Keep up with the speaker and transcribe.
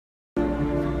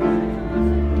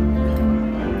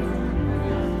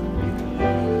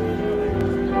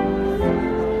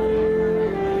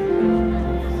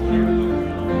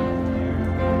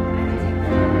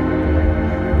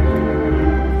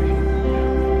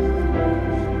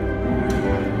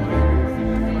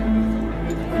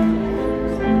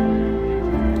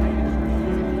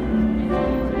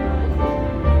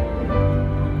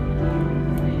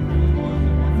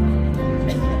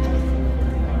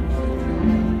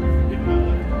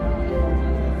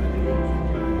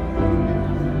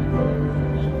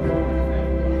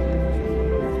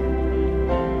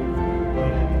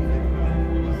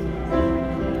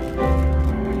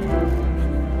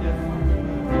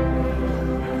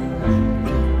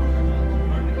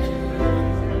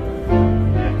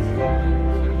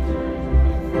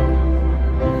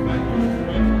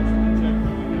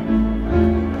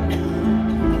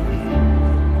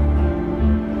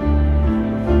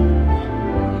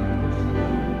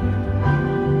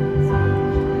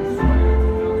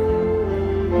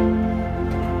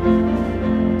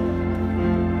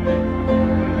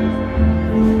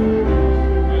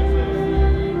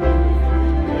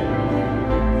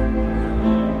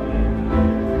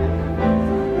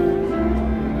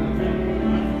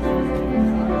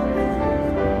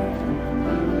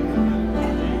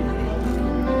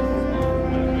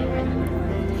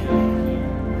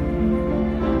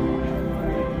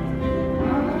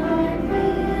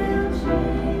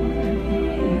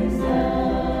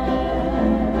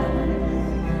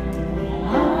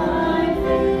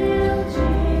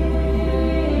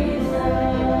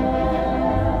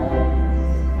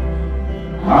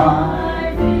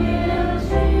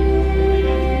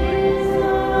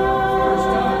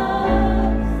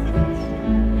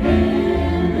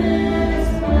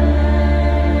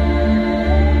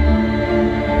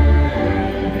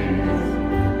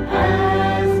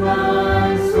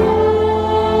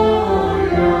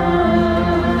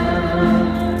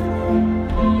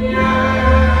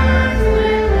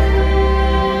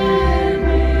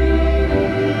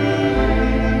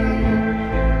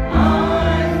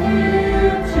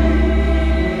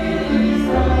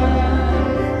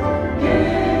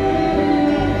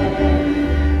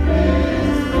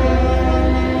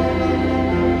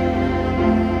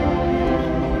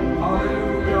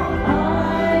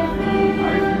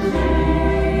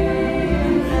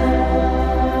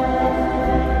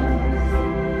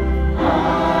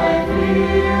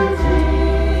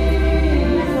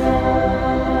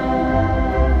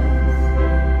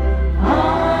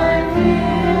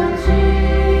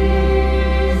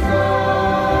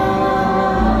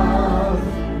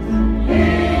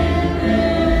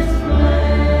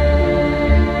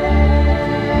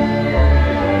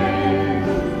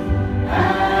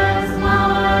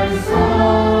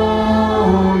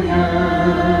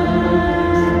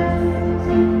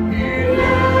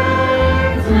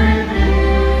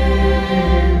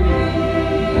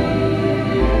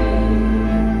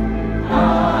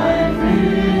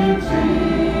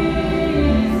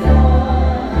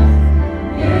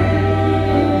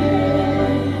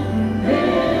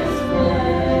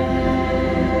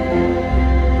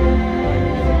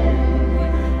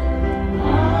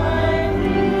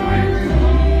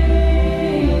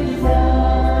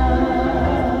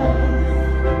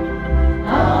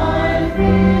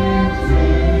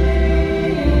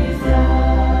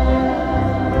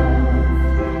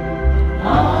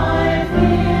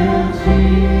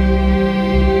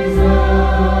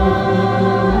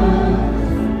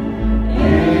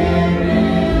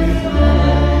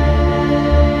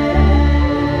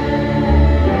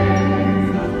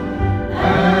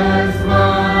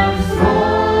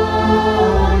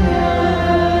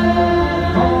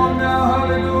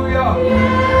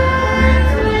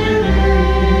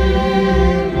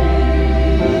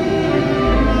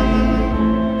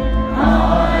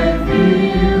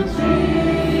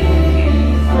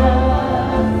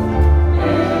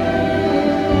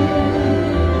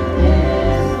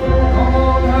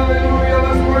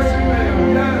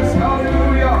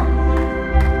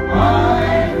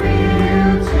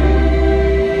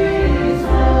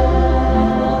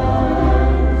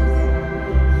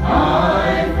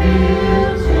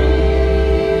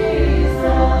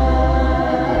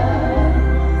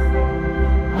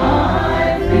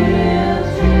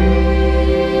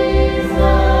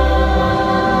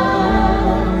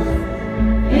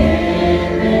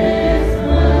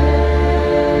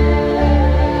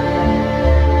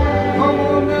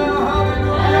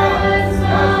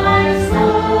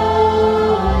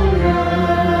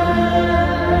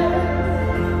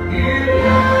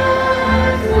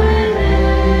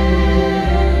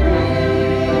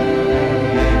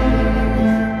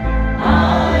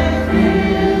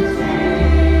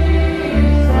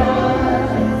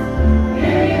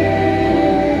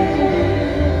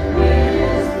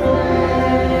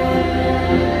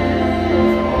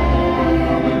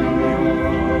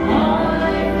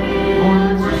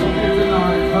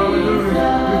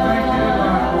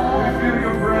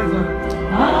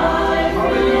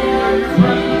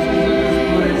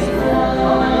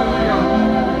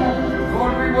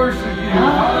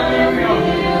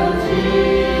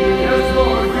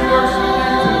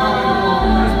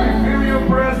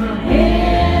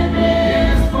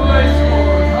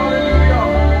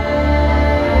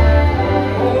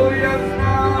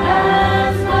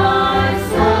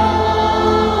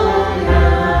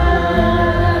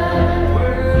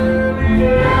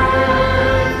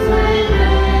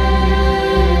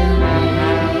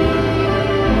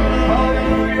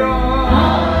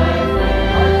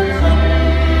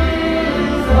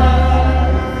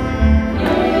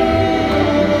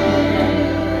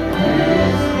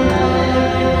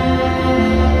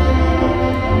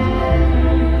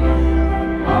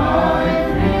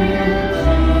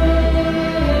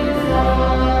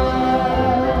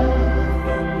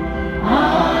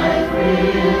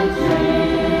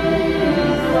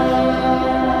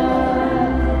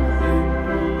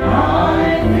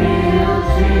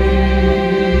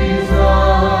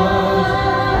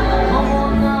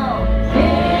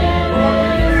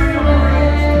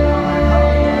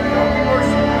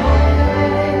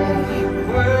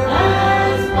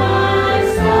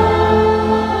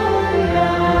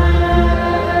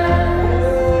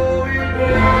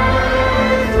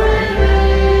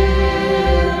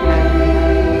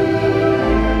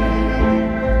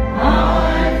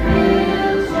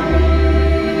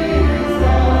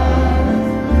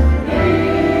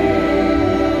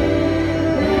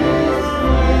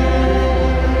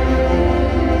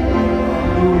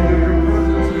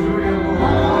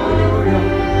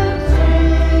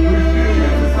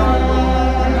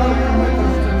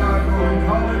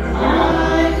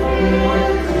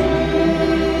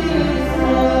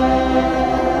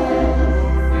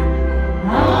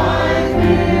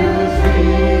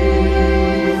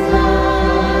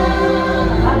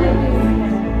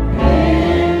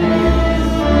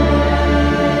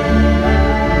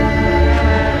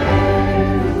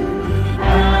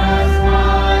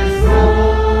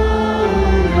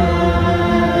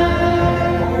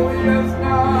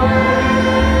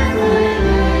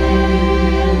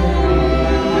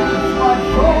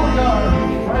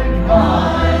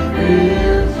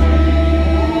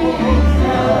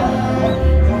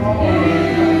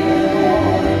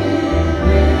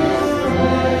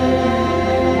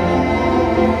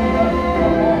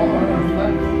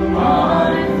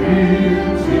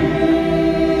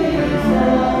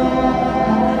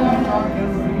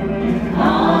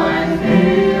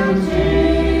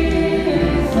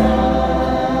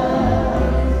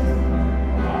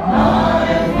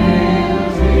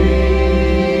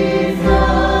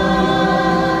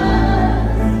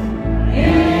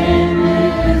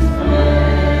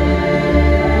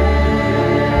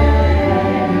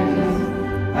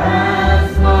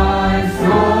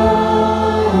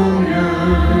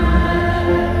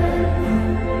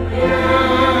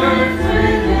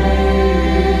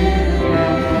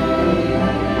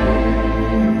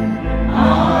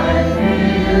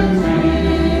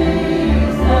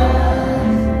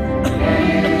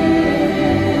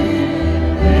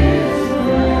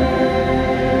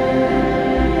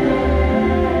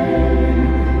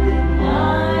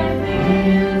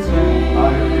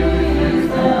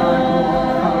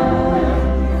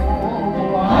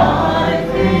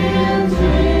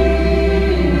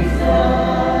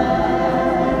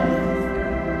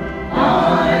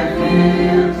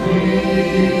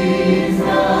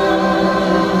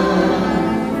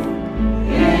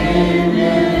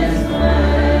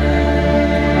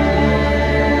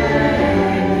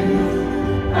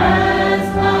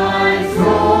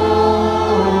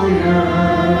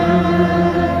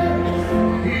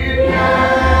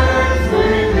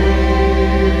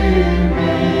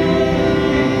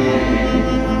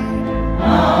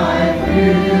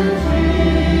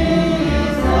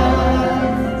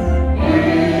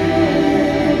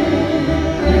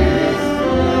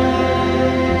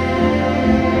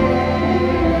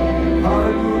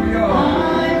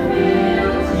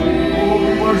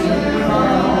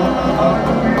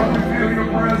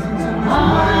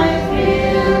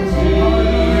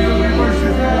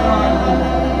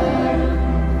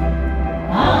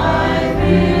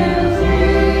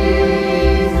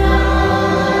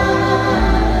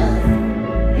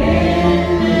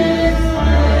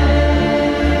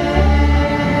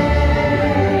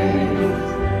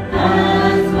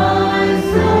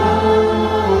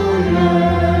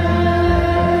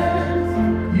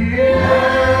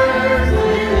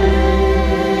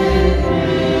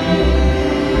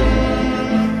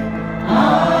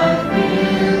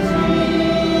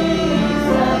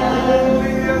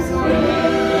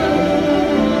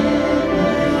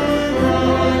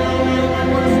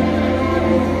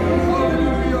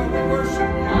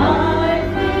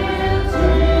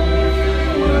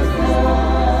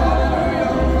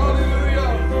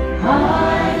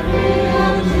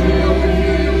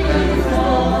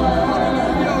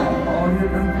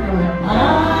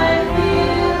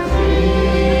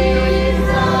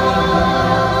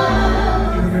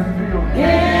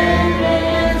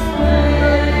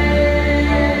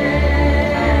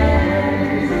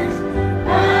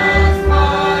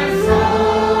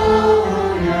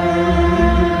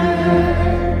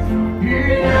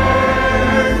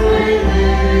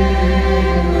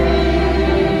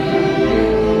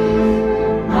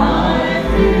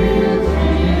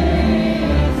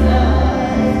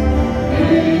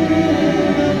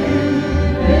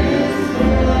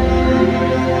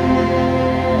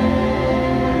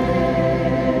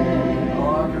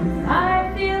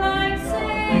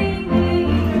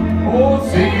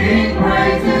singing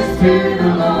praises to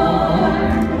the Lord.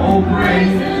 Oh,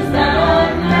 praises that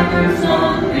I've never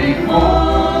sung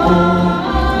before.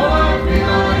 I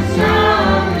feel like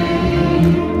shouting.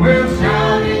 We're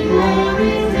shouting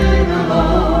glory to the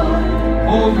Lord.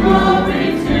 Oh, glory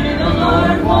to the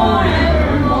Lord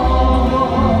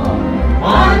forevermore. I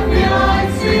feel like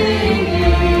singing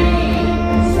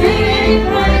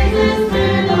praises to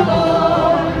the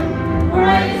Lord.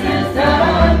 Praises that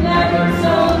I've never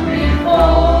sung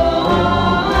before.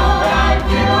 I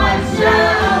feel like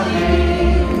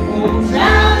shouting.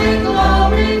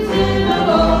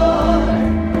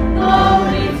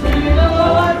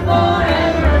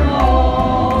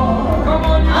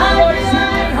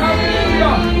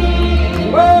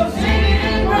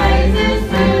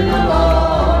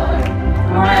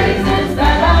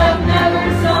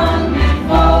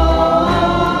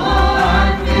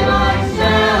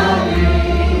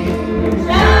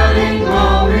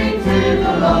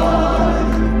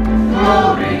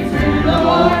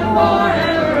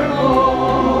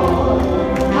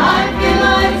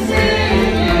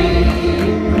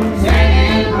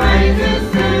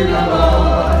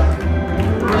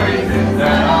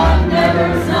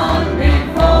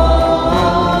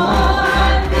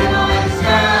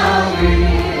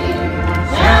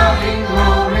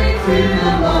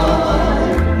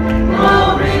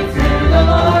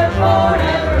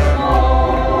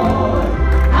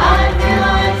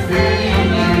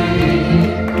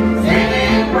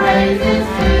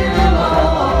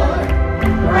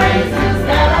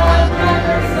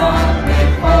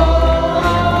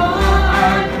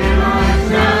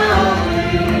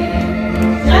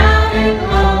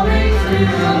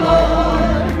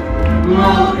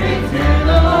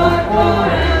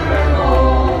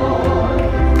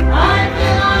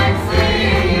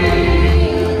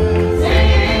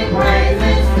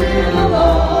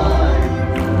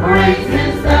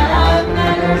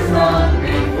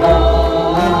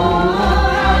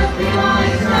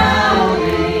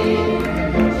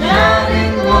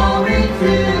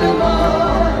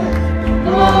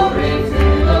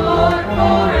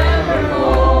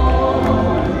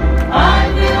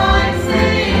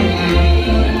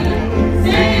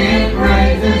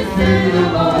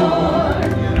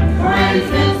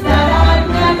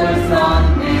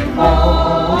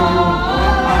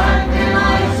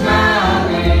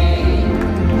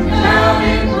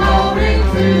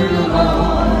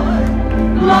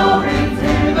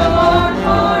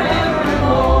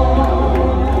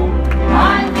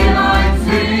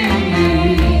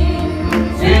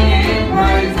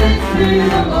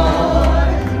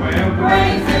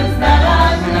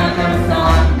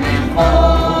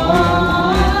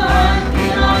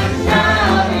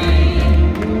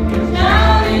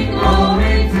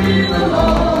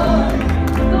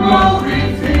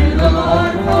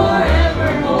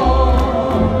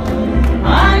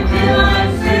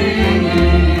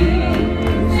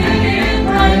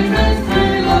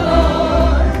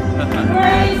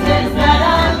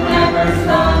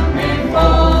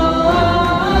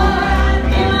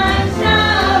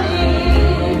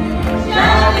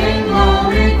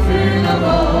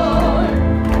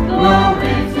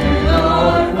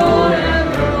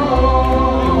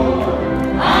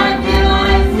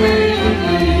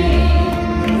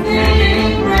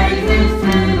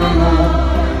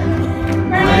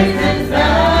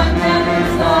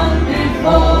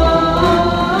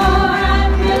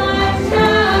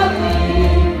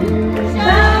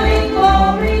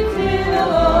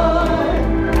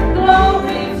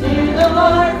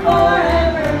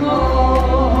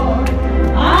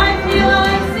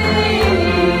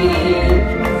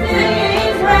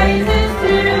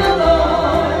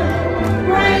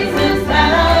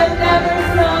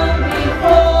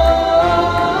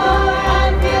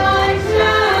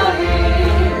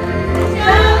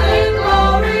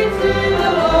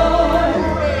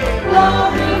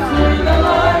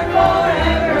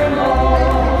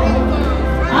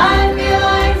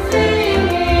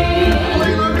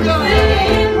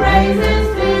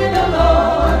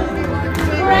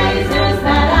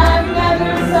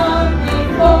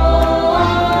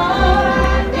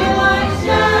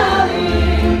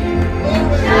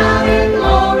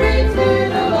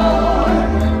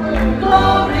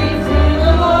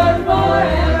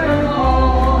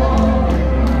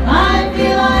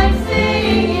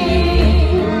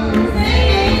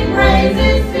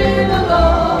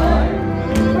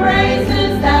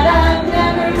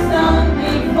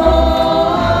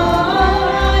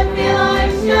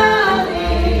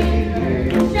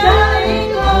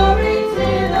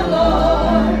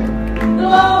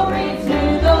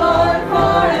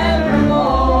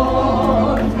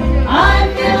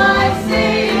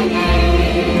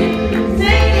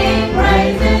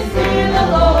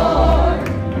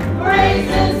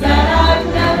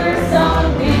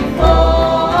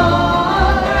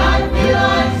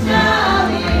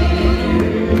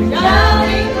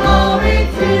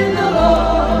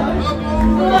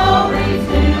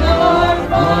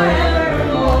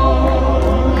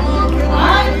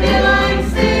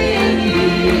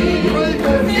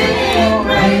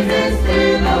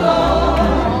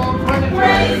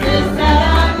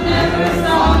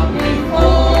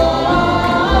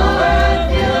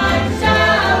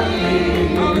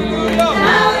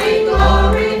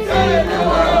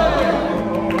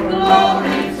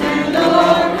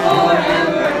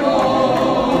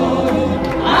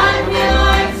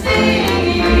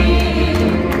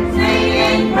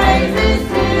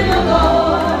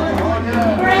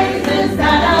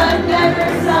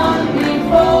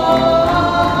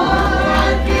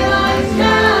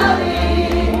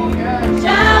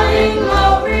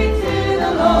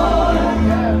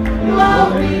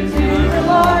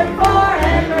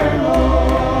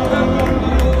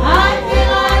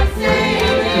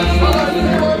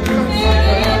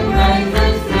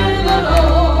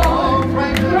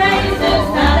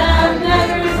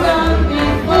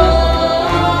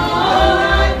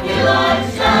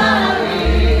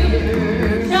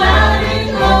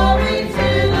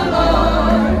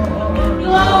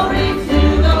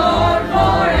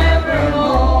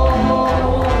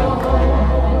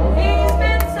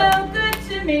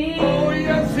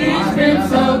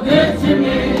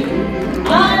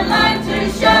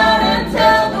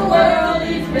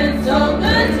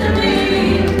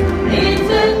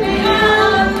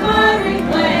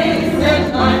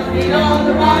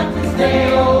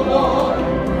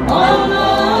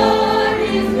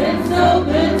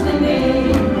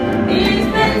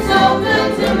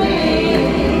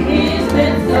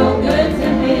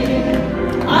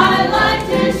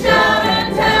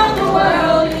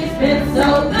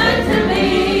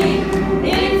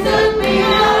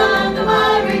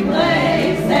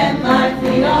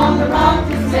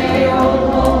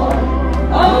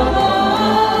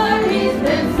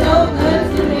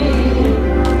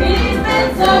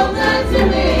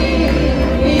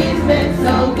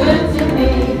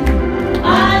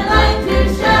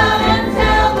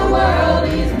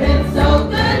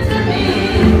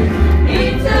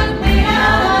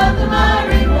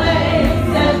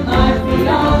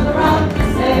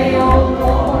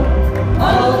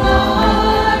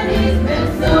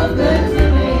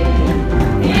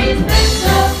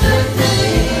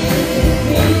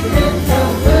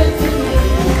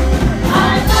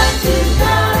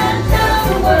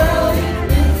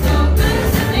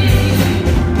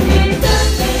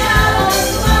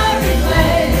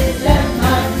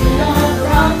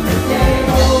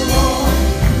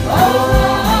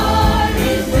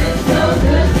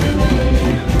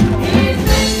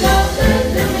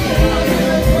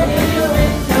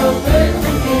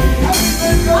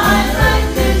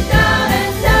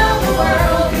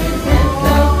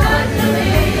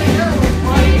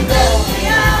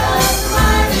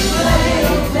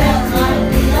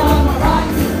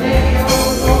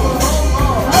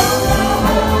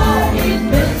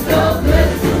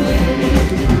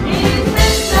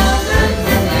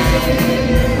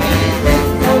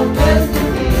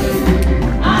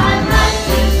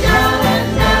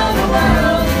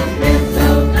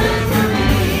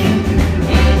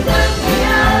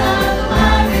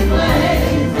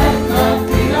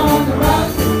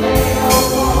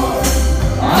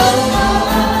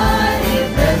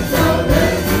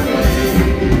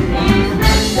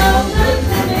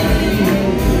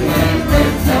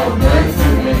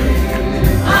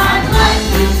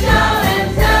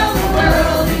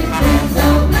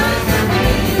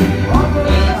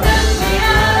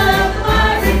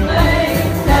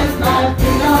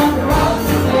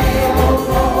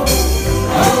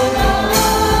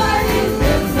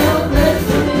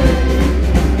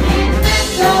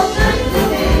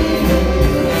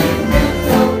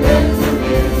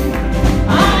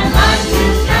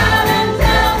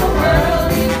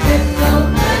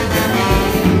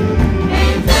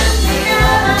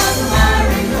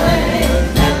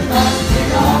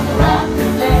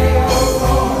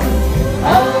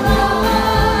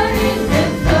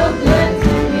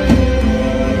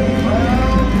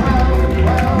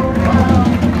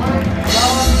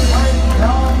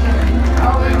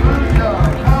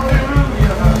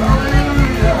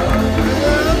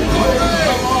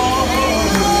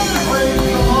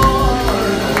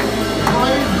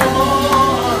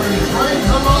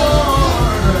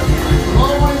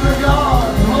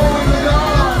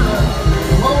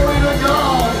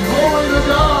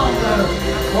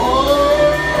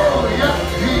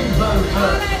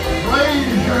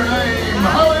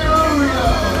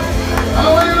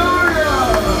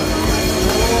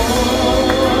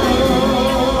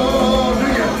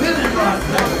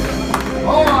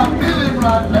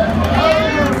 right now.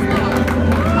 Hallelujah.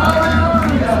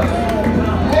 Hallelujah.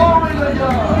 Glory to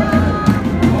God.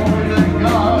 Glory to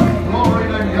God. Glory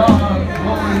to God.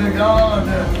 Glory to God.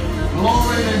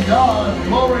 Glory to God.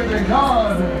 Glory to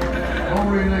God.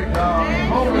 Glory to God.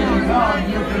 Glory to God.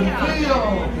 You can feel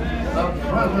the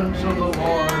presence of the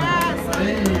Lord.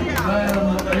 Amen.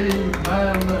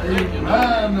 Amen.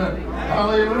 Amen.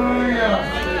 Hallelujah.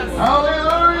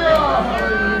 Hallelujah.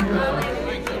 Hallelujah.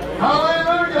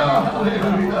 Hallelujah.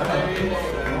 Hallelujah.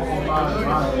 Oh, my.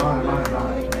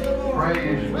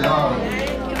 Praise God.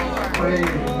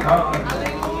 Praise God.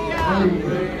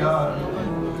 Praise God.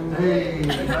 Amen.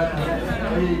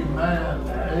 Amen.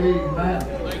 Amen.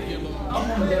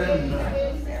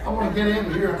 I want to get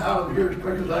in here and out of here as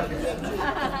quick as I can.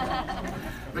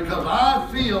 Because I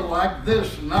feel like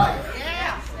this night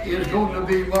is going to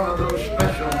be one of those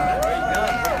special nights.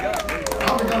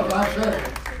 Not because I said it,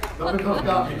 but because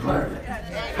God declared it.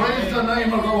 Praise the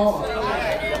name of the Lord.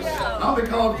 Not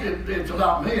because it's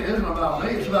about me. It isn't about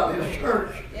me. It's about His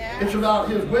church. It's about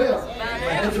His will.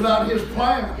 It's about His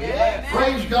plan.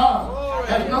 Praise God.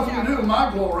 Has nothing to do with my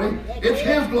glory. It's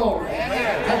His glory.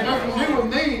 Has nothing to do with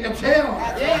me. It's Him.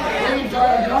 Praise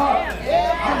God.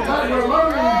 I'm glad we're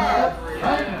learning that.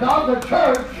 Thank God the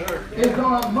church is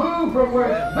going to move from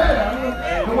where it's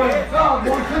been to where God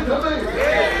wants it to be.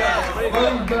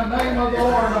 Praise the name of the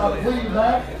Lord. I believe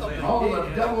that. All the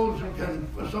devils, can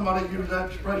somebody use that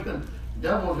expression,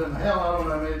 devils in hell. I don't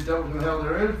know how many devils in hell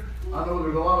there is. I know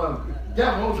there's a lot of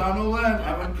devils. I know that. I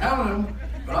haven't counted them.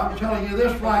 But I'm telling you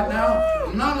this right now,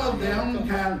 none of them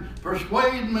can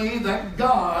persuade me that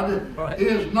God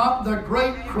is not the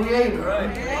great creator,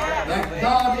 that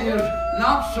God is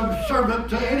not subservient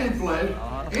to any flesh,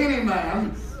 any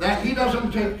man, that He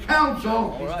doesn't take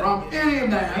counsel from any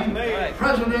man,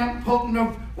 president,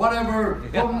 potentate, whatever,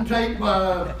 potentate,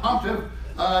 pontiff,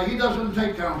 He doesn't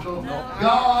take counsel.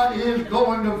 God is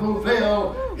going to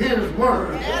fulfill His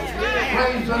word.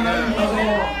 Praise the name of the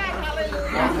Lord.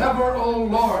 Forever, O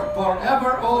Lord.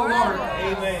 Forever, O Lord.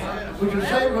 Amen. Would you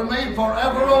say it with me?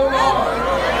 Forever, O Lord.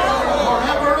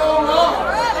 Forever, O Lord.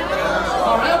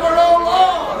 Forever, O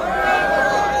Lord.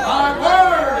 Thy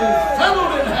word is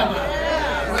settled in heaven.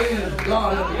 Praise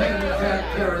God. And men can't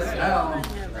tear it down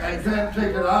and can't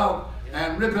take it out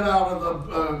and rip it out of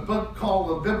the book called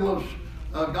the Biblos,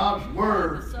 God's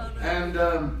Word. And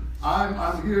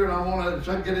I'm here and I want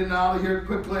to get in and out of here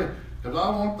quickly. Because I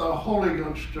want the Holy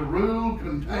Ghost to rule,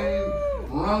 contain,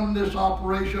 run this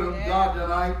operation of God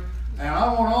tonight. And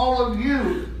I want all of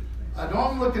you.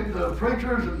 Don't look at the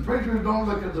preachers, and preachers don't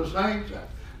look at the saints.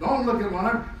 Don't look at one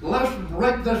another. Let's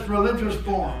break this religious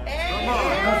form.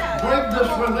 Let's break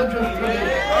this religious tradition.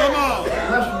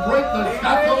 Let's break the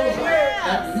shackles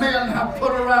that men have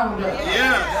put around us.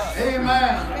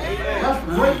 Amen. Let's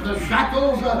break the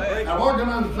shackles that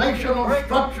organizational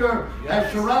structure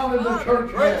has surrounded the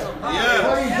church with.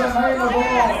 Praise the name of the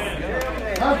Lord.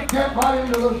 Let's get right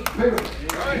into the Spirit.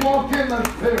 Walk in the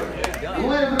Spirit.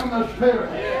 Live in the Spirit.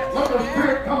 Let the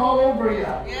Spirit come all over you.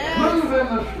 Move in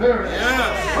the Spirit.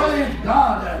 Praise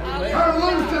God. Turn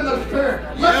loose in the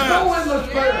Spirit. Let's go in the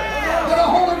Spirit. Get a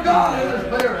hold of God in the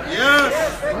Spirit.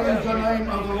 Praise the name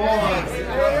of the Lord.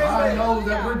 I know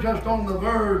that we're just on the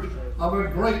verge of a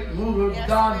great move of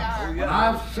God. And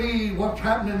I see what's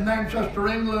happening in Manchester,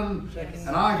 England,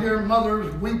 and I hear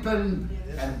mothers weeping,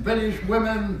 and British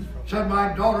women said,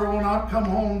 my daughter will not come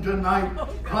home tonight,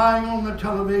 crying on the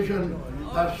television.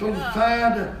 So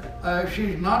sad,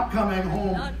 she's not coming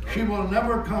home. She will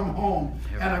never come home.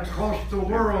 And across the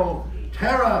world,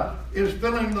 terror is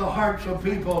filling the hearts of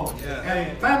people.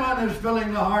 And famine is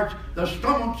filling the hearts, the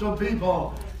stomachs of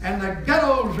people. And the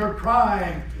ghettos are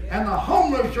crying. And the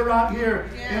homeless are out here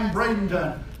in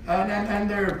Bradenton. And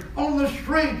they're on the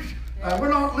streets. We're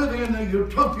not living in the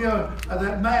utopia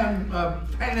that man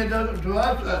painted to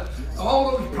us.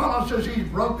 All those promises he's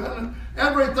broken.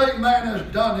 Everything man has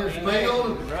done has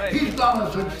failed. He's not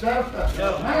a success.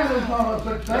 Man is not a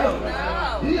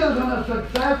success. He isn't a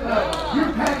success.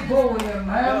 You can't glory in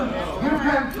man. You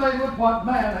can't say, look what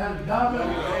man has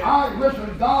done.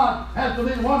 Listen, God has to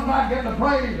be the one not getting the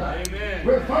praise.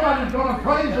 Where somebody's going to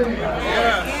praise him.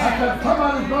 I said,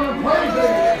 somebody's going to praise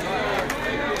him.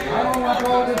 I don't like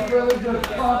all this religious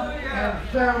stuff and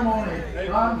ceremony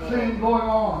that I'm seeing going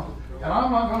on. And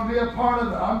I'm not going to be a part of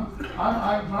it. When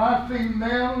I see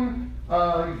men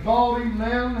exalting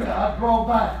men, I draw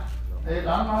back. I'm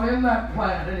not in that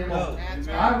plan anymore.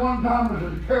 I one time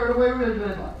was carried away with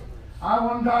it. I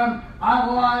one time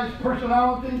idolized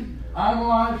personalities,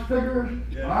 idolized figures.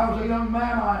 When I was a young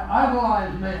man, I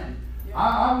idolized men.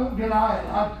 I won't get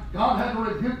idle. God had to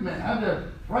rebuke me, had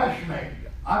to thrash me.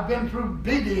 I've been through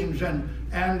beatings, and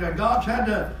God's had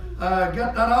to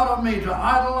get that out of me, to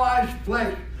idolize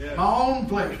flesh, my own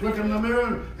flesh. Look in the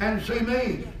mirror and see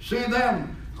me, see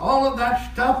them. All of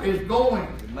that stuff is going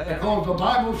because the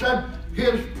Bible said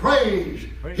His praise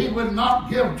He would not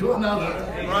give to another.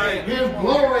 His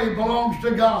glory belongs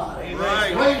to God.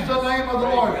 Praise the name of the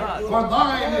Lord. For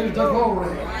thine is the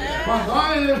glory. For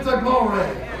thine is the glory.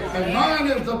 And thine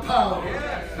is the power.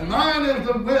 And thine is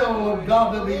the will of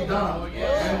God to be done.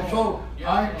 And so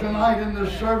tonight in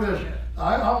this service,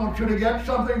 I want you to get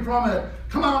something from it.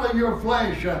 Come out of your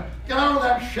flesh. Get out of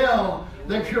that shell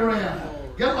that you're in.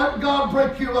 Let God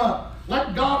break you up.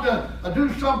 Let God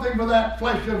do something for that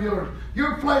flesh of yours.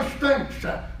 Your flesh stinks.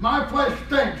 My flesh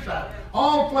stinks.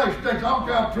 All flesh stinks. I don't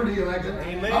care how pretty you make it.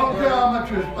 I don't care how much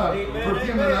you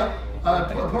perfume it up.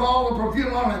 Put all the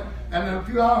perfume on it, and in a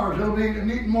few hours it'll be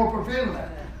needing more perfume.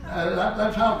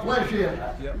 That's how flesh is.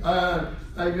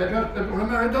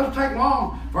 Remember, it doesn't take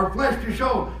long for flesh to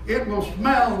show. It will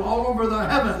smell all over the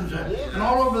heavens and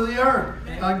all over the earth.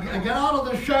 Get out of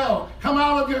the shell. Come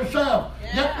out of yourself.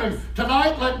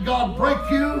 Tonight, let God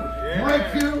break you,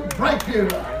 break you, break you.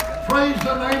 Praise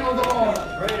the name of the Lord.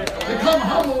 Become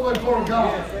humble before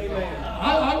God.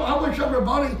 I wish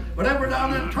everybody would ever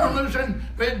down and turn loose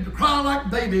and cry like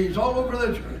babies all over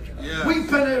the church.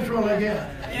 Weep in Israel again.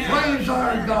 Praise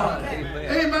our God.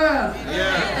 Amen.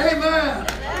 Amen.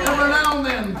 Every now and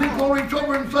then, people reach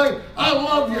over and say, I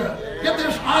love you. Get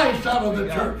this ice out of the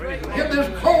church. Get this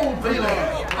cold feeling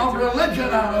of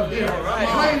religion out of here.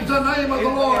 Praise the name of the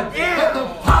Lord. Let the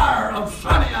fire of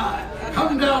Sinai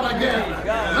come down again.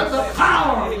 Let the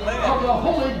power of the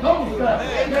Holy Ghost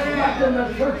get back in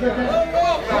the church again.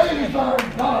 Praise our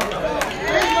God.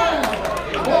 Amen.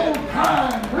 Old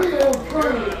time, real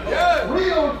true,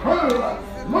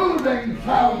 moving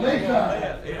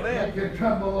salvation. Make you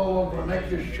tremble all over,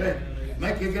 make you shake,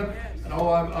 make you get.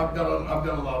 I've got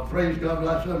a lot. Praise God,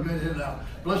 bless him now.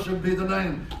 Blessed be the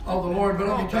name of the Lord. But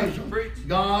let me tell you something.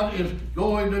 God is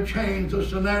going to change the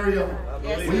scenario.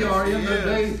 We are in the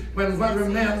day when, whether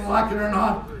men like it or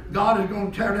not, God is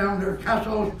going to tear down their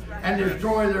castles and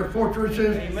destroy their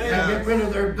fortresses and get rid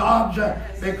of their gods,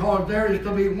 because there is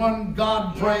to be one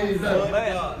God, praise.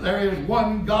 There is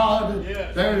one God.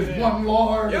 There is one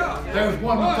Lord. There's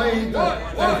one faith.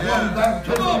 There's one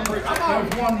baptism.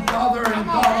 There's one Father and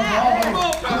God of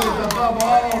all, who is above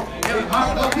all.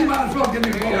 We might as well give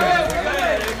Him glory. I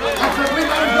said we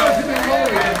might as well give Him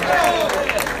glory.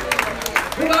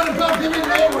 We might as well give Him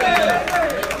glory.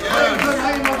 Praise the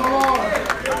name of the Lord.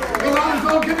 We might as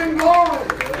well give Him glory.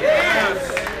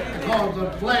 Because the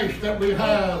flesh that we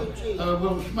have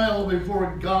will smell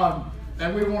before God,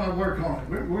 and we want to work on it.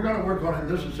 We're going to work on it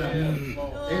in this assembly.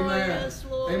 Amen.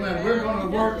 Amen. We're going to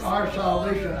work our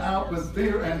salvation out with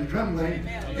fear and trembling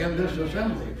in this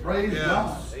assembly. Praise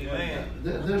God. Amen.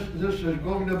 This is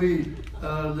going to be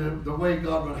the way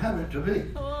God would have it to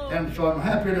be. And so I'm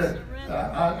happy that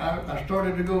I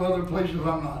started to go other places.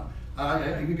 I'm not.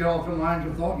 You get off in lines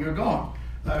of thought and you're gone.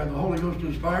 The Holy Ghost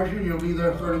inspires you, and you'll be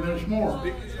there 30 minutes more.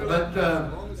 But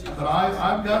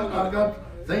I've got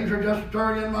things are just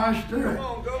stirring in my spirit.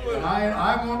 And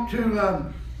I want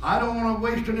to. I don't want to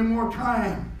waste any more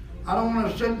time. I don't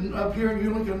want to sit up here and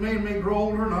you look at me and me grow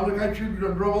older, and I look at you and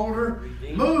grow older.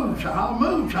 Move, child.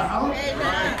 Move, child.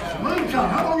 Move,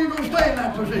 child. How long are you going to stay in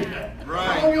that position?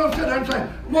 How long are you going to sit there and say,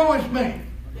 woe is me?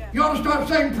 You ought to start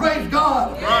saying, praise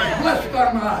God. Bless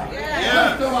our mind.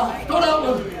 Bless the life. Start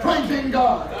out with praising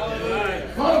God.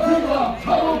 A lot of people are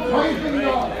total praising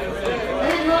God.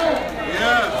 Amen.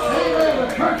 Amen.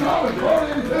 The church I was born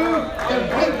into in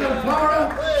Bradenton,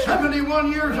 Florida,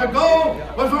 71 years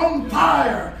ago, was on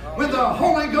fire with the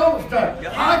Holy Ghost.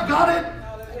 I got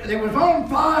it. It was on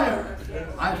fire.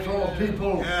 I saw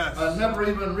people never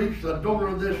even reach the door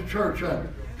of this church.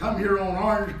 Come here on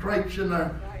orange crates in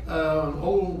their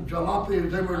old jalopies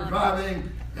they were driving,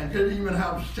 and didn't even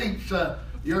have seats.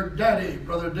 Your daddy,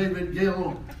 Brother David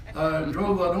Gill,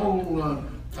 drove an old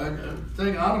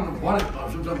thing. I don't know what it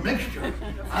was. It was a mixture.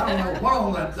 I don't know what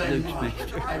all that thing was.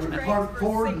 It was part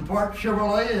Ford and part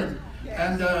Chevrolet,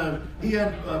 and he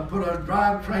had put a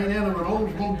drivetrain in of an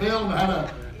Oldsmobile and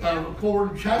had a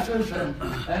Ford chassis,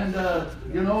 and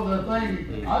you know, the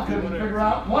thing, I couldn't figure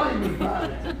out what he was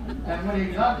driving. And when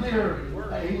he got here,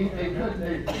 he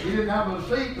didn't have a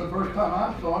seat the first time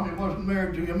I saw him. He wasn't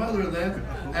married to your mother then.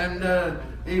 And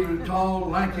he was a tall,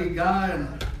 lanky guy,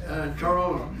 and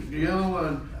Charles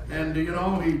Gill, and you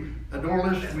know, a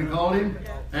doorless, we called him.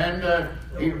 And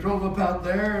he drove up out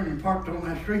there and parked on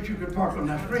that street. You could park on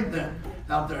that street then,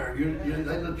 out there. They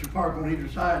let you park on either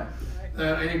side.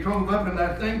 and he drove up in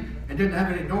that thing. It didn't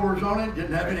have any doors on it,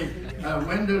 didn't have any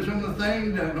windows in the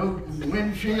thing, no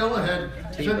windshield. It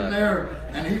had sitting there,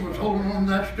 and he was holding on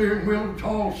that steering wheel,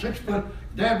 tall, 6 foot.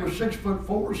 Dad was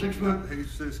 6'4", 6 foot. He's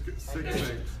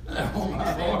 6'6". Oh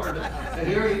my Lord! And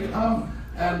here he come,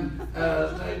 and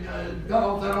they got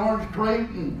off that orange crate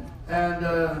and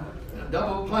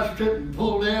double clutched it and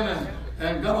pulled in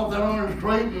and got off that orange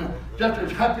crate and just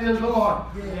as happy as the Lord.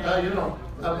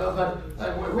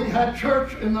 But we had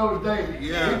church in those days.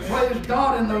 Yes. We praised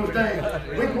God in those days.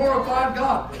 We glorified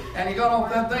God. And he got off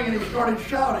that thing and he started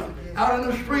shouting out in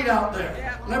the street out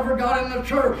there. Never got in the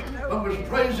church, but was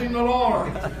praising the Lord.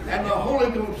 And the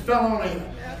Holy Ghost fell on him.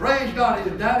 Praise God.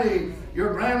 His daddy,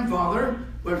 your grandfather,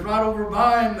 was right over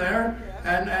by him there,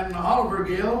 and Oliver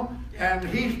Gill, and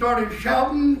he started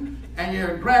shouting, and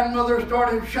your grandmother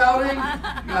started shouting,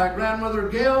 Grandmother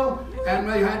Gill, and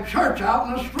they had church out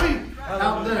in the street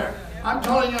out there. I'm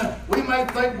telling you, we may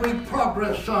think we've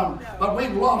progressed some, but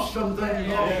we've lost some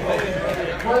things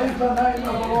also. Praise the name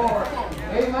of the Lord.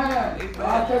 Amen.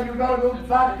 I said you've got to go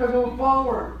back to go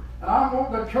forward. And I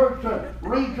want the church to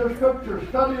read your scriptures,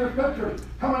 study your scriptures,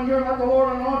 come in here and let the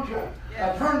Lord anoint you.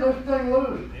 Turn this thing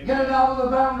loose. Get it out of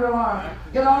the boundary line.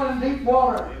 Get out in deep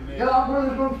water. Get out where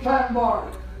there's no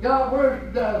sandbars. Get out where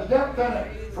there's depth in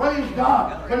it. Praise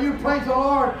God. When you praise the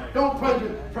Lord, don't praise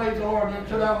it. Praise the Lord and then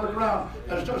sit down on the ground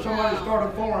and somebody start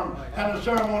a forum and a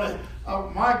ceremony.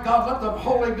 My God, let the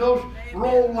Holy Ghost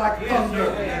roll like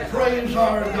thunder. Praise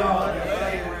our God.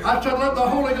 I said, let the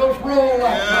Holy Ghost roll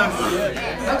like thunder.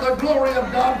 Let the glory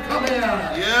of God come in.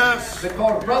 Yes.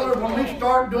 Because, brother, when we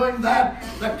start doing that,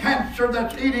 the cancer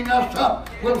that's eating us up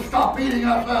will stop eating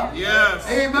us up. Yes.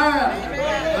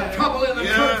 Amen. The trouble in the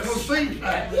church will cease,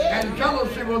 and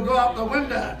jealousy will go out the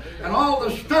window, and all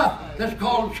the stuff that's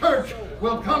called church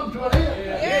will come to an end.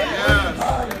 Yes.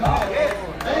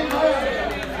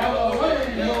 Amen. And the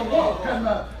lame will walk,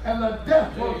 and the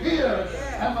deaf will hear,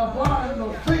 and the blind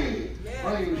will see.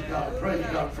 Praise God, praise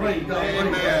God, praise God,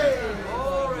 praise God.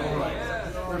 All right.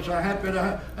 We're so happy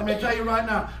to, let me tell you right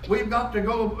now, we've got to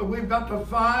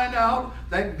find out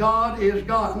that God is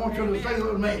God. I want you to say that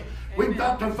with me. We've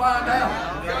got to find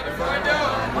out. We've got to find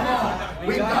out. Come on.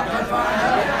 We've got to find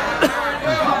out.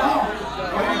 Come on.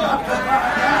 We've got to find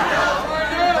out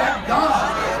that God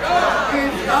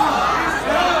is God.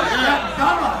 That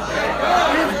God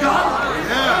is God.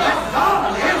 That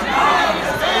God is God.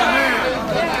 Amen. In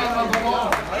the name of the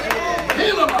Lord.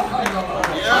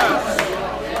 Yes.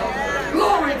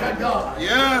 Glory to God.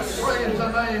 Yes. Praise the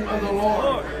name of the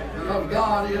Lord. Because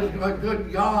God is a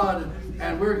good God.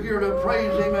 And we're here to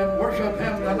praise Him and worship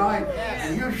Him tonight.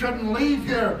 And you shouldn't leave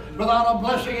here without a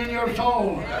blessing in your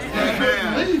soul. You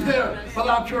shouldn't leave here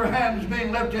without your hands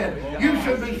being lifted. You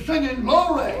should be singing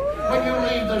glory when you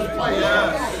leave this place.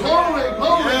 Yes. Glory,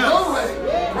 glory, Yes. glory.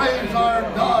 Praise our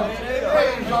God.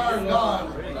 Praise our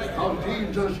God. Because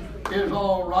Jesus is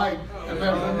all right. And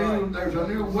there's a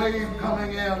new wave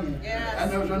coming in. And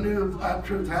there's a new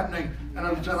truth happening. And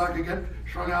as I said, I could get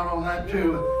strung out on that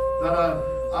too.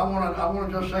 But I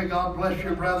want to just say God bless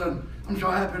you, brethren. I'm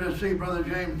so happy to see Brother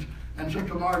James and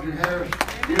Sister Margie Harris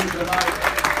here tonight.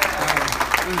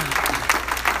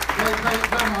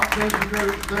 They're not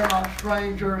visitors. They're not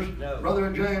strangers. No.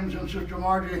 Brother James and Sister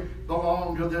Margie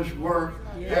belong to this work.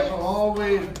 Yes. And will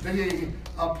always be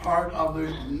a part of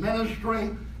the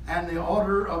ministry and the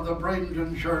order of the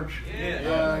Bradenton Church.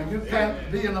 Yes. You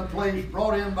can't be in a place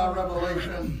brought in by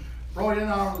revelation, brought in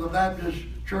out of the Baptist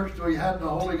church so he had the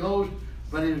Holy Ghost.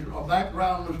 But his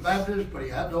background was Baptist, but he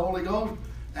had the Holy Ghost,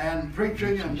 and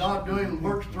preaching and God doing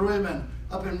works through him, and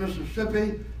up in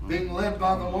Mississippi, being led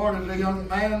by the Lord as a young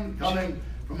man, coming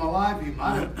from a life. He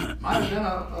might have been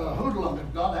a hoodlum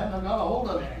if God hadn't got a hold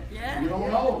of him. Yeah. You don't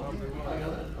know.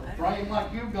 A frame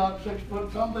like you got, 6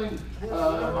 foot something. My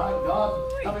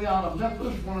God, coming out of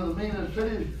Memphis, one of the meanest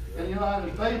cities in the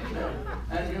United States,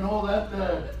 and you know that.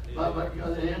 But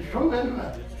it's true, isn't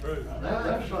it? True.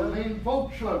 There's some mean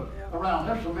folks around.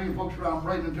 There's some mean folks around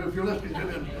Bradenton too. If you're listening to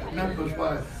me in Memphis,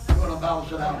 I'm going to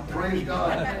balance it out. Praise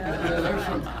God.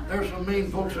 There's some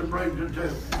mean folks in Bradenton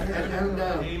too.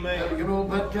 And you know,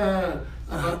 but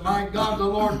my God, the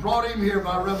Lord brought him here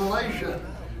by revelation.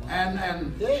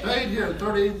 And stayed here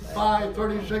 35,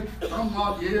 36, some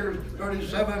odd years,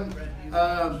 37,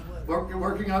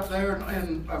 working up there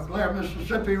in Blair,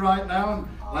 Mississippi right now, and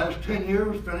last 10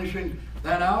 years finishing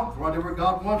that out. Whatever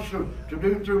God wants to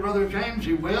do through Brother James,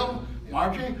 He will,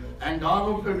 Margie, and God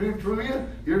will do through you.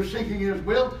 You're seeking His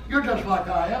will. You're just like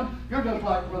I am. You're just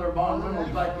like Brother Bon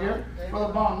Reynolds back here.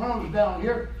 Brother Bon Reynolds down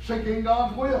here seeking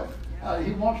God's will.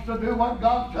 He wants to do what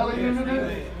God's telling you to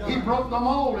do. He broke the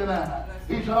mold in that.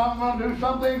 He said, I'm going to do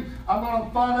something. I'm going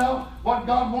to find out what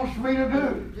God wants me to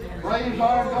do. Praise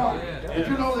our God. But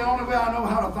you know, the only way I know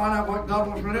how to find out what God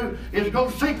wants me to do is go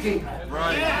seek Him.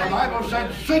 Right. The Bible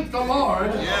said, seek the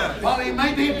Lord while He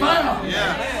may be found.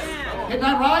 Isn't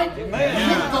that right?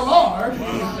 Seek the Lord.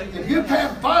 If you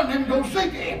can't find Him, go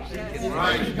seek Him.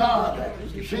 Praise God.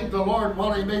 Seek the Lord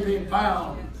while He may be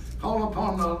found. Call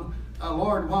upon the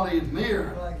Lord while He's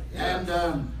near.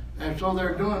 And so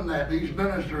they're doing that, these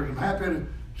ministers. I'm happy to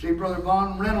see Brother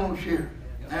Von Reynolds here.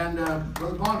 And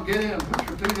Brother Von, get in, put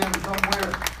your feet in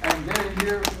somewhere and get in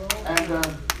here. And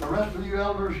the rest of you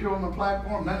elders here on the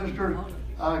platform, ministers,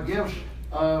 gifts,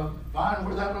 find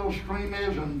where that little stream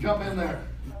is and jump in there.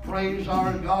 Praise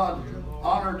our God.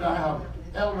 Honored to have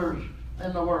elders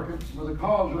in the work for the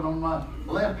cause on my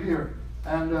left here.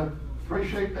 And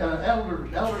appreciate elder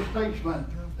statesmen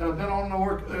that have been on the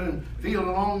work field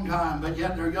a long time, but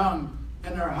yet they're young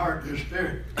in their heart and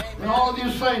spirit. And all of you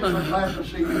saints are glad to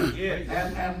see you.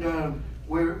 And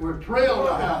we're thrilled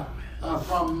to have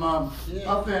from up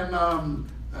in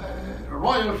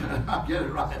Royalton. I get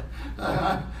it right.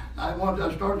 I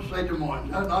started to say Des Moines.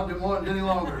 Not Des Moines any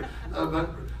longer. But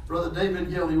Brother David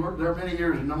Gill, he worked there many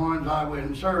years in Des Moines, Iowa,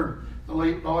 and served the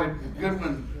late Lloyd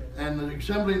Goodman and the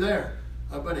assembly there.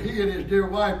 But he and his dear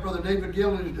wife, Brother David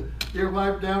Gill, and his dear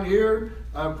wife down here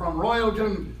from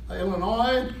Royalton,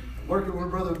 Illinois, working with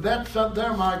Brother Betts up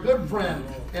there, my good friend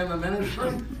in the ministry.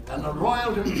 And the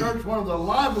Royalton Church, one of the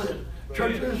liveliest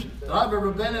churches that I've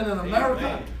ever been in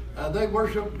America. They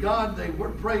worship God. They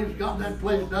praise God. That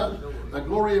place does. The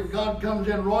glory of God comes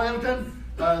in Royalton.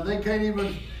 They can't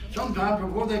even, sometimes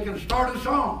before they can start a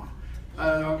song,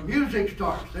 music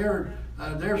starts.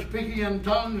 They're speaking in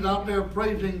tongues out there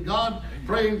praising God,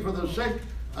 praying for the sick.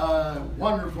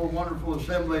 Wonderful, wonderful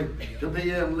assembly to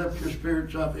be in. Lift your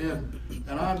spirits up in.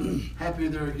 And I'm happy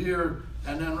they're here.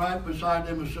 And then right beside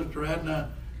them is Sister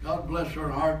Edna. God bless her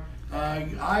heart.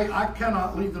 I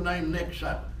cannot leave the name Nix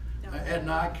out.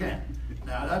 Edna, I can't.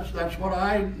 Now that's what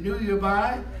I knew you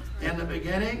by in the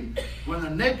beginning when the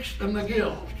Nicks and the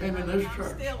Gills came in this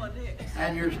church.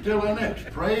 And you're still a Nix.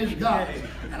 Praise God.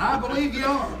 And I believe you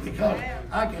are, because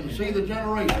I can see the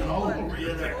generation all over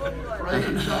you there.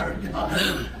 Praise our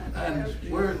God. And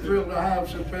we're thrilled to have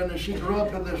Sister Edna. She grew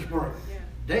up in this work.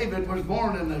 David was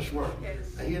born in this work.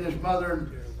 He and his mother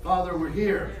and father were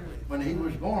here when he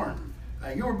was born.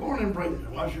 You were born in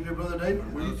Bradenton, wasn't you, Brother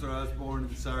David? No, sir, I was born in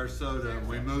Sarasota, and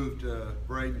we moved to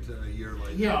Bradenton a year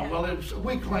later. Yeah, well,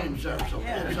 we claim Sarasota.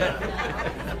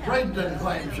 Bradenton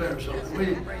claims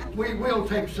Sarasota. We'll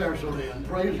take Sarasota in,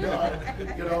 praise God.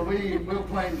 You know, we'll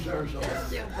claim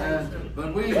Sarasota.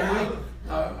 But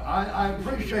I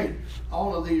appreciate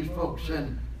all of these folks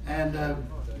and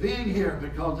being here,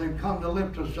 because they've come to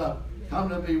lift us up, come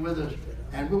to be with us.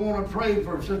 And we want to pray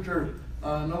for Sister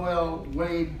Noel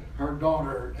Wade, her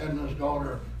daughter, Edna's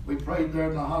daughter. We prayed there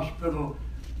in the hospital.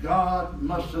 God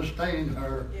must sustain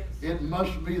her. It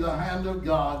must be the hand of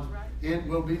God. It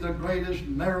will be the greatest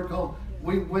miracle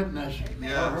we witnessed for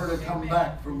her to come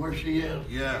back from where she is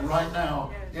right now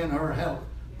in her health.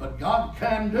 But God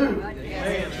can do.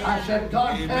 I said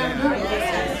God can do.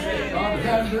 God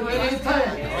can do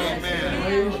anything.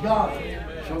 Praise God.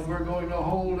 So we're going to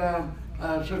hold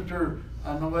Sister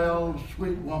Noel,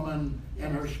 sweet woman, in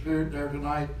her spirit there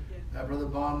tonight. Brother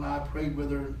Bond and I prayed with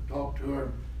her, talked to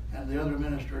her, and the other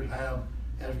ministers have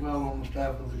as well on the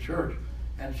staff of the church.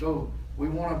 And so we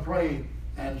want to pray.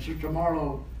 And Sister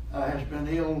Marlowe has been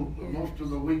ill most of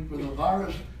the week with a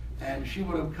virus, and she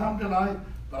would have come tonight,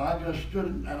 but I just stood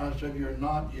and I said, you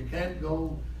can't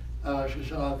go. She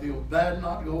said, I feel bad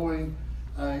not going.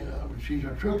 She's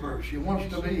a trooper. She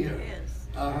wants to be here.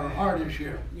 Her heart is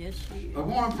here. Yes, but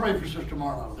we want to pray for Sister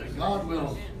Marlowe, that God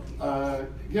will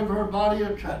give her body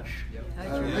a touch.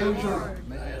 Raise her,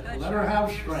 let her have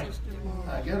strength.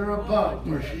 Get her above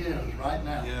where she is right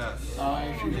now.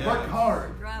 She's worked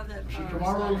hard. Sister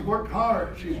Marlowe's worked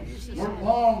hard. She's worked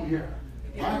long here.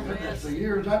 My goodness, the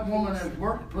years that woman has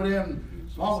worked, put in,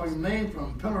 following me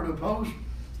from pillar to post,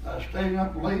 staying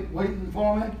up late waiting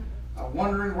for me,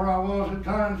 wondering where I was at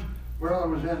times, where I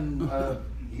was in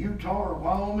Utah or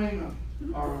Wyoming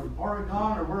or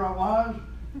Oregon or where I was,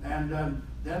 and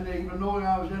then even knowing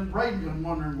I was in Bradenton,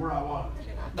 wondering where I was.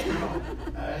 You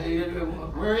know,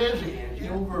 where is he? Is he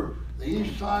over the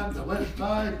east side, the west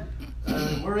side?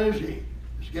 Where is he?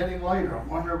 It's getting later. I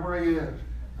wonder where he is.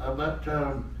 But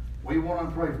we want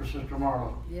to pray for Sister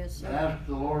Marlowe. Yes, and ask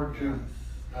the Lord to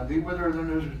be with her. And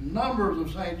there's numbers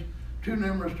of saints, too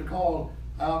numerous to call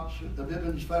out. The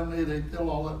Bibbins family, they fill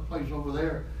all that place over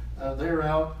there. They're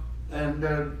out, and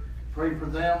pray for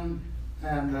them.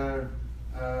 And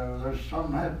There's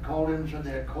some had called in and said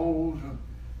they had colds, and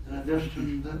in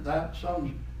addition to that,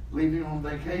 some's leaving on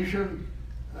vacation.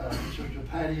 Sister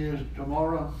Patty is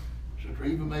tomorrow. Sister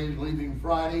Eva May is leaving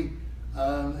Friday.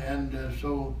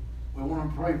 So we want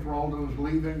to pray for all those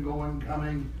leaving, going,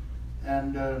 coming.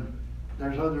 And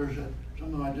there's others that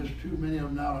some of them, I just too many of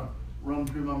them now to run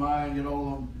through my mind, get all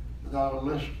of them without a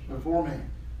list before me.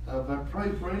 But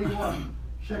pray for anyone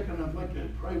sick and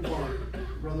afflicted. Pray for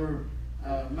Brother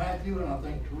Matthew, and I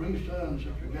think Teresa and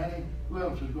Sister Jenny. Who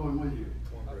else is going with you?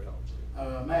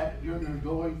 Matt Jr. is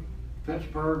going to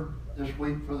Pittsburgh this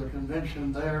week for the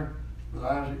convention there with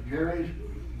Isaac Jerry's.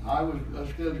 I was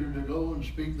scheduled to go and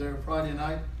speak there Friday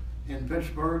night in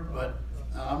Pittsburgh, but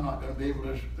I'm not going to be able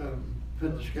to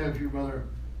fit the schedule. Brother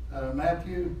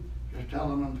Matthew, just tell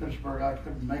them in Pittsburgh I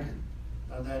couldn't make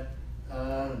it.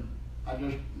 I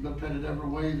just looked at it every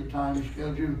way, the time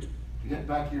scheduled to get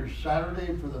back here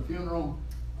Saturday for the funeral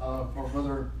for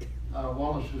Brother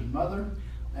Wallace's mother,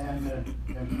 and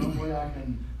there's no way I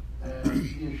can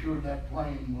be assured that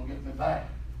plane will get me back.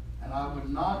 And I would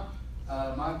not,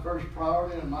 my first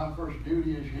priority and my first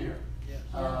duty is here.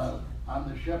 I'm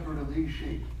the shepherd of these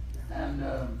sheep. And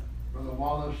Brother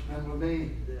Wallace been with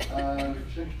me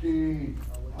 60,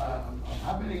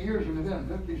 how many years have it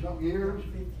been? 50-some years?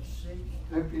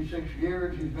 56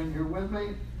 years he's been here with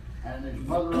me. And his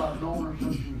mother, I've known her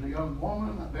since she was a young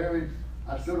woman.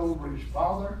 I stood over his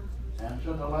father and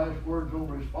said the last words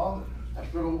over his father. I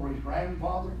stood over his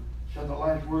grandfather, said the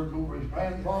last words over his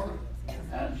grandfather.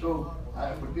 And so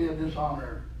it would be a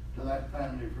dishonor to that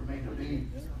family for me to be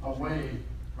away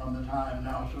from the time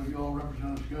now. So you all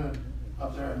represent us good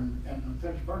up there in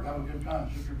Pittsburgh. Have a good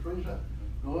time, Sister Teresa.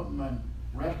 Go up and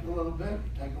rest a little bit,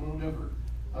 take a little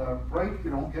different break. You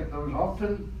don't get those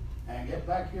often. And get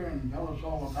back here and tell us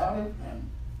all about it, and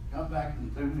come back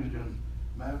enthused, and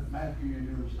Matthew, you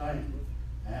do the same.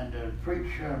 And preach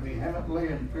vehemently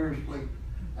and fiercely,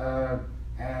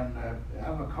 and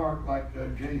have a cart like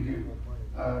Jehu.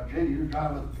 Jehu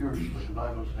driveth furiously, the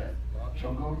Bible said.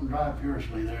 So go and drive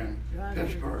furiously there in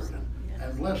Pittsburgh,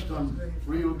 and bless them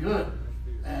real good.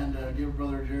 And give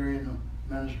Brother Jerry and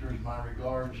the ministers my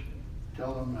regards.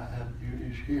 Tell them I had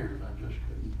duties here I just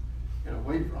couldn't get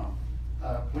away from.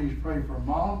 Please pray for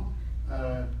Mom.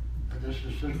 This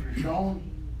is Sister Sean.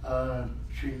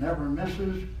 She never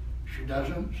misses. She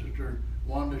doesn't. Sister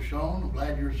Wanda Sean. I'm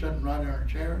glad you're sitting right in her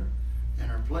chair, in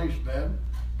her place, Bev.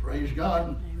 Praise God.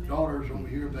 Amen. Daughter's over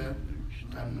here, Bev.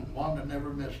 And Wanda never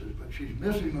misses. But she's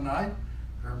missing tonight.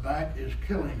 Her back is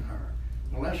killing her.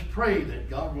 Well, let's pray that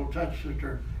God will touch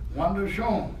Sister Wanda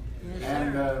Sean. Yes,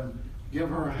 and give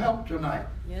her help tonight.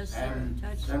 Yes, and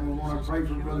then we want to pray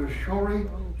for Brother Shorey,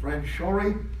 Fred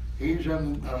Shorey. He's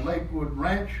in Lakewood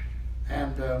Ranch.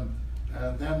 And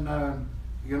then,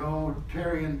 you know,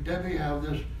 Terry and Debbie have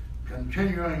this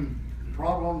continuing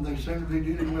problem they seem to be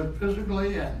dealing with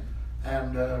physically,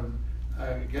 and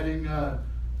getting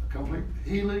complete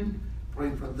healing.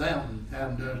 Pray for them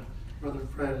and Brother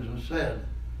Fred, as I said.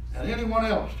 And anyone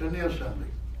else in the assembly.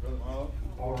 Brother Mark.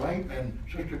 All right. And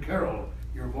Sister Carol,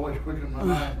 your voice quickened my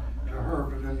mind to her,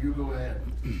 but then you go ahead.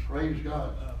 Praise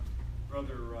God.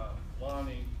 Brother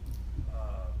Lonnie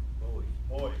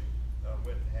Boyd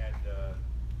went and had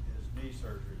his knee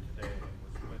surgery today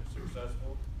and went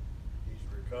successful. He's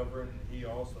recovering, and he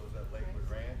also is at Lakewood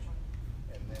Ranch.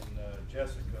 And then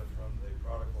Jessica from the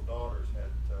Prodigal Daughters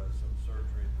had some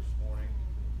surgery this morning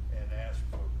and asked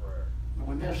for prayer.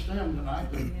 We missed them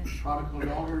tonight. The Prodigal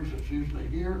Daughters is usually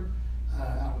here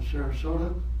out of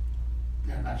Sarasota.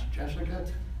 And that's Jessica.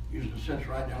 Usually sits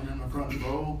right down in the front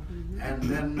row. And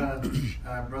then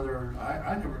Brother,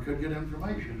 I never could get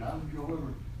information. How did you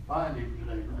ever find him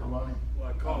today, Brother Lonnie? Well,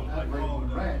 I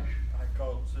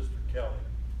called Sister Kelly,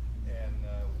 and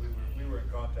we were in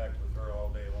contact with her all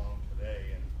day long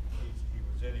today. And he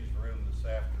was in his room this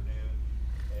afternoon,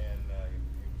 and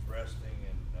he was resting,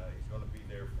 and he's going to be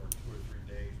there for 2 or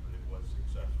 3 days, but it was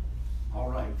successful. All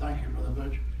right, thank you, Brother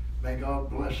Butch. May God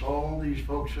bless all these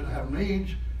folks that have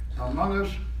needs among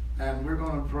us, and we're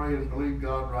going to pray and believe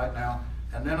God right now.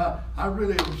 And then I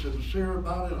really am sincere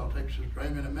about it. I'll take Sister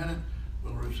Amy in a minute.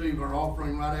 We'll receive our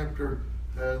offering right after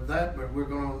that, but we're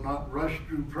going to not rush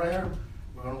through prayer.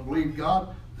 We're going to believe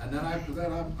God, and then after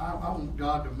that, I want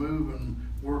God to move and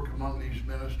work among these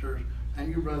ministers.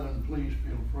 And you, brethren, please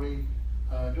feel free.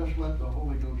 Just let the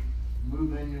Holy Ghost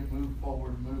move in you, move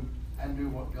forward, move, and do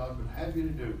what God would have you to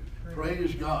do.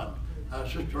 Praise God.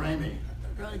 Sister Amy.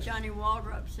 Brother Johnny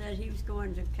Waldrop said he was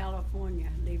going to California,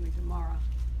 leaving tomorrow.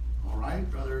 All right,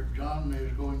 Brother John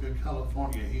is going to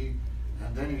California.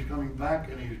 And then he's coming back,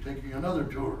 and he's taking another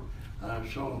tour.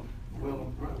 So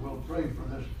we'll pray for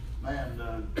this man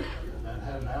that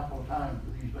has ample time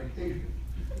for these vacations.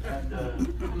 And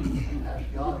ask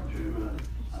God to,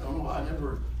 I don't know, I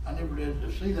never did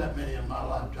to see that many in my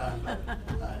lifetime, but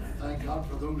I thank God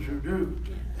for those who do.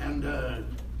 And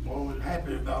always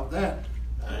happy about that.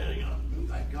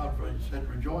 Thank God for it. He said,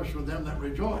 rejoice with them that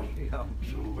rejoice.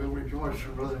 So we'll rejoice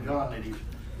for Brother John that he's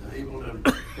able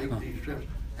to take these trips.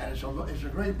 And it's a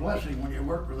great blessing when you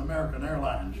work with American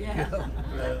Airlines. Yeah.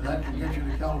 That can get you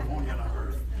to California in a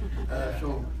hurry.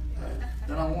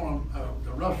 Then I want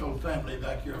the Russell family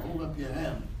back here. Hold up your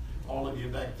hand, all of you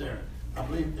back there. I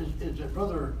believe, is it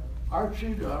Brother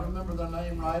Archie? Do I remember the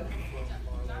name right?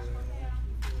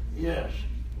 Yes.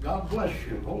 God bless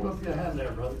you. Hold up your hand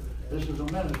there, brother. This is a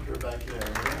minister back there.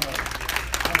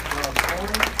 Thank God for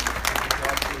him. Thank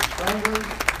God for his family.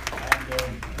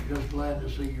 And I'm just glad to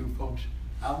see you folks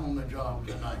out on the job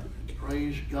tonight.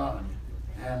 Praise God.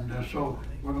 And so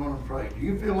we're going to pray. Do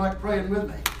you feel like praying with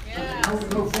me? Yeah.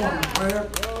 No form of prayer.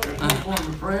 There's no form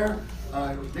of prayer.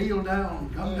 Kneel down.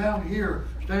 Come down here.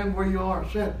 Stand where you are.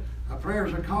 Sit. A prayer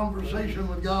is a conversation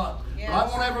with God. Yes. But I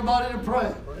want everybody to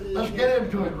pray. Let's get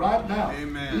into it right now.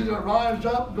 Amen. Either rise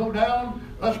up, go down.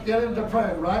 Let's get into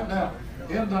prayer right now.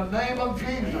 In the name of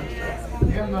Jesus.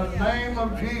 In the name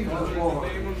of Jesus, Lord.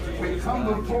 We come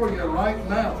before you right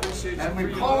now. And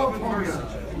we call upon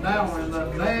you now in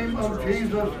the name of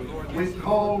Jesus. We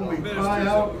call, we cry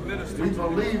out. We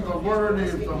believe the Word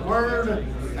is the Word.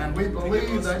 And we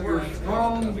believe that you're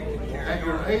strong and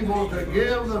you're able to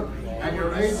give and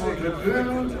you're able to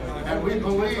do. And we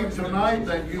believe tonight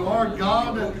that you are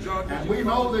God. And we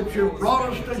know that you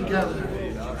brought us together.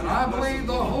 And I believe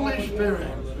the Holy Spirit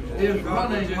is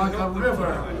running like a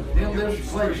river in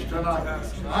this place tonight.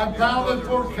 I bow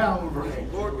before Calvary.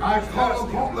 I call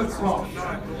upon the cross.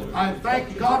 I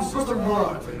thank God for the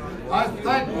blood. I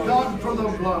thank God for the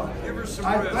blood.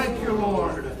 I thank you,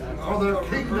 Lord, for the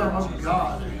kingdom of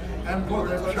God and for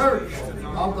the church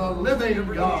of the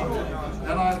living God.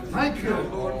 And I thank you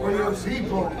for your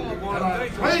people. And I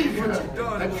praise you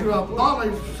that you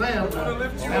abolished sin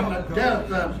and the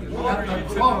death and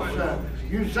the cross.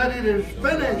 You said it is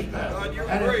finished,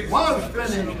 and it was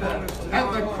finished.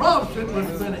 At the cross it was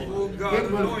finished.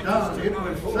 It was done. It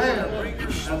was said.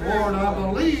 And Lord, I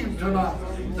believe tonight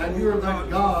that you're the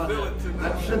God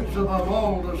that sits above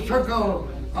all the circle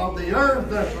of the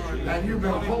earth, and you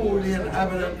behold the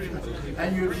inhabitants,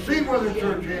 and you see where the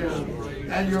church is,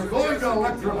 and you're going to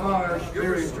electrify our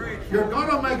spirit. You're going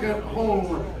to make it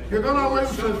whole. You're going to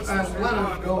loose us and let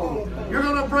us go. You're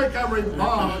going to break every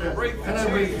bond and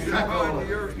every shackle.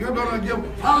 You're going to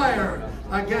give fire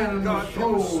again in the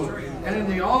soul and in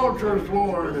the altars,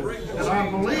 Lord. And I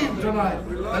believe tonight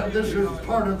that this is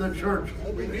part of the church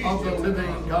of the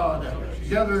living God.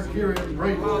 Gathered here in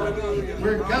Bradenton.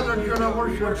 We're gathered here to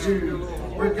worship you.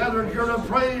 We're gathered here to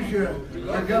praise you.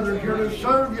 We're gathered here to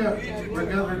serve you. We're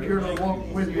gathered here to walk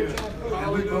with you.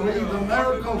 And we believe the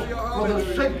miracles for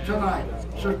the sick tonight.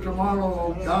 Sister Marlo,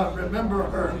 oh God, remember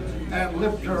her and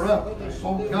lift her up.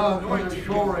 Oh God, Brother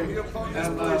Shorey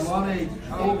and Lonnie,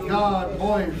 oh God,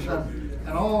 Boyce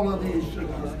and all of these,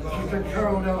 Sister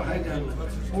Carol Delhagen,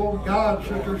 oh God,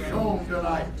 Sister Schoen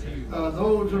tonight,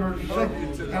 those that are sick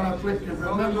and afflicted.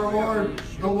 Remember, Lord,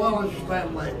 the Wallace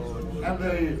family and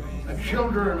the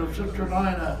children of Sister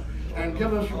Nina, and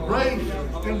give us grace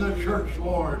in the church,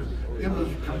 Lord. Give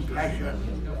us compassion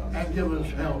and give us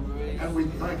help. And we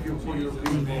thank you for your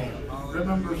people.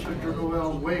 Remember Sister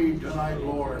Noel Wade tonight,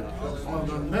 Lord, on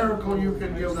the miracle you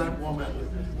can give that woman.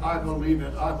 I believe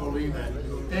it. I believe it.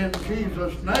 In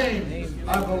Jesus' name,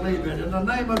 I believe it. In the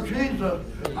name of Jesus,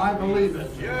 I believe it.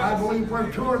 I believe where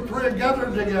 2 or 3 are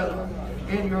gathered together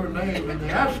in your name, and they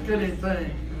ask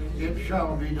anything, it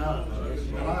shall be done.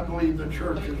 And I believe the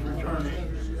church is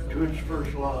returning to its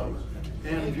first love.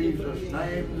 In Jesus'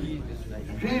 name.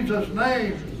 In Jesus'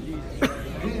 name.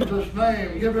 In Jesus'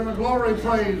 name. Give him a glory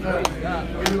praise.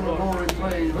 Give him a glory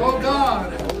praise. Oh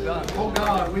God. Oh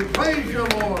God. We praise you,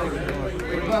 Lord.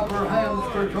 We clap our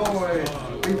hands for joy.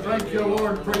 We thank you,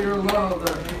 Lord, for your love.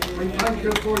 We thank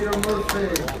you for your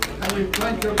mercy. And we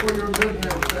thank you for your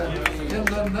goodness. In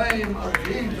the name of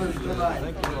Jesus tonight,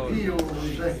 heal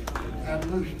the sick and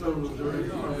loose those that are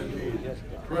infirmities.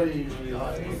 Praise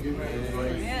God. We give you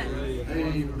praise.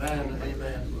 Amen.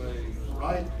 Amen.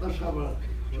 Right, let's have a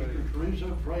Sister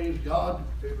Teresa. Praise God.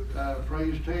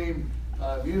 Praise team.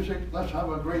 Music. Let's have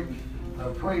a great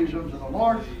praise unto the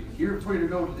Lord. You're free to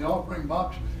go to the offering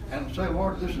box and say,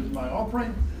 Lord, this is my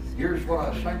offering. Here's what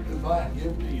I sanctify and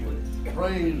give to you.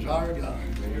 Praise our God.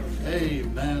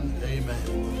 Amen.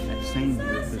 Amen. Sing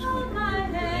this week.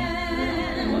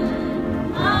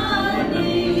 I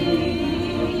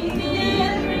need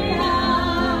every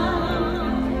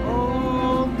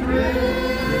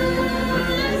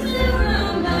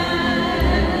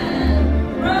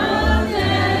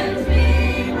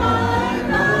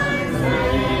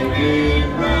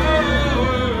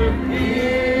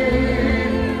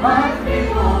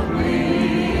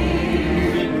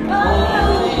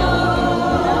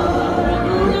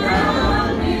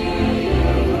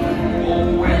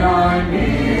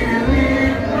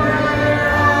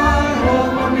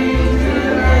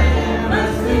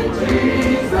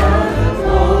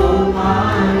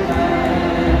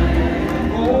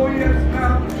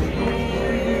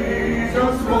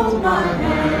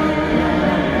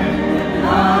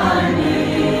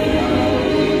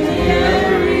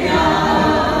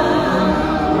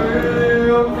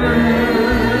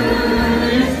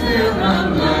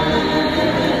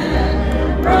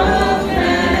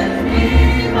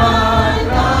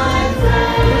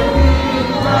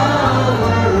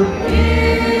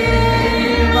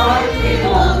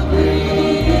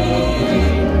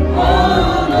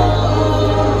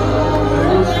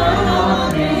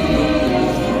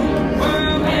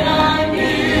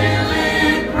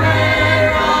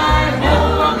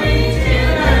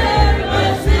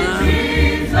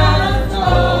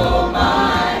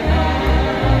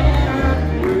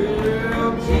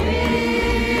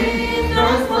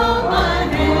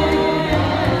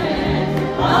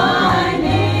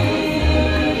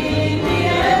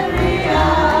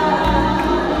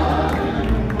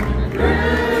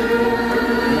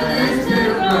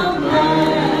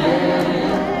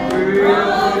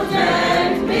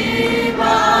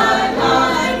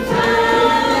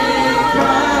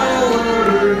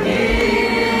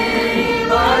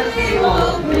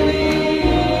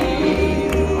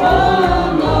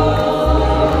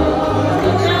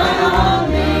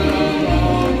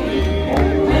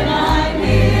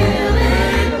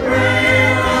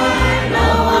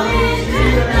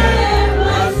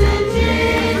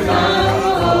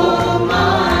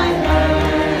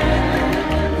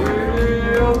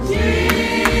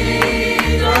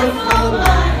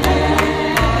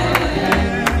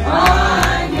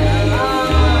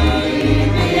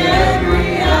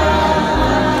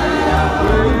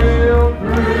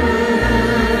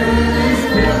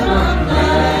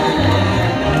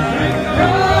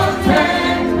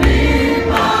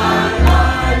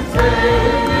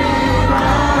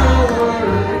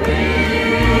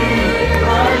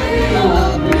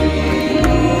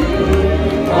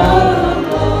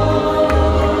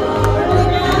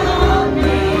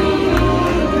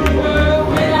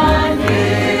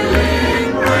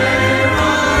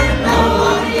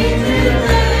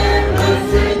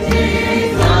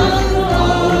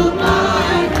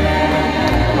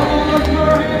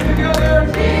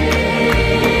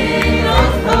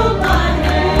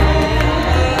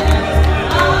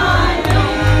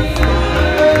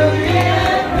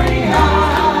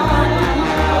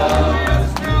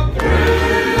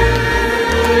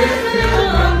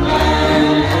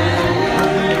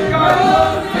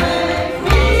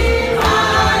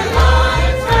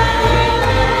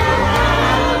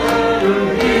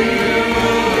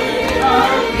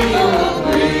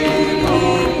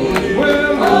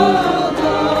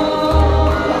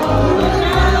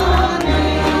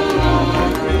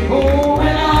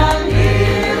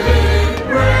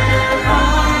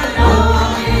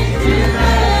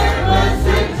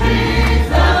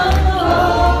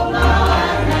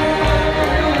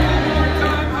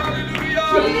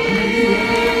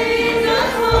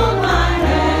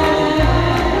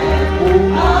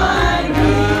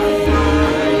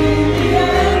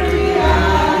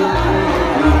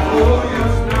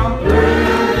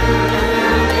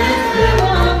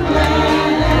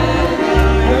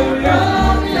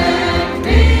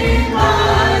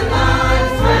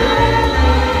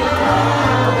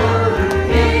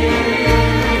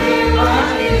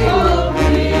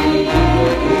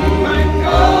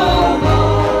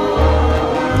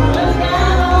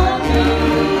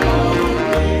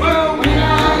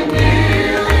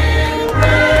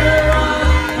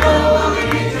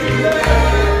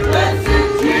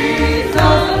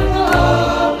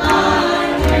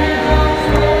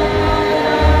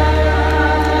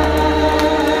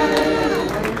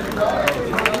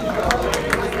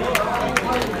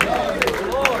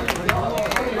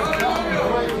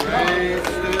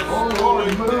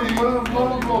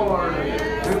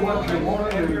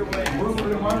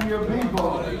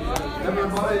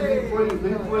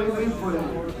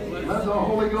Let the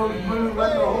Holy Ghost move.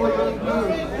 Let the Holy Ghost move.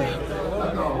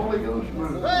 Let the Holy Ghost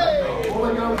move. Let the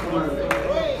Holy Ghost move.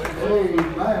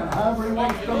 Amen. However he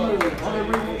wants to move.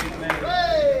 Whatever he wants to move.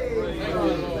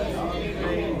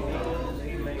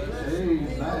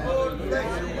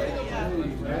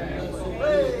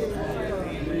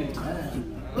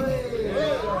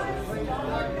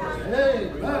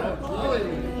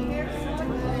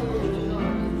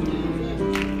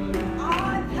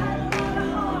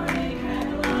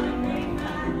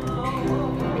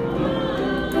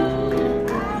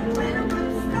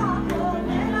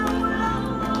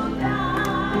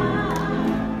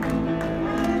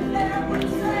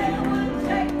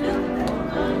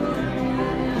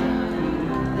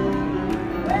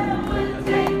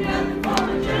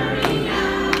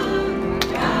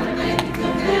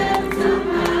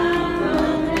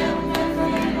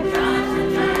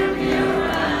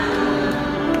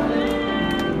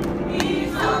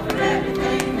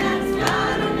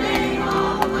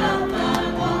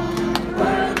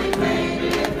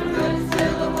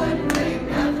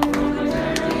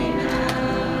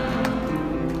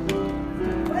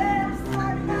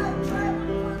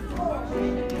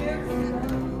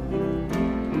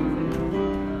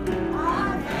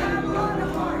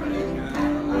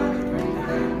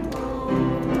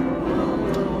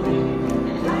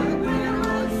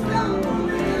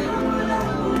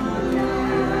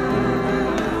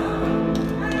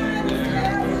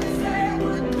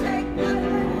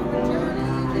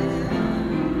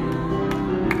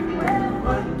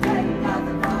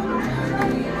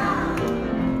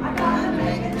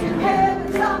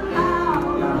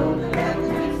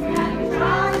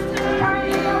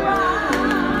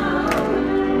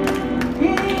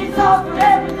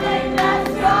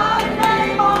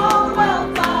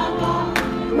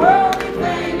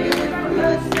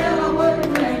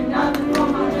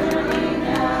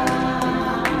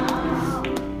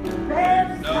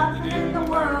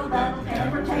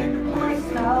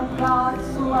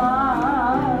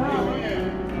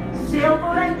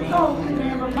 gold can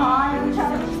never buy a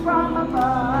touch from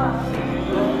above.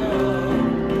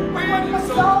 When my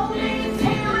soul needs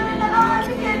healing and I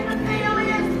begin to feel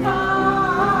His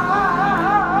power,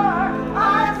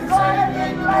 I'm glad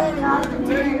and let nothing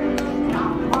here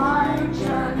on my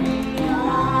journey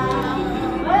around.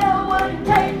 Well, it wouldn't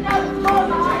take nothing for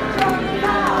my journey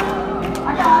now. I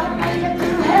gotta make it to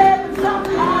heaven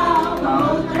somehow.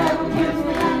 Though the devil gives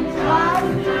me and tries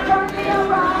to turn me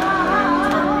around.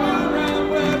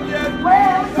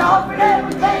 Well, He's offered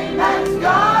everything that's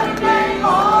got a name,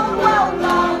 all the wealth I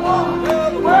want.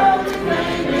 The world is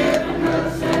made if it could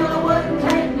still, it wouldn't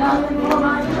take nothing for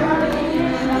my journey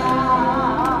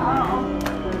now.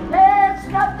 There's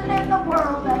nothing in the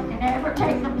world that can ever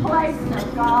take the place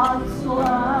of God's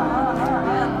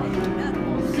love.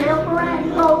 Silver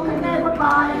and gold can never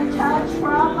buy a touch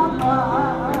from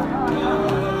above.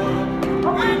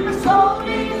 But when the soul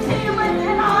needs healing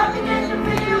and I begin to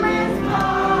feel His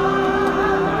power,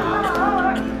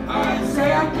 and say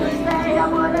I could stay, I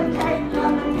wouldn't take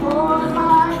nothing for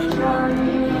my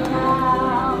journey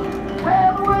now.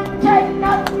 Well, it wouldn't take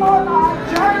nothing for my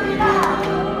journey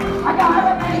now. I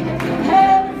gotta make it to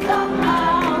heaven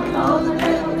somehow. Though the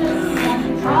devil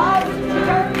just tries to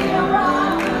turn me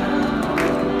around.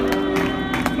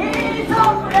 He's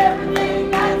offered everything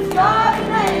that's got a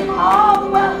name, all the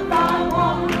wealth I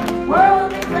want.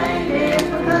 Worldly fame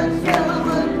if I could still, it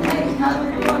wouldn't take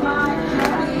nothing for my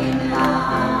journey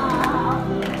now.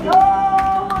 No,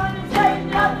 it wouldn't take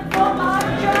nothing for my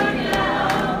journey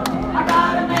now. I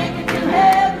gotta make it to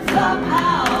heaven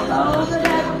somehow. Though the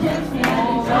devil tempts me and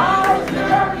he tries to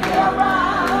turn me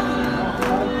around.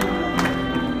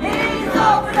 He's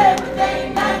offered everything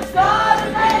that's got a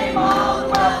name, all the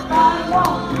wealth I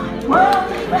want.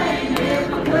 Worldly fame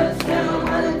if I could still, it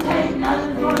wouldn't take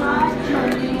nothing for my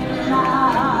journey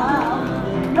now.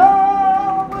 No,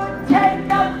 it wouldn't take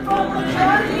nothing for my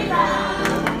journey now.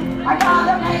 I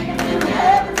gotta make it to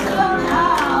heaven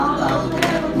somehow. Though the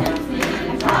devil tempts me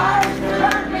and tries to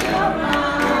turn me around.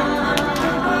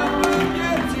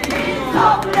 He's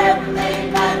offered everything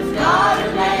that's got a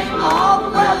name, all the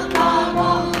wealth I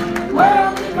want.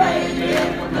 Worldly fame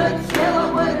if I could still,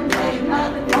 it wouldn't take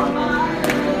nothing for my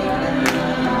journey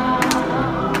now.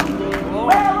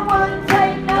 Well, it wouldn't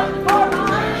take nothing for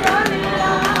my journey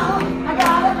now. I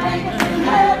gotta make it to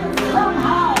heaven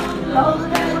somehow. Though the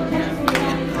devil tempts me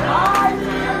and he tries to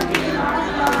turn me around.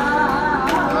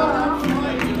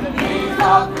 He's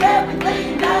offered everything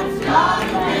that's got a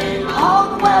name, all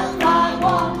the wealth I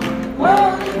want.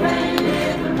 Worldly fame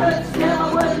if I could still, I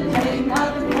wouldn't take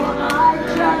nothing for my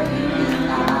journey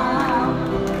now.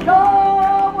 No,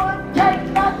 it wouldn't take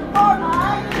nothing for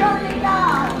my journey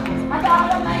now. I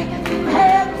gotta make it to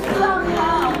heaven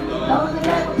somehow. Though the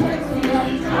devil tempts me and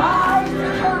he tries to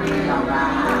turn me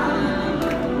around.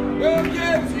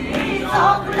 He's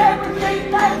offered everything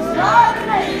that's got a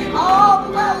name, all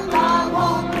the wealth I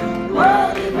want.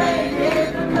 Worldly fame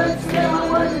if I could still, I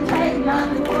wouldn't take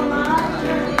nothing for my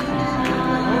journey now.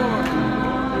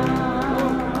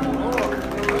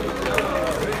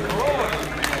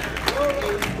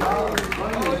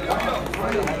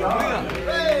 Praise God.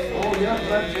 Oh, yes,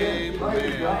 that's it.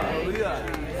 Praise God.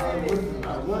 I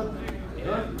wouldn't.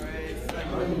 Praise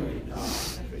God.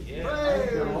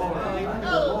 Thank you,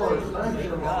 Lord. Thank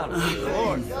you, Lord. Thank you,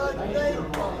 Lord.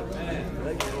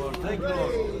 Thank you, Lord. Thank you, Lord. Thank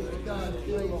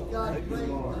you, Lord. Thank you,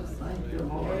 Lord. Thank you,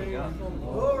 Lord.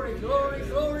 Glory, glory,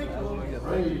 glory, glory.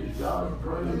 Praise God.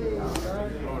 Praise God.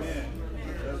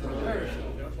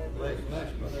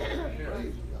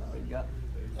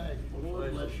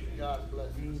 God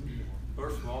bless you.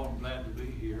 First of all, I'm glad to be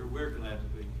here. We're glad to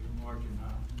be here, Margie and I.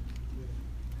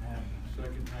 And the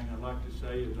second thing I'd like to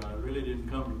say is I really didn't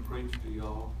come to preach to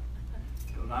y'all,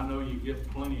 because I know you get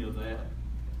plenty of that.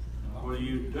 And what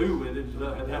you do with it,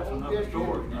 that's another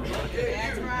story.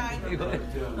 That's right.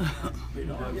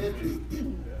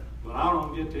 But I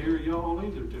don't get to hear y'all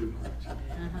either too much.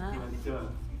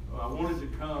 But I wanted to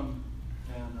come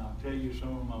and tell you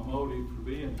some of my motive for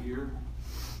being here,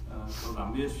 because I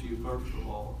miss you, first of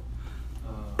all.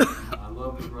 I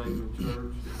love the Bradenton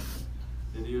Church.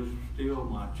 It is still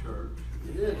my church.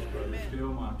 It is. It's still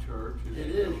my church. It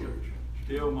is your church.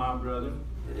 Still my brother.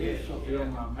 Yes. Still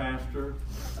my pastor.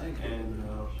 And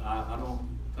I don't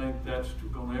think that's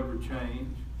going to ever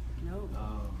change. No.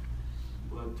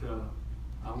 But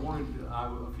I wanted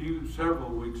to, several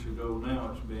weeks ago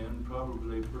now it's been,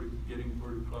 probably getting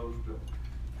pretty close to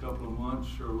a couple of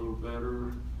months or a little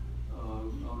better.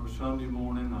 On a Sunday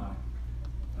morning, I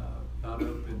got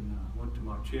up and went to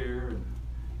my chair and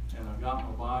I got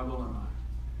my Bible and I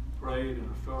prayed and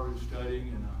I started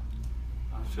studying and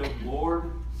I said,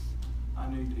 Lord, I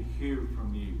I need to hear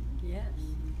from you. Yes.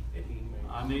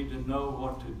 I need to know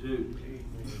what to do.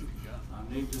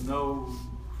 I need to know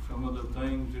some of the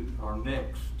things that are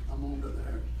next. I'm on to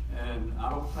there. And I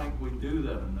don't think we do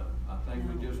that enough. I think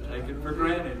we just take it for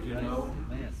granted, you know.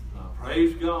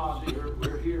 Praise God,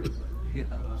 we're here.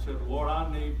 I said, Lord,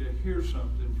 I need to hear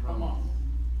something from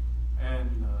you.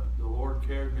 And the Lord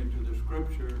carried me to the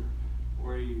scripture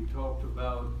where he talked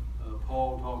about,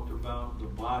 Paul talked about the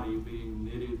body being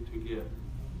knitted together.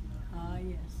 Ah,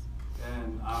 yes.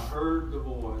 And I heard the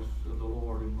voice of the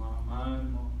Lord in my mind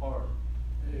and my heart.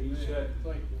 And he said,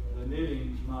 the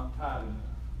knitting's not tight enough.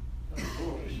 There's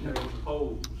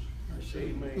holes.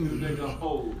 There's a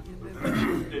hole.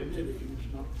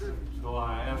 So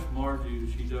I asked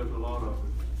Margie, she does a lot of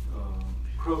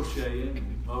crocheting,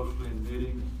 and mostly in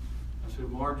knitting. I said,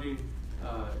 Margie,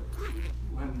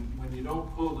 when you don't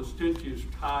pull the stitches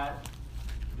tight,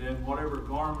 then whatever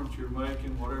garments you're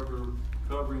making, whatever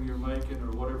covering you're making,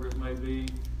 or whatever it may be,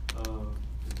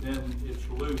 then it's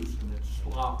loose and it's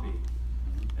sloppy,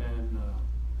 and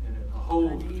the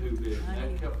holes are too big.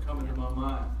 That kept coming to my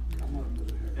mind.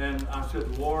 And I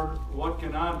said, Lord, what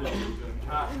can I do to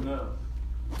tighten up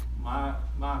my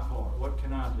part? What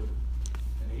can I do?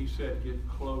 And he said, get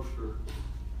closer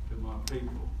to my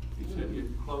people. He said,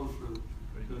 get closer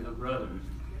to the brothers.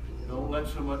 Don't let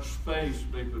so much space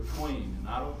be between. And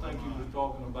I don't think he was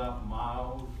talking about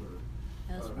miles or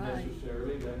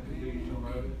necessarily. That could be some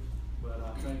of it. But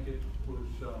I think it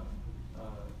was,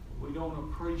 we don't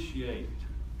appreciate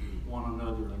one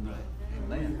another enough.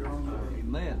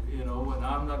 Amen. You know, and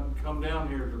I'm not come down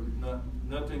here to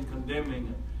nothing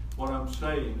condemning what I'm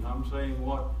saying. I'm saying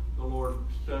what the Lord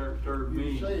stirred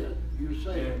me. You say it. You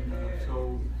say it. And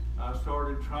so I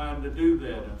started trying to do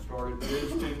that. I started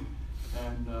visiting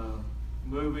and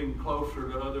moving closer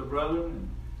to other brethren. And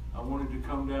I wanted to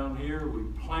come down here. We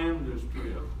planned this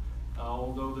trip,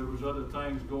 although there was other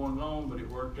things going on, but it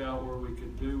worked out where we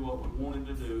could do what we wanted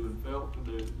to do and felt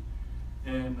to do.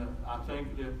 And I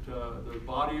think that the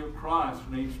body of Christ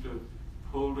needs to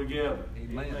pull together.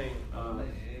 Amen.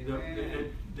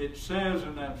 It says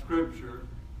in that scripture,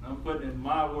 and I'm putting in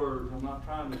my words, I'm not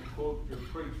trying to quote or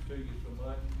preach to you so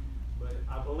much, but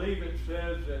I believe it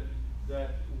says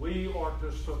that we are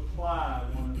to supply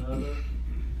one another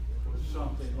with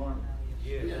something, aren't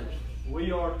we? Yes.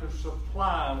 We are to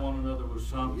supply one another with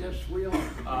something. Yes, we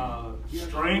are.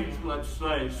 Strength, let's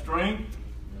say strength.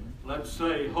 Let's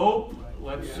say hope.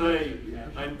 Let's say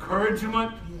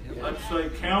encouragement. Let's say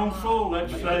counsel.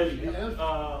 Let's say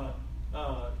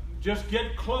just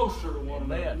get closer to one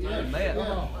another.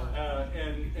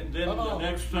 And then the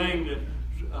next thing that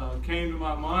came to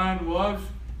my mind was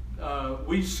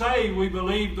we say we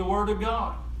believe the Word of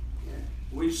God.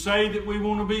 We say that we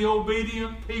want to be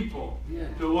obedient people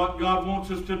to what God wants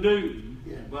us to do.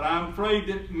 But I'm afraid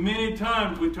that many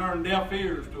times we turn deaf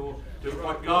ears to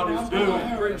what God is doing,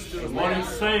 and what He's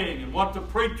saying, and what the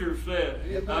preacher said.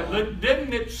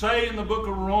 Didn't it say in the book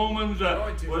of Romans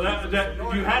that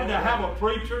you had to have a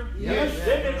preacher? Yes.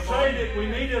 Didn't it say that we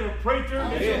needed a preacher?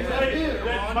 Didn't it say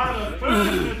that by the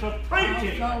foolishness of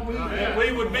preaching that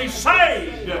we would be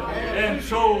saved? And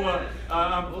so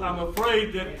I'm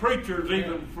afraid that preachers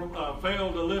even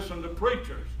fail to listen to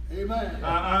preachers. Amen.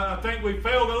 I think we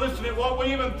fail to listen to what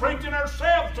we even preaching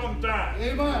ourselves sometimes.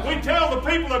 Amen. We tell the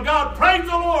people of God, praise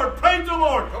the Lord, praise the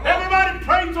Lord. Everybody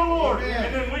praise the Lord. Amen.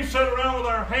 And then we sit around with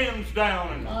our hands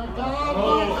down. And,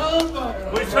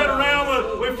 we sit we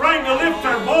around, we're afraid to lift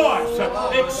our voice,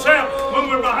 except when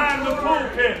we're behind the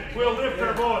pulpit, we'll lift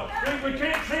our voice. We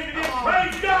can't seem to get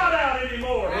praise God out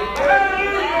anymore.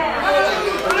 Hallelujah.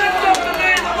 Lift up the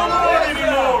name of the Lord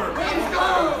anymore.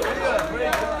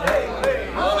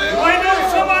 We know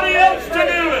somebody else to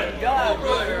do it.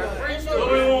 So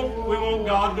we want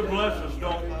God to bless us,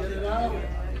 don't we?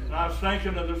 And I was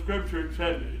thinking of the scripture. It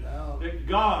said that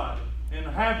God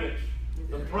inhabits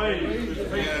the praise of His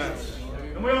people.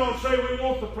 And we all say we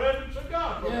want the presence of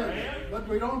God. but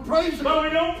we don't praise Him. But we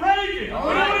don't praise Him.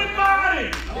 We don't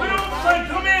invite Him. We don't say,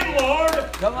 come in,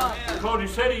 Lord. Come on. Because He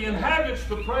said He inhabits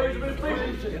the praise of His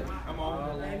people. Come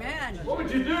on. Amen. What would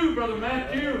you do, Brother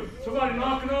Matthew? Somebody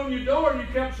knocking on your door and you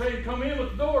kept saying, come in,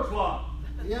 but the door's locked.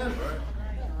 Yes.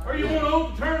 Or you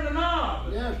want to turn the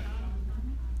knob. Yes.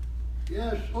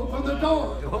 Yes. Open the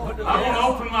door. I want to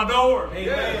open my door.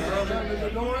 Amen. The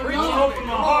door is I want to open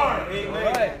my heart.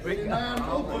 Amen.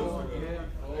 Open.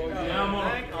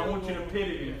 Yeah, I want you to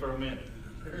pity me for a minute.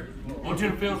 I want you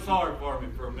to feel sorry for me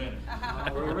for a minute.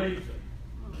 For a reason.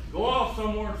 Go off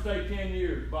somewhere and stay 10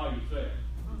 years by yourself.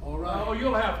 All right. Oh,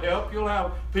 you'll have help. You'll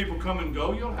have people come and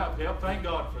go. You'll have help. Thank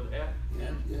God for that.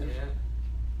 Yes.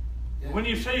 Yes. When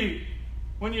you see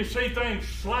when you see things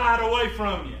slide away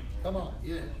from you. Come on.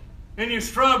 Yes. And you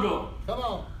struggle. Come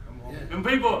on. Yes. And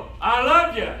people, I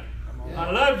love you.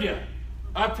 I love you.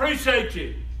 I appreciate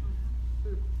you.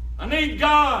 I need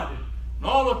God. And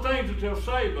all the things that they'll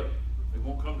say, but they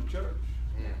won't come to church.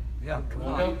 Yeah, come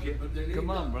Won't on. help you.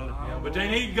 Come on, brother. But they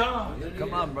need God.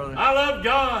 Come on, brother. I love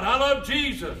God. I love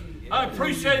Jesus. I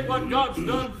appreciate what God's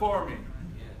done for me.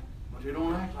 But they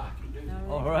don't act like it, do they?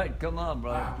 All right, come on,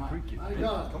 brother. Preach it. My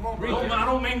God. Come on, I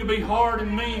don't mean to be hard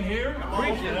and mean here.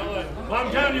 Preach it. Well,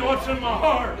 I'm telling you what's in my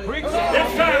heart. Preach This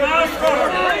it. time I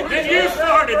started, then you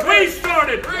started, we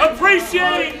started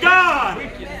appreciating God.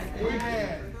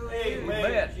 Amen.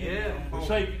 Yeah. We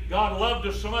say God loved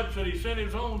us so much that He sent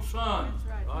His own Son.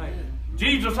 Right.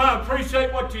 Jesus, I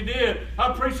appreciate what you did. I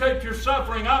appreciate your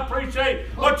suffering. I appreciate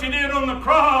what you did on the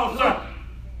cross.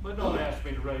 But don't ask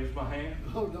me to raise my hand.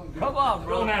 Come on, brother.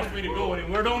 Don't ask me to go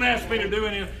anywhere. Don't ask me to do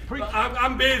anything.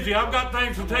 I'm busy. I've got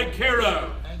things to take care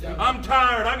of. I'm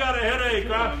tired. I got a headache.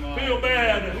 I feel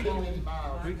bad.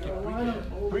 Preach it.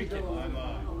 Preach it.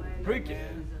 Preach it.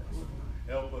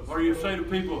 Help us. Or you say to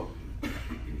people,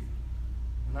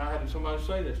 and I had somebody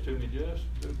say this to me just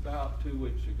about 2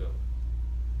 weeks ago.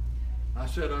 I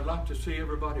said, I'd like to see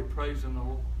everybody praising the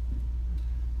Lord.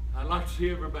 I'd like to see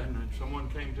everybody. And someone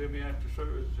came to me after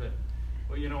service and said,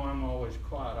 well, you know, I'm always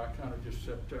quiet. I kind of just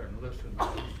sit there and listen. I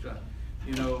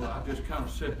just kind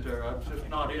of sit there. It's just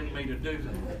not in me to do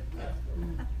that.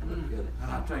 And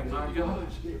I think, my God,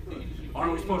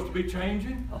 aren't we supposed to be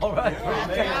changing? All right.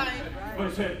 But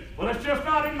he said, well, it's just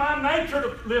not in my nature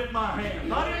to lift my hand.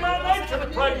 Not in my nature to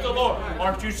praise the Lord.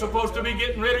 Aren't you supposed to be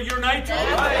getting rid of your nature?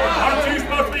 Aren't you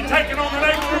supposed to be taking on the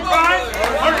nature of Christ?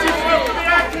 Aren't you supposed to be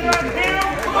acting like Him?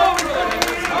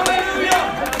 Hallelujah!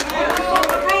 You're supposed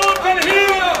to grow up in Him.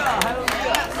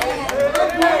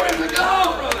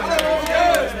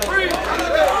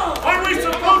 Are we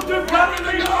supposed to come to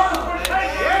the Lord for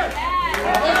taking?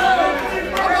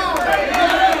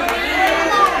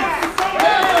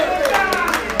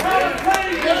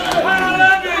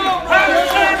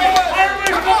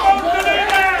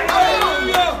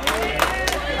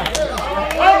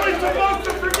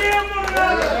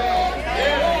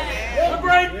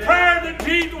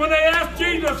 When they asked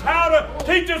Jesus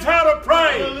teach us how to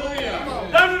pray,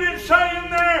 doesn't it say in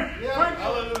there,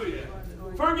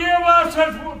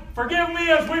 forgive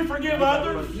me as we forgive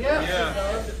others?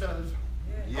 Yes, it does.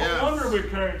 No wonder we're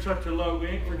carrying such a load. We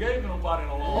ain't forgave nobody in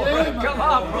a long Yeah. time. Come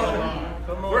on, brother.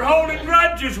 We're holding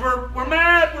grudges. We're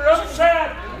mad. We're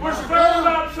upset. We're scared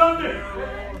about something.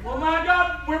 Well, my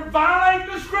God, we're violating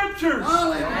the Scriptures.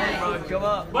 Come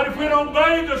on. But if we don't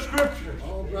obey the Scriptures,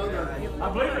 Oh, brother. I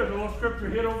believe there's a little scripture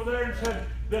hit over there and said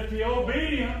that the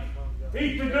obedient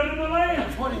eat the good of the land.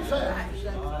 That's what he said.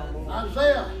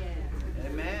 Isaiah.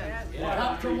 Amen.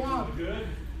 Chapter 1. Good.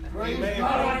 Praise I'd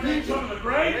God. like to have some of the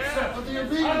grapes. Of the I'd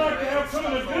obedient. like to have some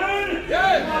of the good.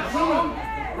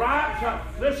 Gripes.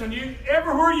 Listen,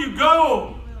 everywhere you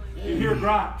go, you hear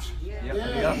gripes.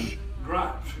 Yeah.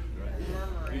 Gripes.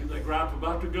 They gripe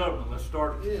about the government. Let's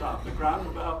start at the top. They gripe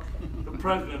about the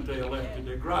president they elected.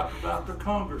 They gripe about the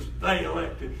Congress they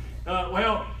elected.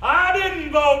 Well, I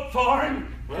didn't vote for him.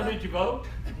 Well, did you vote?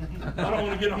 I don't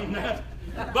want to get on that.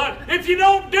 But if you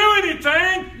don't do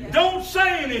anything, don't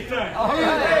say anything. All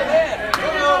right. If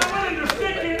you're not willing to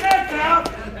stick your neck out,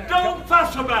 don't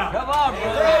fuss about it. Come on,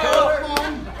 brother.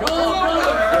 Come on,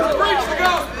 brother. Preach the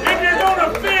gospel. If you're going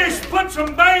to fish, put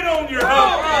some bait on your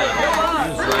hook.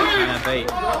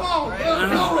 Come on, brother.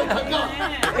 Glory to God.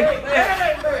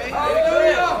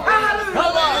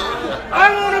 I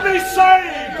want to be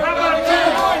saved. How about you?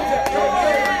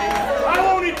 I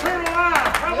want eternal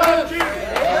life. How about you?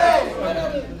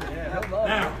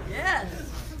 Now,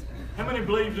 how many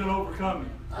believes in overcoming?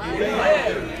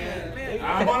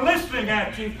 I'm listening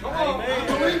at you.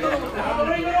 I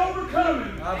believe in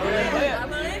overcoming. I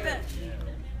believe it.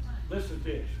 Listen to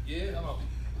this.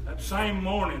 That same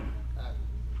morning,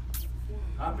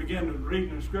 I began to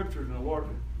read the scriptures, and the Lord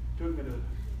took me to the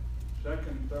 2nd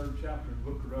and 3rd chapter of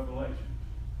the book of Revelation.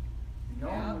 You know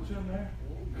what's in there?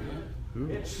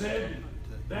 It said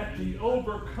that the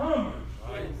overcomers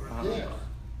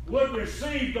would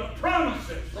receive the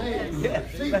promises. Amen.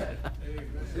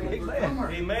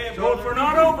 So if we're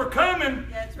not overcoming,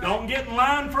 don't get in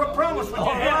line for a promise when you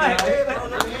have it.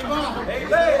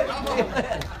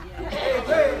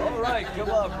 All right, come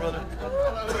on, brother.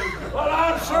 Well,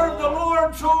 I've served the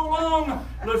Lord so long.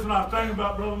 Listen, I was thinking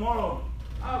about Brother Marlowe.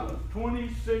 I was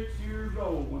 26 years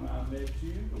old when I met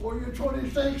you. Were you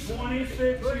 26?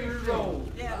 26 years old.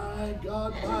 My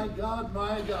God, my God,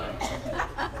 my God.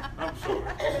 I'm sorry.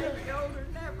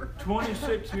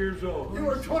 26 years old. You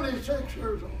were 26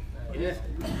 years old. Yes.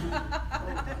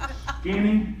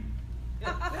 Skinny.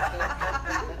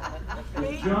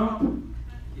 Could jump.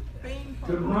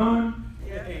 Could run.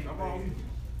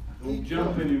 Don't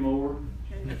jump anymore.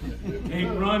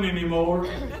 Can't run anymore.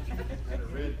 Had a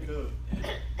red coat.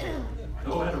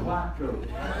 No, had a white coat.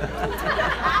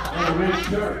 And a red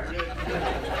shirt.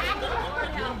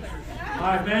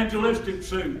 My evangelistic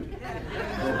suit.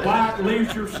 A white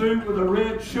leisure suit with a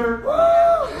red shirt.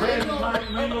 Red and white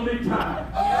Mannatee tie.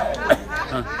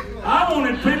 I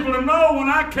wanted people to know when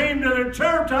I came to their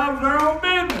church, I was their own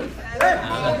business.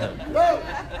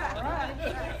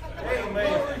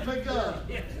 Glory to God.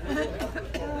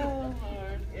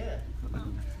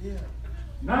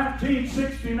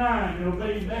 1969, it'll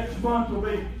be, next month will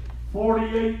be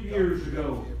 48 years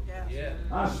ago.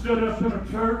 I stood up in a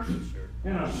church,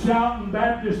 in a shouting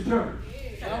Baptist church.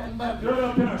 Stood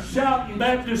up in a shouting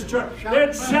Baptist church.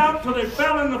 They'd shout till they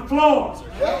fell on the floor.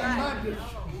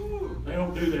 They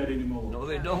don't do that anymore. No,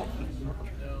 they don't.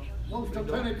 Most of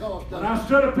Pentecost. And I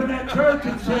stood up in that church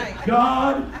and said,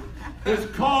 God is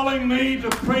calling me to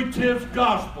preach His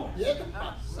gospel.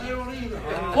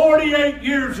 48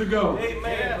 years ago.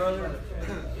 Amen, brother.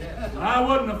 I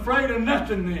wasn't afraid of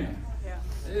nothing then.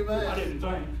 I Amen. didn't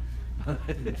think.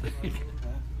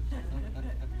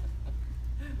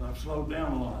 I've slowed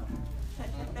down a lot.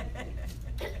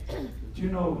 But you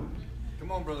know,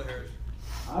 Come on, Brother Harris.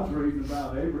 I was reading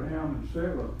about Abraham and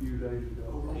Sarah a few days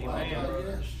ago.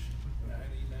 Yes.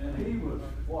 And he was,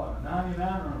 what,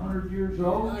 99 or 100 years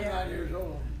old? 99 years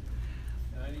old.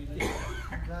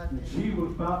 And she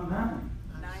was about 9.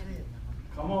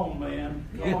 Come on, man.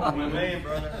 Come on, man. Amen,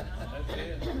 brother.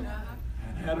 And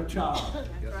had a child.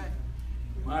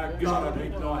 My God, I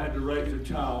didn't know I had to raise a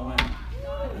child, man.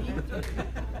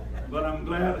 But I'm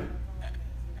glad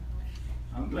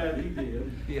he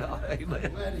did. Yeah,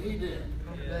 amen. Glad he did.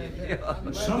 Yeah.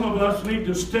 But some of us need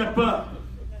to step up.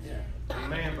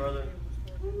 Amen, brother.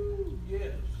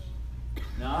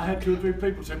 Now, I had 2 or 3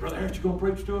 people say, Brother Harris, you going to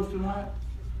preach to us tonight?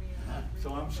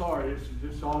 So I'm sorry,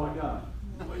 this is all I got.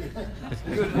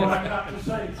 This is what I got to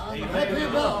say. Happy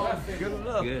enough. Good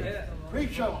enough. Good.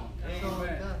 Preach on.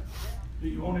 Do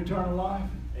you want eternal life?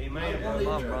 Amen, Come brother.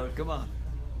 on, brother. Come on.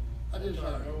 I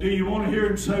desire. Do you want to hear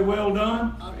him say, well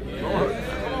done? Lord.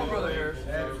 Come on, Brother Harris.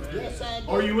 Yes, I do.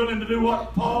 Are you willing to do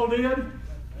what Paul did?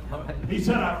 He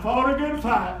said, I fought a good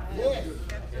fight, Yes.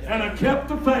 and I kept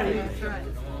the faith,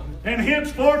 and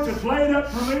henceforth is laid up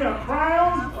for me a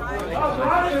crown of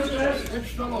righteousness,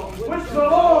 It's the Lord. which the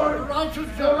Lord, The righteous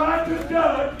the judge. righteous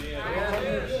judge.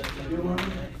 You want to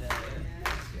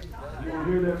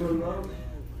hear that, Brother Love?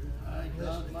 My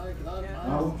God, my God, I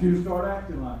my want you to start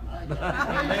acting like it.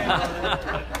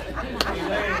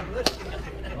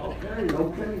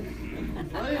 Okay.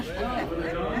 Praise God.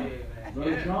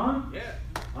 Brother John,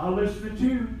 I'll listen to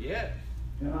you,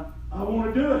 and I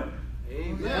want to do it.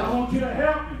 And I want you to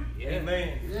help me.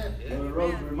 Amen. Yes. Brother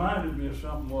Rose reminded me of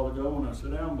something a while ago when I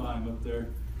sat down by him up there.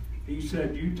 He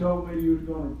said, you told me you was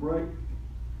going to break,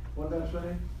 what did I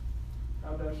say?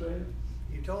 How did I say it?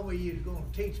 You told me you was going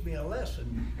to teach me a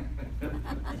lesson.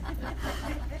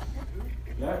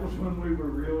 That was when we were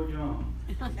real young.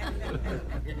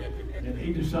 And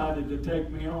he decided to take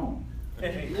me on.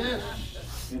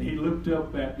 Yes. And he looked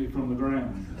up at me from the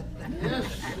ground. Yes.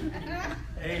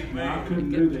 Now, I couldn't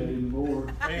do that anymore.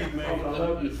 Amen. Because I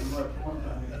love you so much one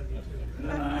time. And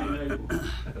then I ain't able.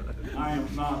 I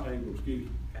am not able, excuse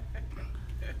me.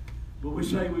 But we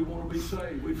say we want to be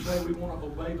saved. We say we want to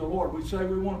obey the Lord. We say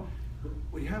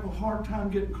we have a hard time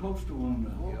getting close to one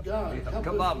another. Oh, God. help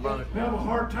Come us on, to brother. We have a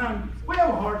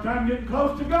hard time getting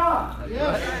close to God.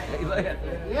 Yes. Amen.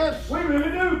 Yes. We really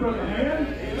do, Brother Han.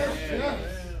 Yes.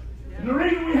 Yes. And the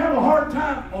reason we have a hard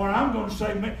time, or I'm going to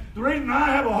say, the reason I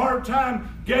have a hard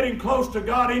time getting close to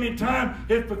God anytime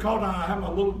is because I have a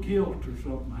little guilt or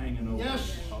something hanging over.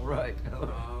 Yes. All right.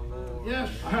 Yes.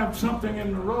 I have something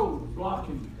in the road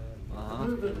blocking me.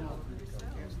 Move it.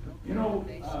 You know,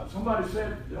 somebody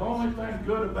said the only thing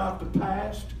good about the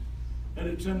past, that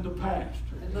it's in the past.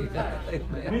 In the past.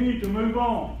 We need to move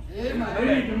on. Amen. We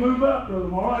need to move up, Brother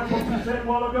Moore. That's what you said a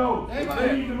while ago. Amen.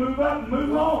 We need to move up and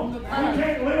move on. We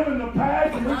can't live in the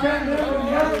past and we can't live in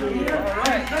the yesteryear.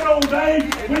 In good old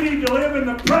days, we need to live in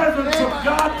the presence of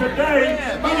God today.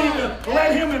 We need to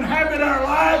let Him inhabit our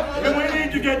life, and we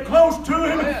need to get close to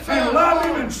Him and love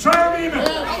Him and serve Him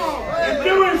and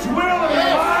do His will in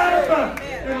our life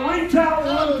and reach out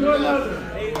one to another.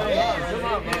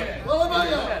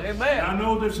 Amen. I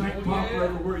know this ain't popular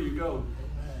everywhere you go.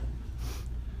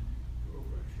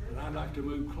 But I'd like to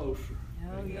move closer.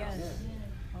 Oh, yes.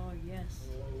 Oh, yes.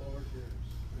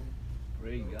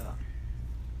 Praise God.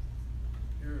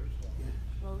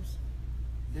 Close.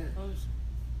 Close.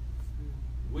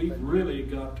 We've really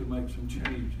got to make some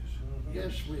changes.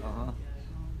 Yes, we have.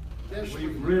 Yes, we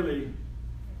We've have. really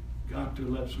got to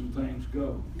let some things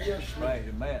go. Yes, we Right,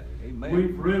 have. amen. Amen.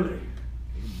 We've really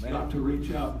Amen. got to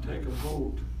reach out and take a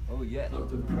hold Oh, yes. of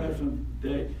the present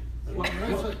day.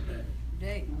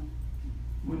 Day.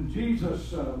 When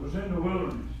Jesus was in the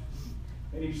wilderness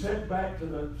and he said back to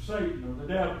the Satan or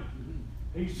the devil,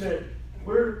 he said,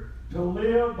 we're to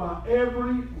live by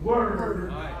every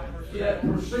word that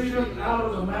proceedeth out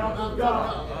of the mouth of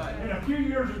God. And a few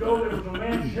years ago, there was a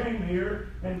man came here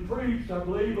and preached, I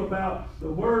believe, about the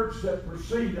words that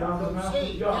proceed out of the mouth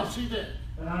of God. Yes, he did.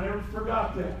 And I never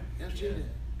forgot that. Yes, he did.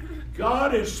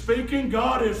 God is speaking.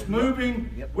 God is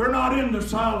moving. We're not in the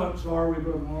silence, are we,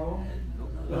 Brother Marlon?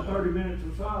 The 30 minutes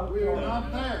of silence. We are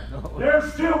not there.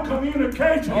 There's still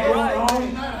communication going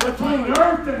on between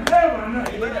earth and heaven,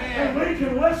 and we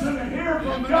can listen and hear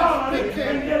from God and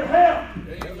get help.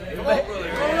 Come on, brother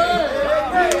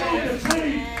Harris. We need to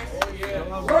see,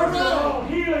 first of all,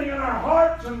 healing in our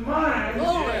hearts and minds,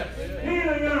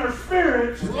 healing in our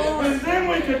spirits, and then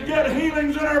we can get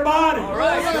healings in our bodies.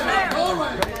 Come on,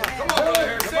 brother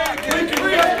Harris. Say it We again. can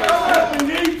get what we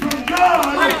need from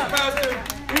God Pastor.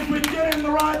 if we get in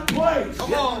the right place.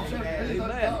 Come on.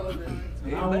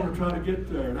 And I want to try to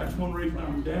get there. That's one reason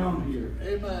I'm down here.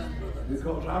 Amen.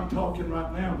 Because I'm talking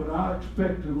right now, but I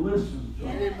expect to listen.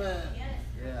 Amen.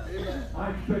 Amen. I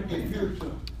expect to hear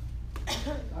something.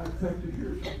 I expect to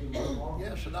hear something, Brother Mark,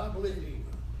 Yes, and I believe you.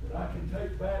 that I can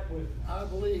take back with me. I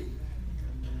believe.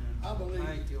 I believe.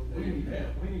 We need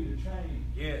help. We need to change.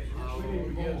 Yes. We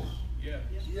need more.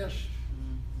 Yes.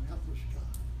 Help us,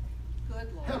 God.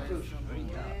 Good Lord. Help us.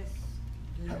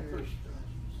 Yes. Help us,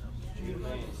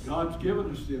 God. God's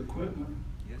given us the equipment.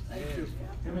 Thank you.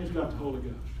 How many's got the Holy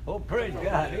Ghost? Oh, praise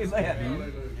God.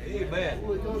 Amen. Amen.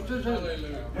 Holy Ghost is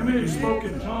in. How many spoke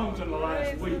in tongues in the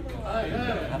last week? I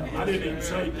have. I didn't even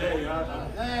say day. I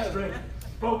have. straight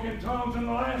spoke in tongues in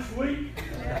the last week.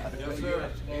 Yes, sir.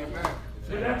 Amen.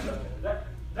 See,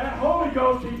 that Holy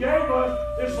Ghost He gave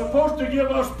us is supposed to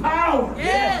give us power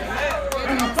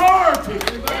and authority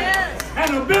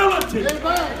and ability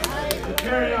to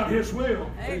carry out His will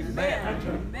and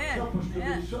to help us to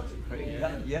be saved. Praise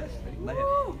God. Yes. Amen.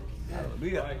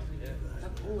 Hallelujah.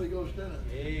 That Holy Ghost in it.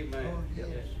 Amen.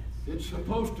 It's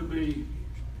supposed to be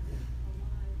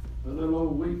a little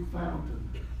old weak fountain.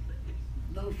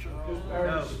 No, sir. Just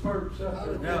barely spurts up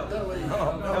there.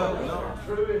 No.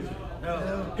 True, is it?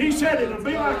 He said it'll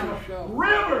be like a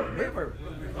river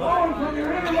flowing from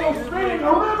your innermost being,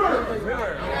 a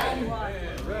river.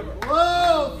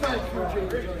 Whoa, thank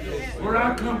you, Jesus. Where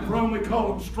I come from, we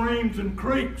call them streams and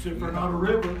creeks if they're not a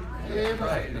river.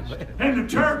 Amen. And the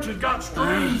church has got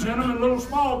streams in them and little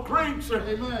small creeks, and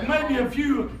Amen. maybe a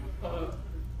few,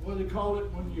 what do they call it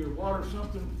when you water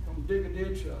something from dig a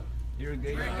ditch?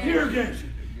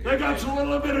 Irrigation. They got some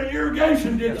little bit of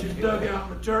irrigation ditches dug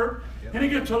out in the church, and it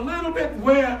gets a little bit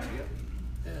wet.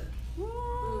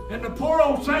 And the poor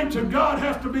old saints of God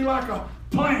have to be like a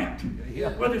plant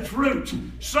with its roots.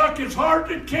 Suck as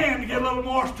hard as it can to get a little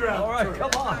moisture out All of the right,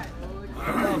 church. come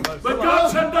on. But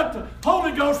God said that the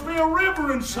Holy Ghost be a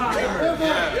river inside.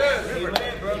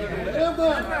 Amen.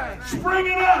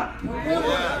 Springing up in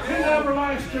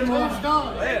everlasting Praise life.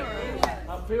 God.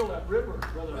 I feel that river,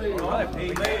 brother. Praise God.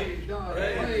 Praise God.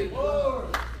 Praise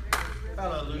Lord.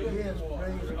 Hallelujah.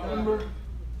 I remember the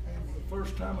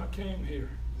first time I came here.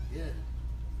 Yeah.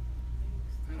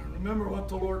 And I remember what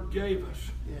the Lord gave us,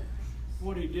 Yeah.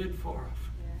 what He did for us.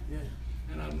 Yeah.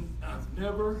 And I've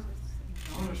never,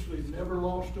 honestly, never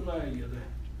lost the value of that.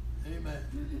 Amen.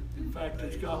 In fact,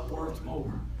 it's got worth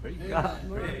more. Praise God.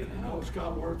 I know it's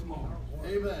got worth more.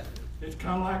 Amen. It's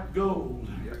kind of like gold.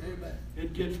 Amen.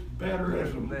 It gets better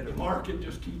as the market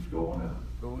just keeps going up.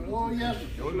 Oh, yes.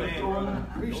 Going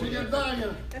up. Increasing in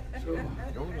value. So,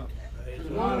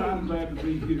 tonight I'm glad to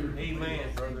be here. Amen,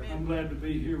 brother. I'm glad to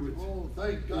be here with Oh,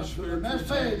 thank God this for the spiritual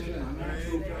message. family, my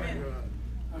natural family.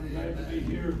 I'm glad to be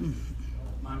here.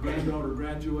 My granddaughter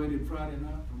graduated Friday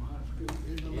night from high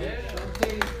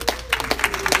school.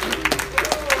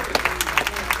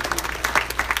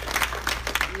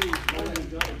 She's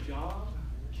got a job.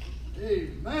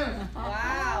 Amen.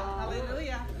 Wow.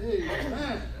 Hallelujah.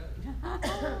 Amen.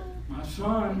 My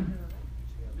son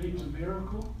needs a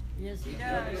miracle. Yes, he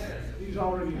does. He's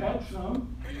already had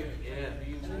some.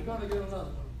 He's going to get another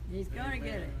one. He's going to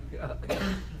get it.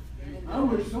 I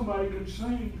wish somebody could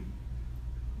sing,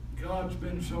 God's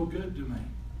been so good to me.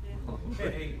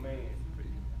 Amen.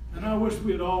 And I wish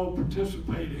we'd all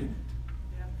participate in it.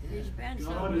 He's been so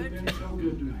God has good been to so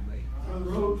good to me. Brother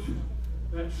Rhodes,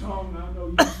 that song, I know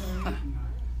you sang it, and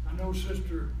I know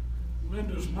Sister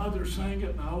Linda's mother sang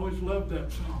it, and I always loved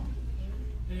that song.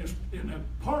 And a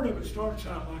part of it starts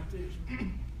out like this.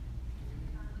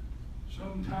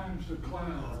 Sometimes the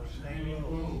clouds hang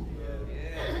low.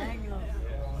 hang on.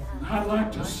 I'd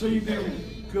like to see them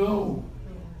go.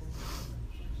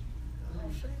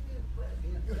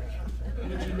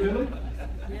 Did you really?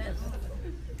 Yes.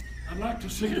 I'd like to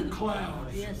see the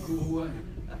clouds Yes. go away.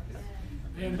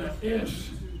 And the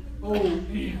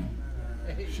S-O-N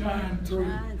shine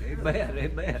through. Amen,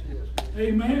 amen.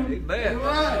 Amen. Amen.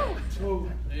 So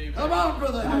Come on,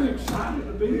 brother. I'm excited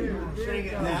to be here. Sing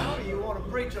it now. You want to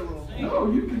preach a little?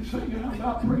 No, you can sing it. I'm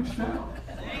not preached out.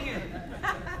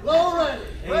 Glory.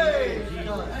 Praise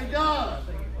God. Thank God.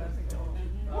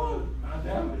 I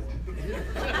doubt it.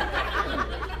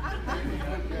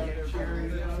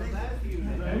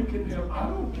 They can help. I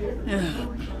don't care.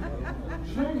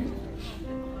 Sing it.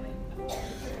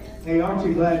 Hey, aren't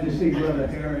you glad to see Brother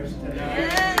Harris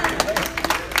tonight?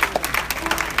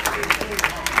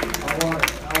 I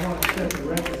want to set the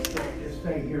record straight. Just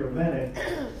stay here a minute.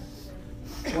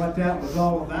 What that was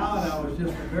all about, I was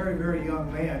just a very, very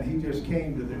young man. He just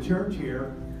came to the church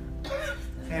here.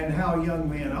 And how young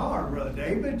men are, Brother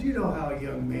David. You know how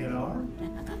young men are.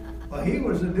 Well, he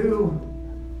was a new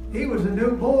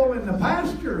bull in the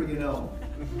pasture, you know.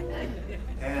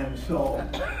 And so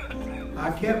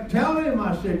I kept telling him,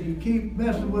 I said, you keep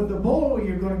messing with the bull,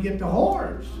 you're going to get the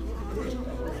horse.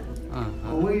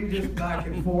 Well, we just back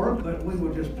and forth, but we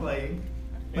were just playing.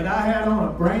 But I had on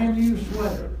a brand new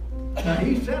sweater. Now,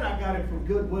 he said I got it from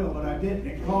Goodwill, but I didn't.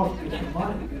 It cost me some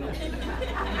money, you know.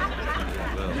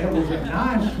 And it was a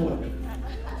nice sweater.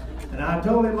 And I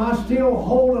told him I still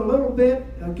hold a little bit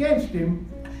against him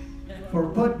for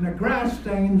putting the grass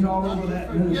stains all over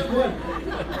that new sweater.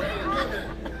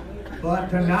 But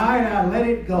tonight I let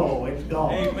it go. It's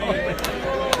gone. Amen.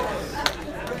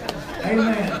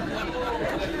 Amen.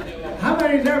 How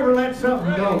many's ever let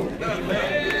something go?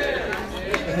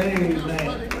 Amen.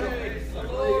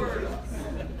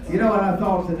 You know what I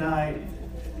thought tonight,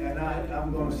 and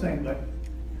I'm going to sing, but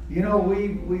you know,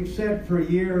 we've said for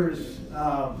years,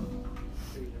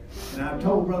 and I've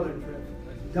told Brother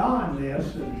Don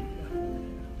this, and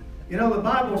you know, the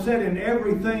Bible said, in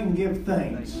everything give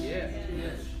thanks.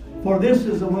 For this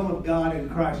is the will of God in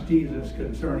Christ Jesus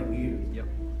concerning you.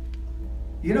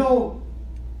 You know,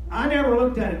 I never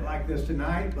looked at it like this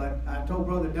tonight, but I told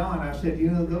Brother Don, I said, you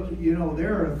know,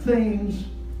 there are things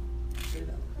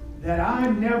that I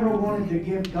never wanted to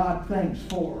give God thanks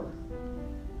for.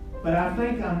 But I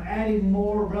think I'm adding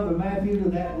more, Brother Matthew, to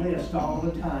that list all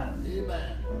the time.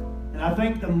 Amen. And I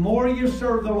think the more you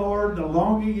serve the Lord, the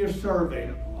longer you serve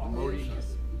Him,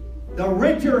 the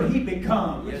richer He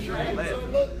becomes.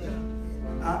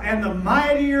 And the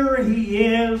mightier He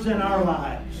is in our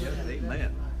lives.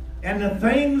 And the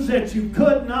things that you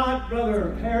could not,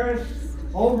 Brother Harris,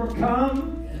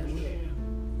 overcome,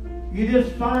 you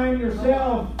just find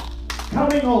yourself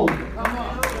coming over. Come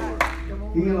on.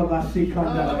 Praise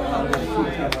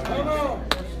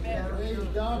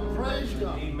God. Praise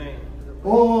God. Amen.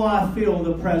 Oh, I feel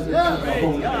the presence of the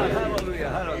Holy Spirit. Hallelujah,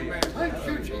 hallelujah. Thank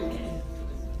you, Jesus.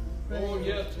 Oh,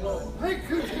 yes, Lord. Thank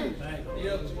you, Jesus.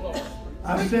 Yes, Lord.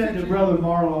 I said to Brother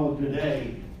Marlowe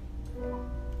today,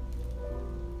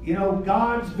 you know,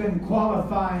 God's been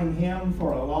qualifying him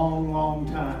for a long, long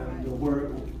time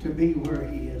to be where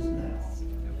he is now.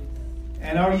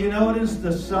 And are you notice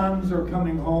the sons are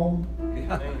coming home?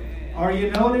 Are you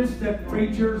notice that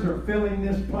preachers are filling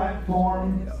this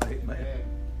platform?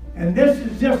 And this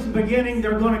is just the beginning.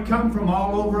 They're going to come from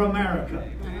all over America.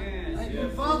 Thank you,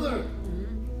 Father.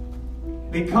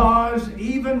 Because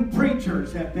even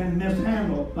preachers have been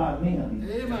mishandled by men.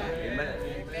 Amen.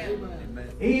 Amen.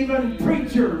 Even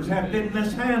preachers have been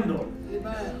mishandled.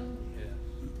 Amen.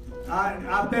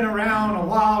 I've been around a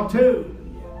while too.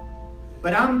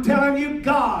 But I'm telling you,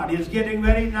 God is getting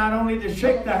ready not only to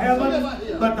shake the heavens,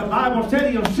 but the Bible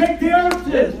said He'll shake the earth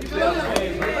too.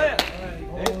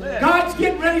 God's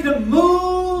getting ready to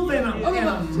move in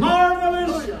a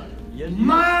marvelous,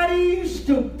 mighty,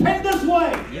 stupendous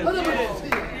way.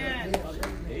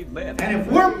 And if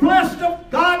we're blessed,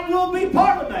 God will be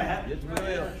part of that.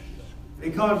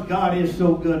 Because God is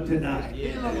so good tonight.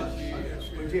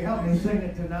 Would you help me sing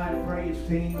it tonight, praise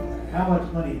team? How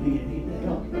much money do you need to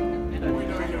help me?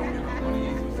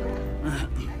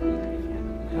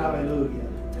 Hallelujah.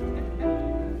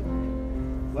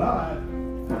 Well,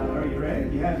 I Are you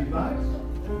ready? You have your Bibles?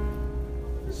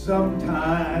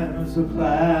 Sometimes the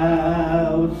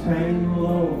clouds hang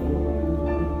low,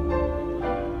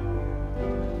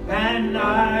 and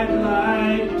I'd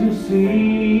like to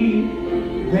see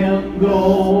them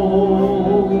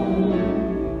go.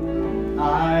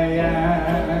 I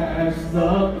ask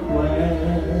the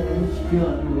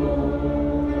question,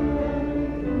 Lord,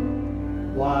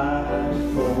 why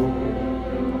so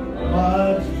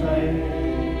much pain?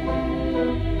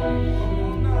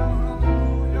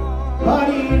 But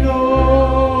He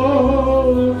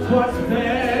knows what's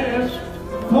best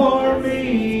for me.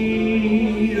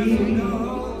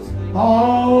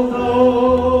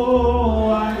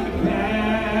 Although I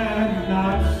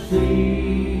cannot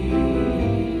see,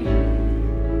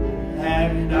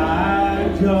 and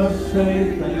I just say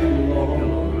thank you, Lord.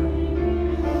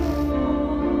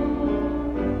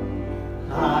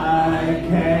 I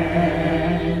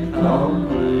can't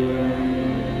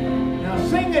complain. Now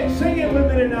sing it with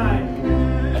me tonight.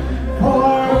 For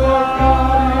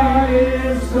God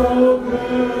is so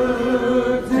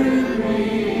good to me.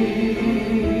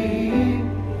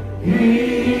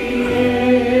 He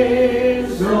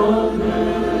is so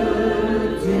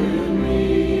good to me.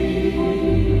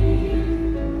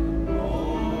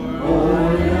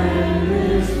 More than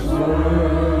this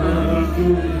world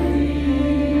could be.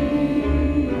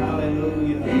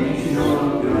 Hallelujah. He's so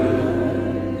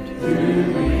good to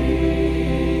me.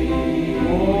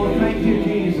 Oh, thank you,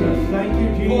 Jesus. Thank you,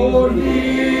 Jesus. For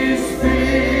His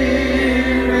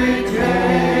Spirit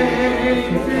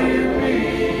came to me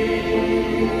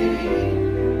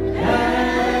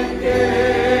and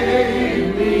gave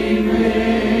me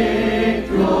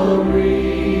victory.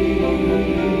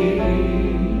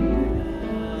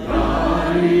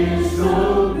 God is so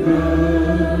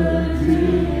good to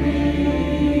me.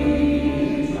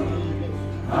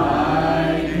 I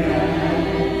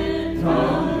can't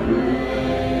complain.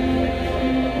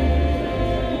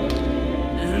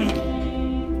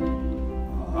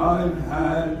 I've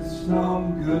had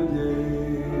some good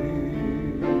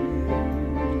days,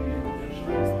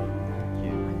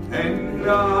 and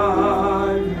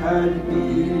I've had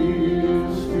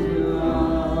years to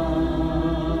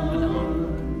learn,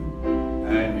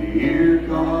 and here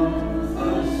comes a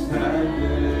sad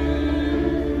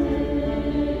day,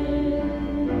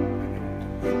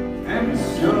 and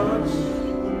such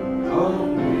a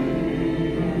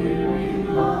weary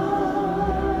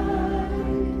mind.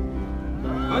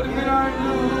 But when I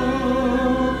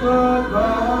look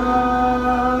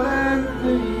about and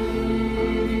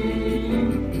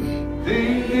think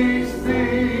these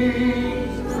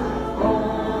things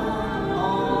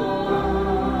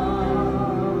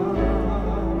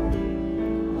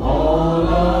all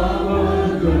of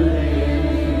the good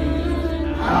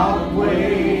days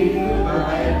outweigh the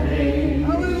bad days.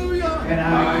 And I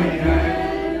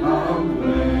can't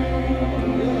complain.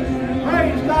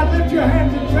 Praise God, lift your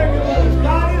hands and sing it with us.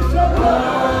 God is so good.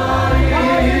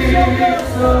 God is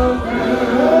so good.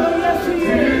 Oh, yes, He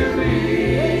is.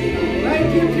 Thank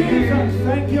you, Jesus.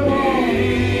 Thank you, Lord.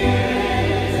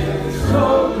 So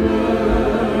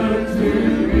good to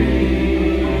me.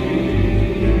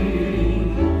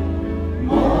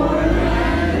 More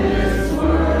than this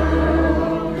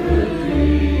world could be.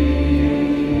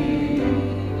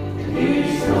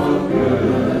 He's so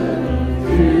good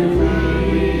to me.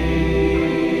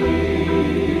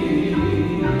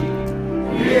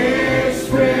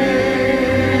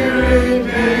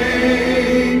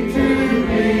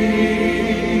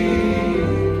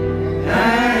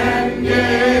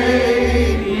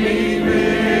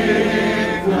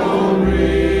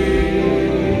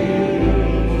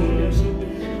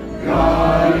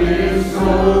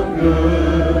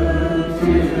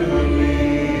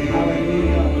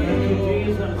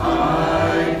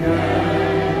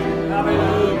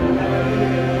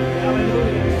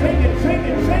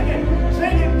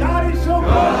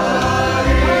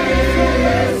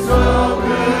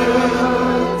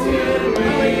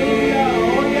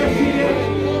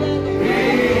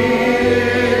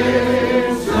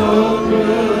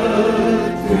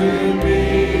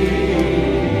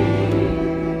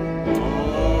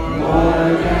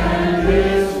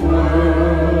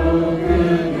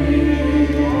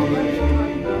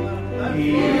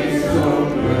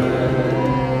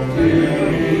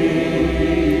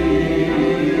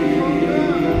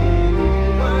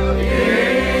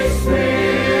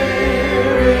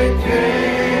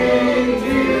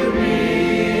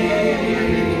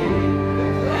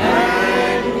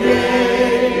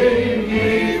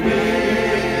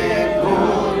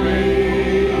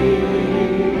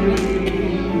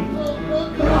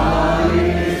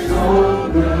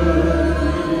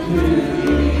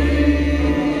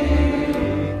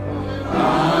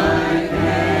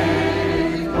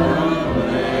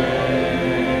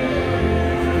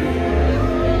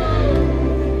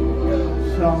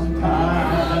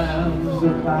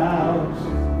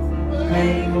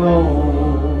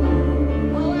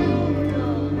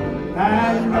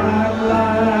 And I'd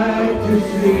like to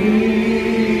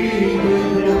see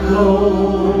them go.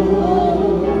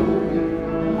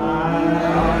 I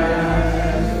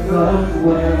ask the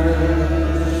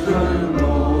western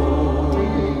road,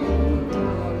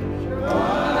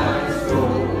 my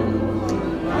soul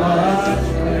much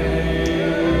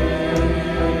pain,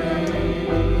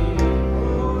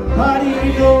 but he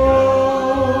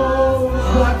knows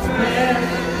what's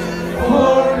best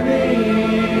for me.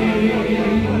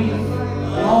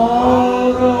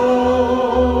 Although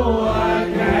I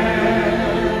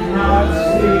cannot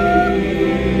see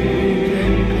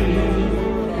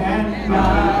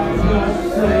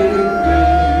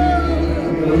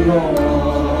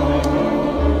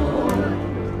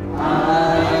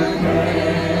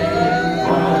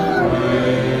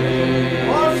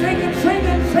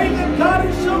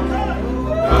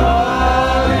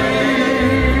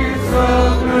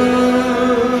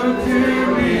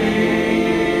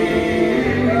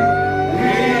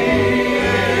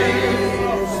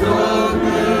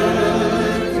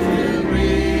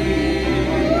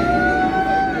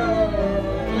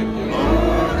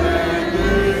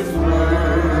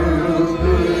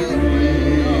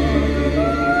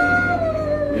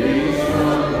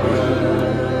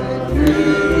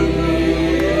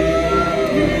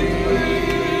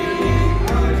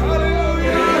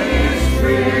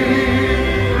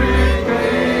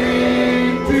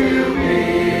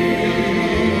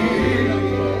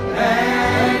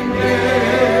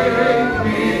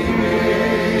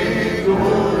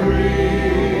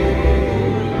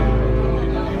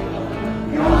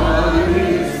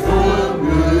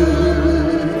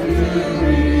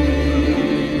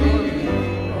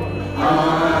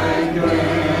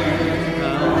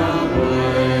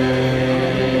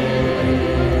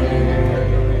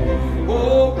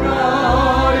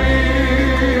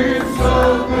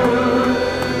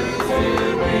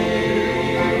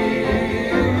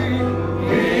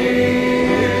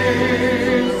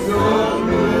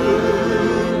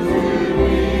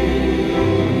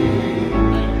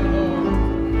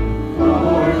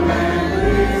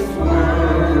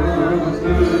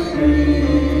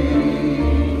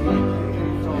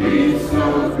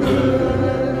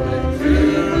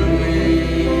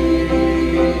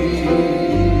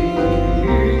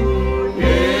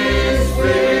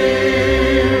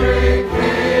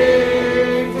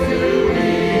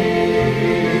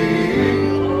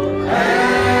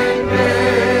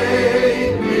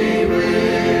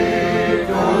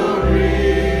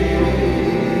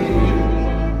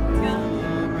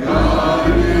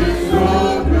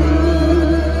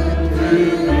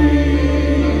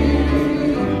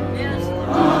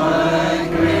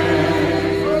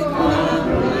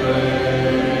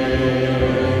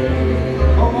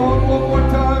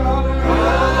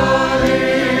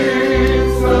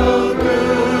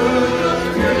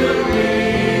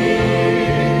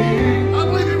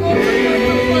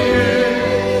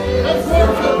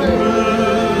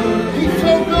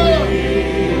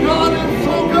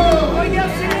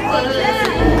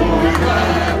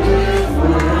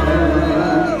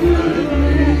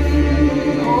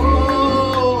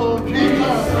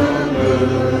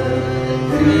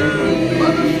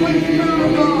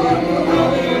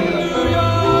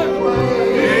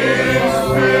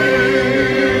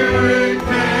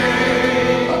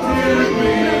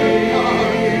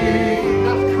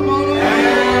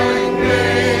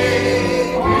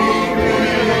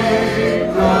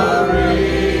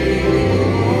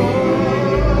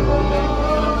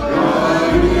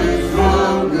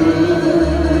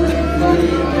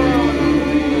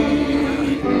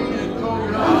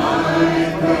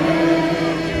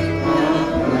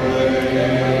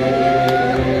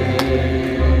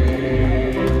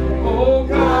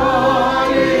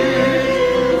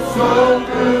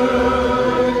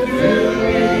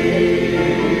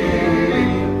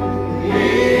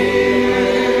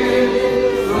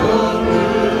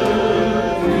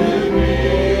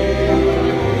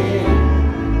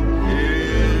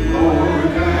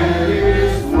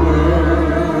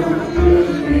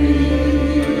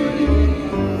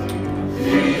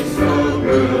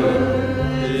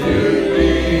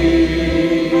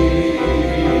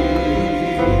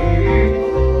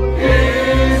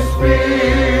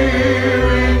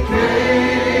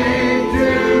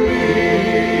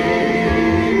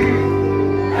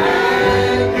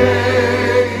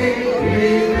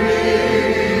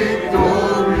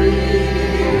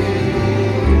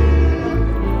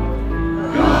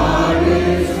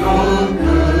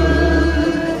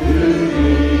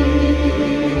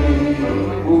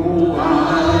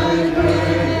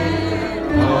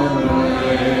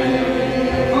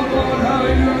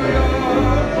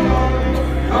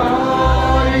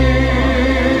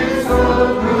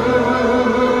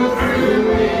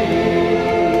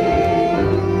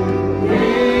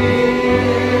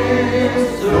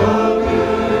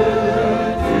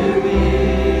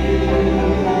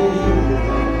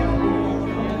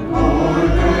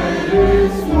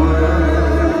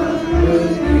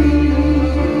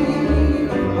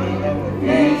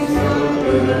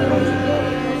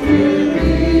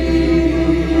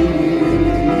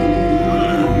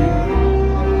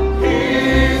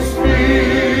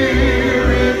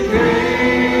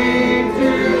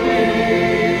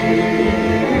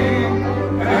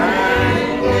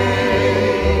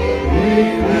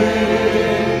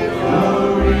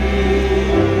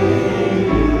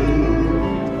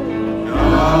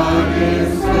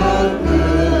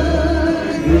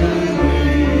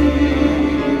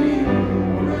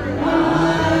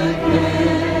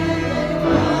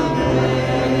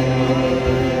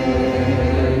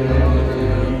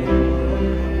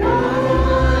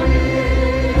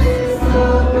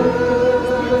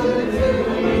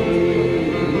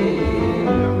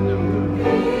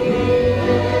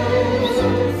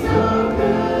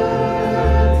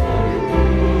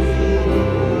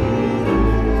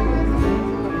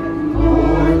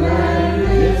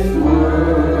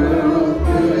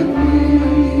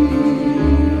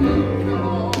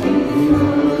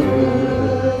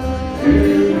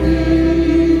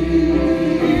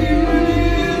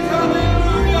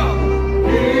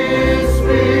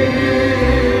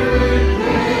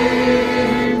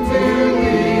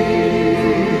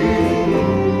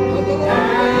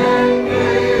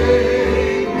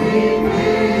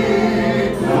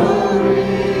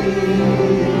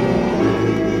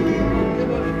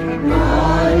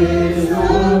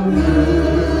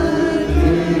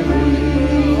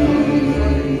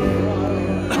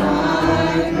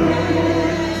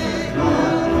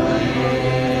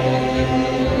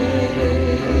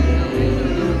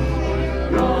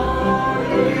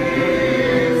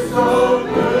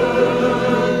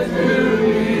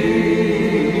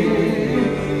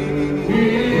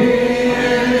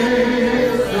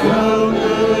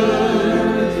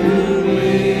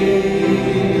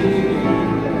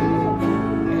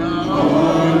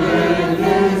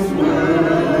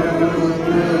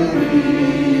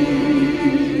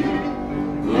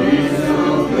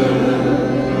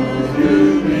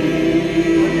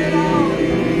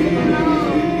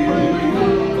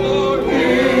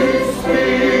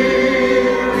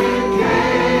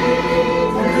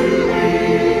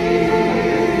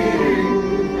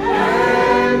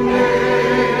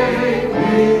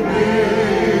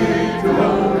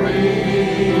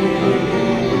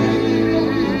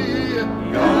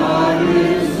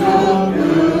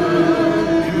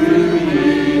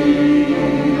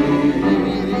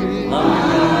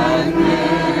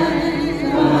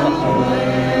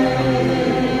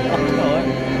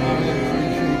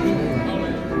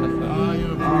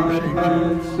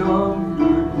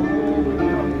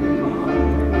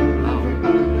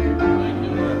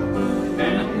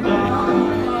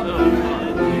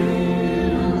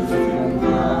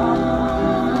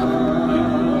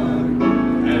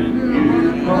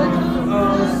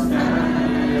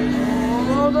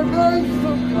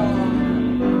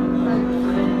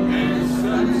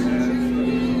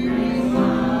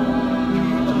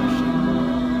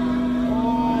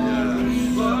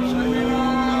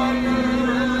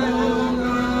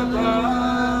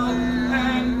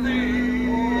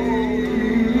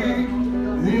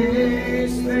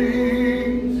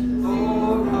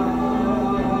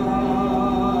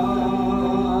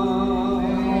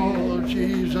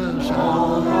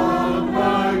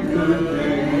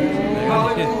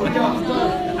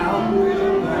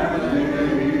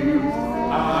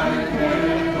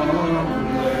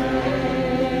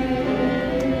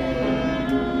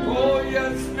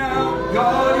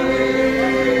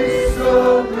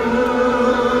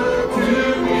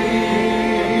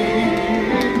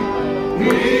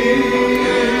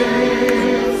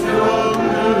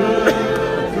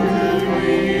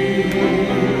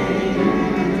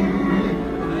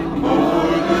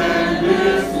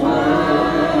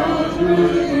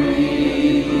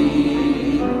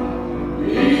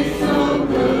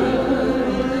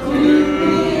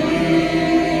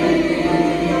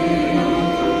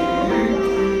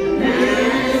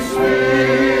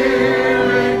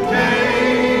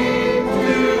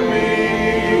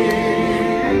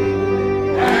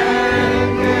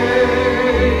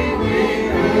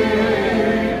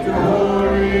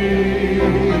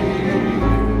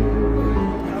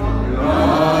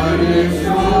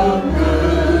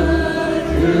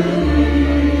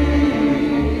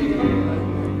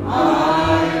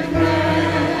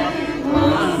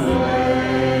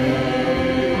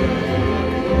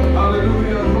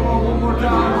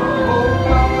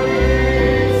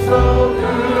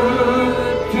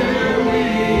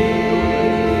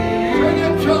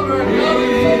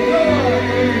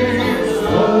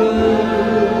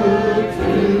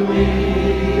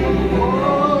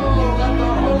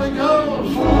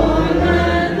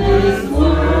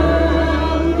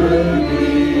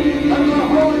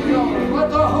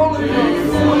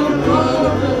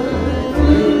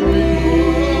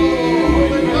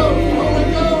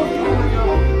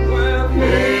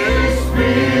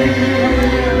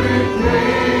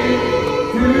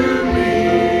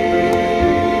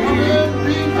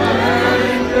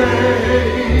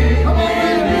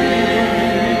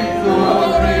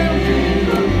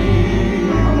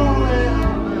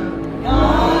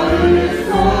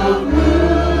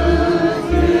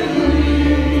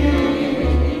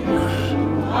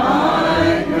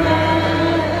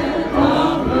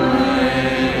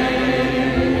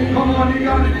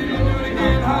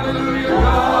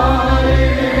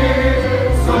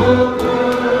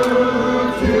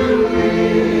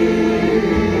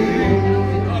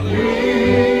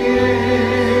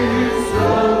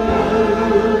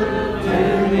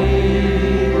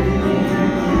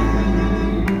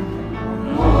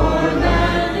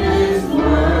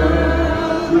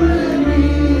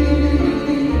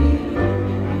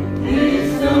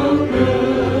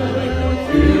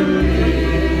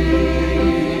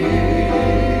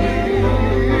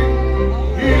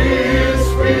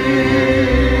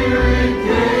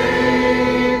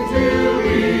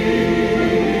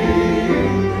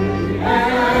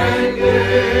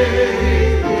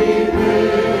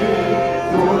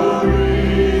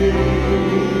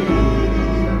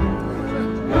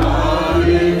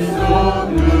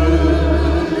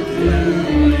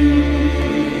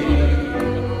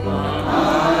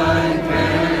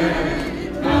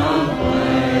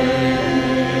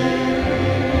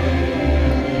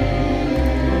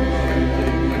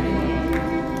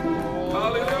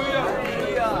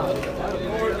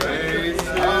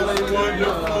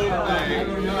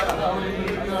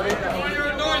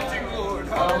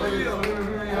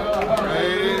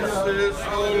Praise His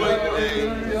holy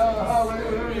name.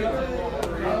 Hallelujah,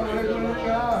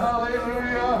 hallelujah,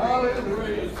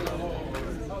 hallelujah.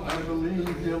 I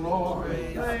believe you, Lord.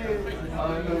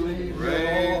 I believe you,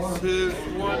 Praise Lord. His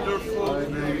wonderful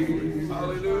name.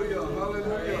 Hallelujah,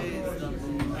 hallelujah.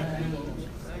 Amen.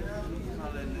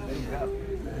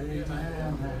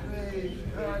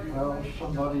 Well,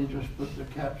 somebody just put the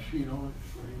cap sheet on it.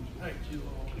 Thank you,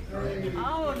 Lord.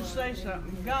 I want to say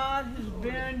something. God has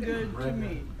been good to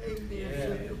me.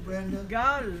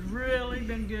 God has really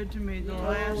been good to me the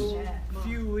last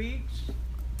few weeks.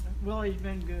 Well, He's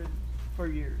been good for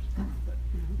years. But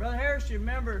Brother Harris, you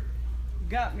remember,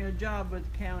 got me a job with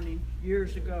the county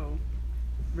years ago.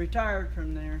 Retired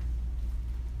from there.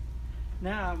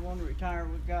 Now I want to retire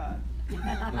with God.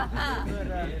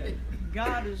 But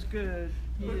God is good.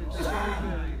 He is so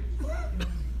good.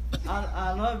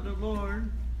 I love the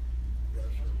Lord.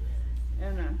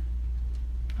 And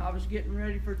I was getting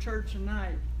ready for church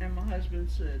tonight, and my husband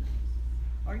said,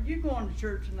 "Are you going to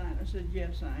church tonight?" I said,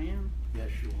 "Yes, I am." Yes,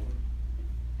 you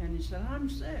are. And he said, "I'm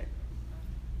sick."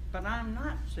 But I'm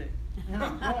not sick. And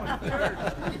I'm going to church.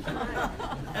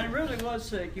 And he really was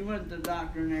sick. He went to the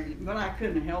doctor and everything. But I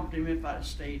couldn't have helped him if I'd have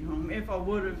stayed home. If I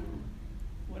wouldn't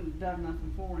have done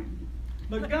nothing for him.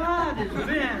 But God has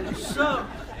been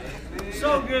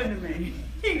so good to me.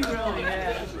 He really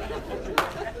has.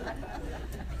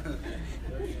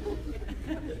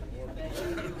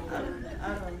 I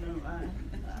don't know.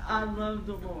 I love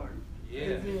the Lord.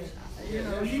 Yeah. You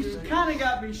know, He's kind of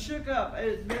got me shook up.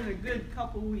 It's been a good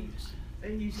couple weeks.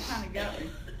 He's kind of got me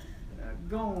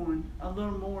going a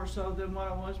little more so than what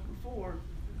I was before.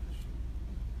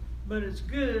 But it's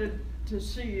good to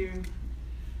see you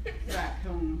back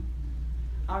home.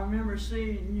 I remember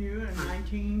seeing you in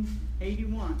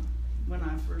 1981 when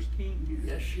I first came here.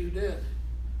 Yes, you did.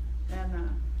 And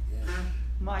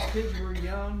my kids were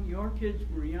young. Your kids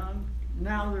were young.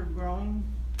 Now they're grown.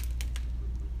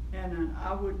 And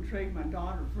I wouldn't trade my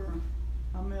daughter for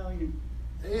 $1 million.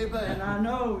 Amen. And I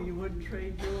know you wouldn't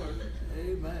trade yours.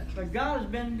 Amen. But God has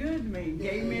been good to me.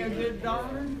 Gave me a good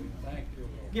daughter.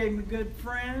 Gave me good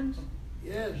friends.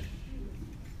 Yes.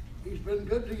 He's been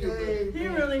good to you. He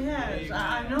really has.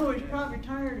 I know he's probably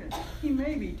tired. He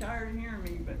may be tired of hearing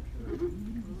me, but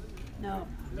no.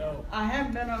 I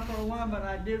haven't been up for a while, but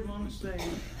I did want to say,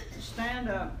 stand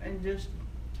up and just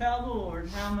tell the Lord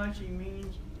how much He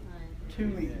means to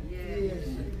me. Yes.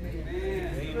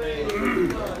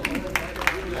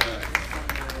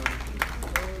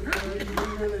 We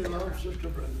really love Sister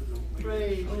Brenda, don't we?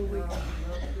 Praise.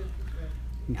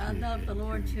 I love the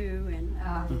Lord too, and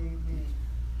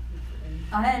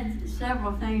I had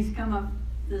several things come up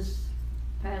this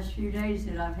past few days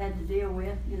that I've had to deal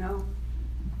with. You know,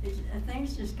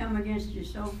 things just come against you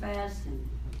so fast, and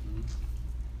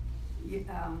you,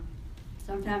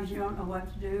 sometimes you don't know what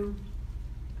to do.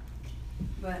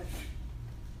 But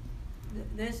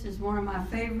this is one of my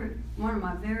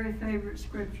very favorite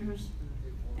scriptures,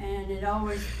 and it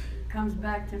always comes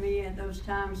back to me at those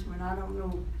times when I don't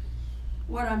know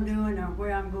what I'm doing or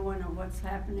where I'm going or what's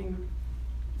happening.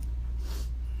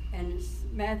 And it's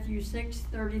Matthew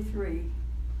 6:33.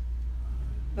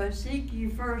 But seek ye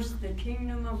first the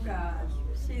kingdom of God.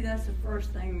 See, that's the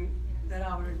first thing that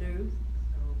I ought to do.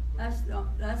 That's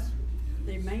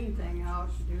the main thing I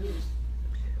ought to do, is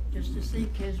just to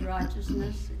seek His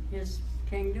righteousness, His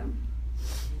kingdom.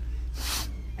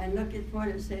 And look at what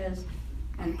it says.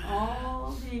 And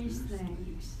all these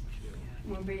things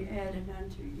will be added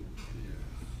unto you.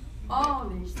 All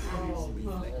these things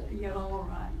will get all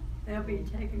right. They'll be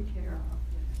taken care of.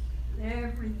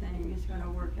 Everything is going to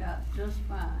work out just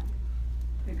fine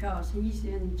because He's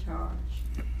in charge.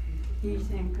 He's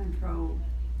in control.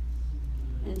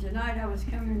 And tonight I was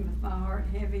coming with my heart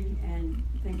heavy and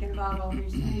thinking about all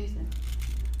these things, and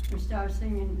we started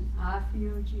singing, I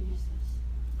feel Jesus.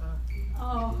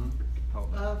 Oh,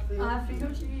 I feel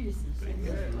Jesus in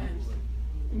this place.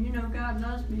 And you know, God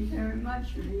loves me very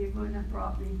much, or He wouldn't have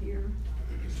brought me here.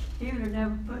 He would have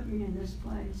never put me in this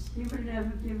place. He would have never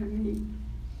given me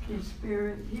His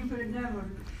Spirit. He would have never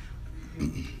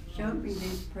showed me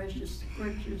these precious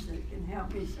scriptures that can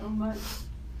help me so much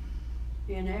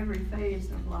in every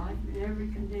phase of life, in every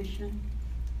condition.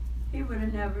 He would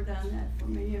have never done that for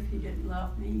me if He didn't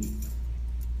love me.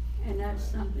 And that's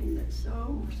something that's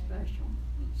so special,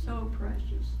 so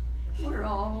precious. We're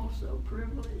all so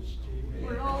privileged.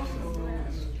 We're all so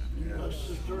blessed.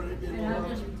 And I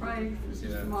just pray for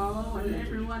Sister Marlo and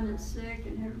everyone that's sick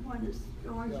and everyone that's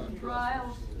going through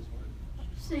trials.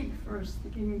 Seek first the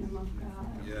kingdom of God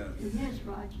and His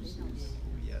righteousness.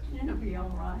 And it'll be all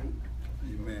right.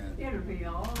 Amen. It'll be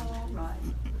all right.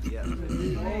 Yes. All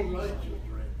right,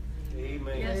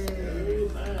 Amen. Yes, Amen.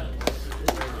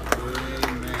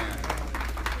 Amen.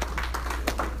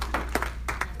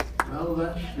 Well,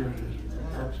 that's good.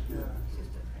 That's good.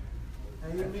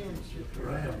 Amen, Sister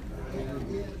Ram.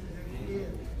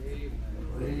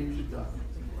 Praise God.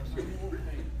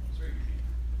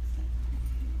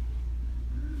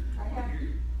 I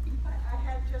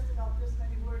have just about this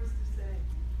many words to say.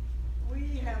 We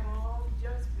have all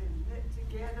just been knit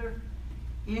together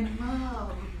in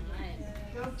love.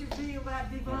 Don't you feel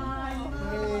that divine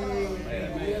love?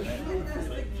 Amen. Knit us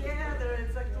together.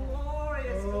 It's a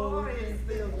glorious, glorious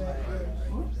thing.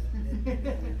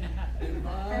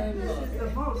 And this is the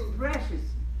most precious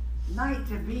night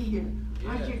to be here.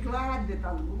 Aren't you glad that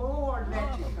the Lord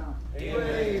let you come?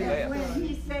 And when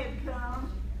He said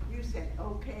come, you said,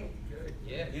 okay.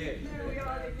 Yeah. Here we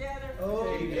are together.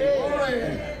 Okay. Glory.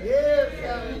 Yes,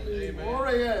 hallelujah.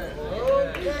 Glory.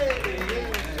 Okay.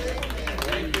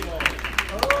 Thank you, Lord.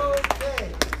 Okay.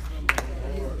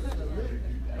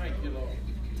 Thank you, Lord.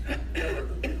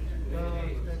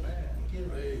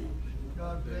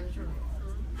 God bless you.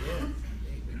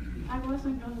 I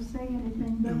wasn't going to say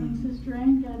anything, but when Sister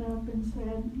Ann got up and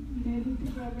said, knitted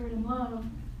together in love,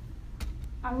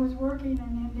 I was working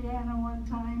in Indiana one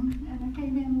time, and I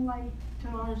came in late to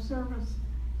our service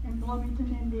in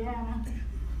Bloomington, Indiana,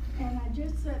 and I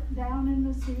just sat down in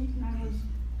the seat, and I was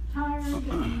tired,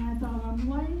 and I thought, I'm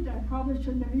late, I probably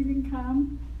shouldn't have even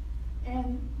come,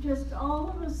 and just all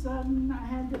of a sudden, I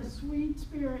had this sweet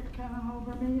spirit come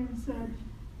over me and said,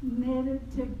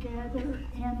 knitted together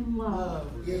in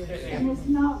love. Yes. And it's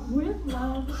not with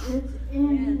love, it's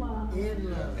in love. In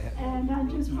love. And I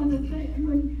just want to think,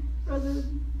 when Brother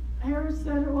Harris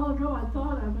said it a while ago, I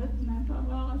thought of it, and I thought,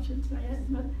 well, I should say it,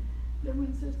 but then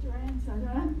when Sister Ann said it,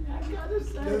 I got to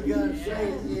say it. You gotta say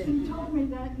it, yeah. He told me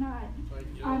that night,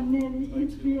 I'm knitted,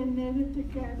 it's being knitted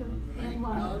together in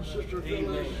God, love. Sister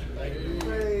Phyllis.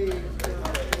 Praise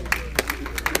God.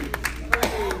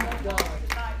 Praise God.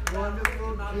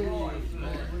 Wonderful Jesus.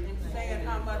 And saying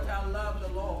how much I love the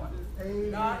Lord.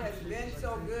 Amen. God has been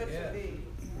so good to me.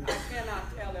 I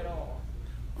cannot tell it all.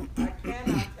 I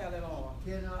cannot tell it all.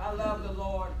 I love the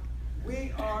Lord.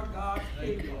 We are God's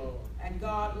people. And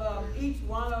God loves each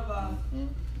one of us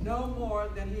no more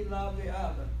than He loved the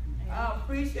other. I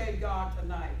appreciate God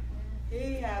tonight.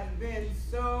 He has been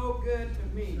so good to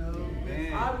me.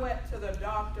 I went to the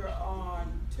doctor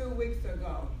on 2 weeks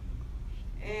ago.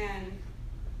 And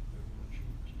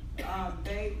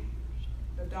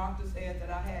the doctor said that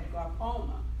I had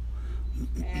glaucoma,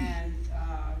 and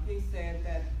he said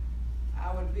that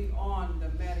I would be on the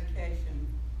medication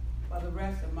for the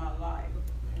rest of my life.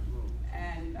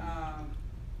 And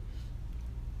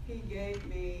he gave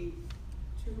me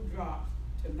 2 drops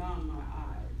to numb my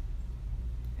eyes.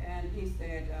 And he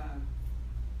said,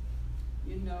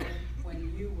 you know,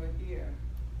 when you were here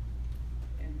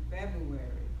in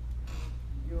February,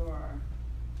 your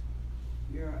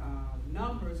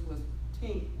numbers was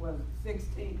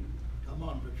 16. Come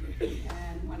on, Patricia.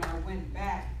 And when I went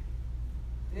back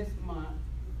this month,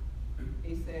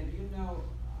 he said, you know,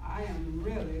 I am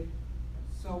really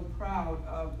so proud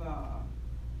of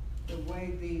the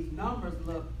way these numbers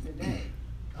look today.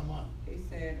 Come on. He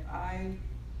said,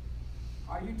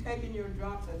 are you taking your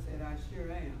drops? I said, I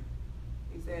sure am.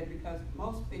 He said, because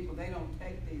most people, they don't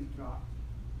take these drops.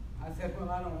 I said, well,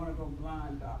 I don't want to go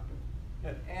blind, doctor.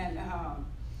 And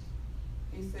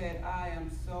he said, I am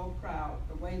so proud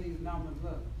the way these numbers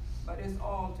look. But it's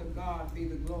all to God be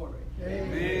the glory.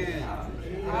 Amen.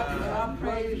 I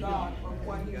praise God for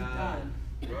what He's done,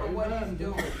 for what He's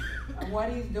doing. And what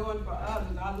He's doing for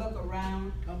others. I look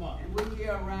around, and we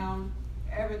hear around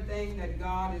everything that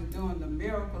God is doing, the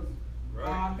miracles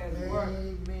God has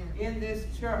worked in this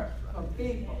church for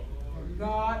people.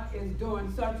 God is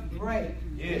doing such great,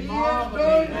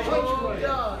 marvelous things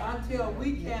until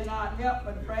we cannot help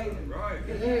but praise Him.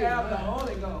 If you have the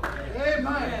Holy Ghost,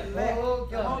 Amen.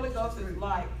 The Holy Ghost is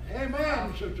like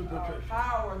Amen, Sister a Patricia.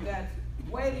 power that's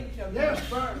waiting to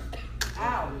burst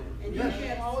out. And you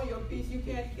can't hold your peace, you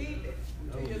can't keep it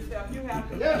to yourself. You have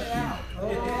to let it out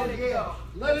and let it go.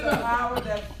 Let it It's a out. power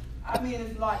that,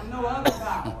 it's like no other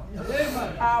power. It's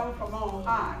a power from on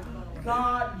high.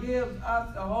 God gives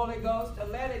us the Holy Ghost to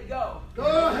let it go. Go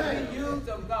ahead. To be used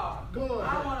of God. Go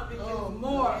ahead. I want to be used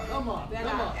more than I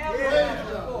ever Yes,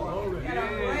 have before. Lord. In a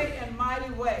great and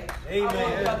mighty way. Amen. I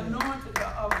want the anointing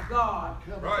of God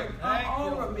Right. to come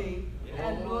over me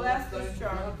and bless this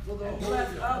church and bless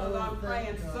others. I'm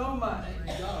praying so much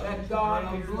that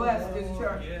God will bless this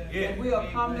church. That we'll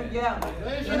come together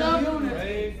in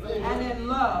unity and in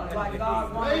love like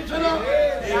God wants us.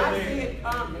 And I see it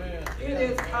coming. It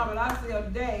is coming. I see a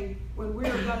day when we're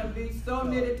going to be so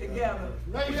knitted together.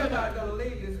 We're not going to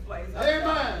leave this place.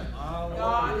 Amen.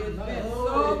 God has been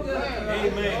so good.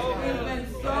 Amen. He's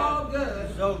been so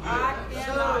good. I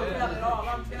cannot tell it all.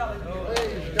 I'm telling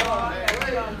you. God has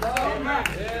done so much.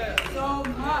 So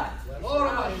much.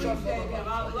 I appreciate him.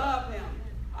 I love him.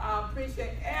 I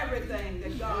appreciate everything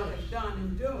that God has done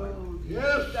and doing.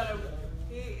 Yes.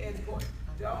 He is going.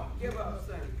 Don't give up,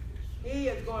 son. He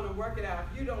is going to work it out.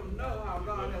 You don't know how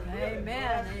God has really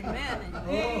Amen.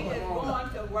 He is going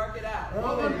to work it out.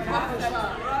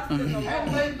 Trust in the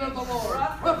Lord.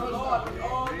 Trust in the Lord with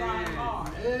all thine heart.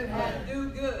 And do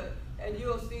good, and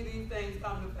you'll see these things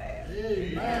come to pass.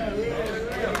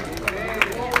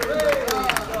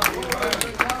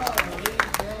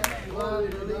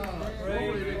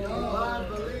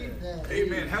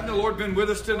 Amen. Hasn't the Lord been with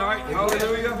us tonight?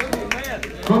 Hallelujah. Amen.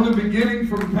 From the beginning,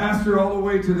 from pastor all the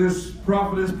way to this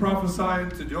prophetess prophesying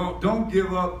to don't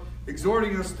give up,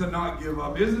 exhorting us to not give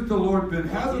up. Hasn't the Lord been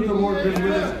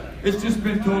with us? It's just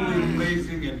been totally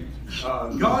amazing.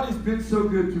 And God has been so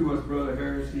good to us, Brother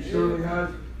Harris. He surely has.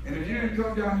 And if you didn't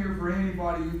come down here for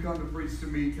anybody, you come to preach to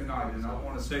me tonight. And I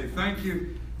want to say thank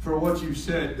you for what you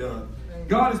said.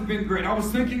 God has been great. I was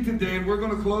thinking today, and we're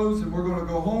going to close and we're going to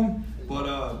go home,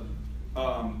 but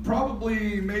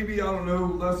probably, maybe, I don't know,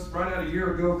 right at a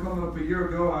year ago, coming up a year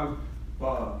ago, I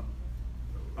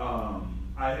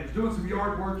was doing some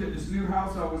yard work at this new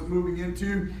house I was moving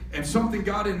into, and something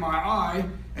got in my eye,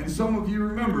 and some of you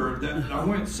remember that I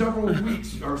went several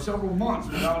weeks or several months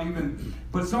without even,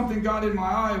 but something got in my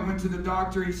eye. I went to the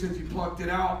doctor. He says he plucked it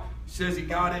out. He says he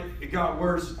got it. It got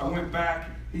worse. I went back.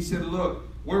 He said, look,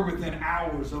 we're within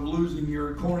hours of losing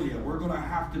your cornea. We're going to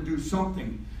have to do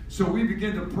something. So we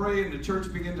began to pray, and the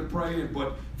church began to pray.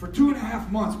 But for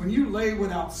 2.5 months, when you lay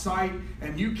without sight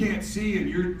and you can't see, and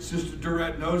your sister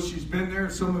Durrett knows, she's been there,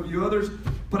 some of you others.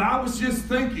 But I was just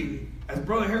thinking, as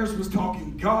Brother Harris was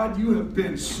talking, God, you have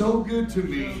been so good to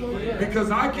me,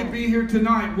 because I could be here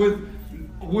tonight with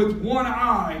one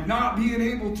eye, not being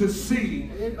able to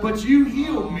see, but you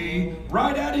healed me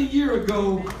right at a year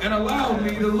ago and allowed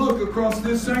me to look across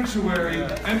this sanctuary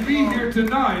and be here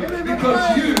tonight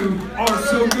because you are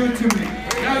so good to me.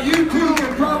 Now you too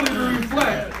can probably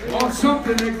reflect on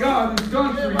something that God has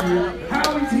done for you,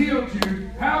 how he's healed you,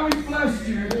 how he blessed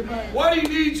you, what he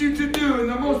needs you to do, and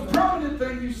the most prominent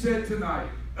thing you said tonight,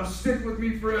 stick with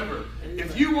me forever.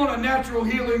 If you want a natural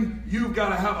healing, you've got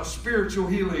to have a spiritual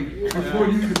healing before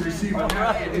you can receive a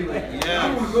natural healing.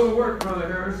 I want to go to work, Brother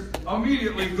Harris.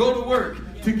 Immediately go to work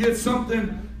to get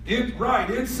something right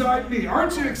inside me.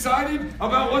 Aren't you excited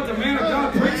about what the man of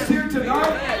God preached here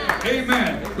tonight?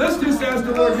 Amen. Let's just ask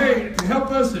the Lord, hey, to help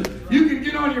us. You can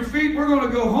get on your feet. We're going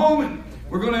to go home and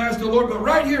we're going to ask the Lord, but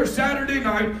right here Saturday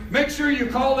night, make sure you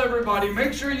call everybody.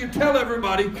 Make sure you tell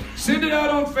everybody. Send it out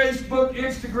on Facebook,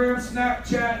 Instagram,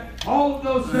 Snapchat, all of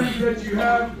those things that you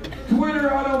have.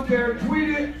 Twitter, I don't care. Tweet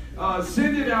it.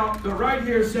 Send it out. But right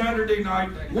here Saturday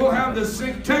night, we'll have the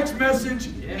text message,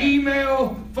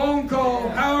 email, phone call,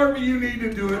 however you need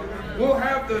to do it. We'll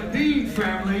have the Dean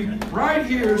family right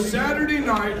here Saturday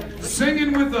night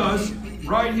singing with us.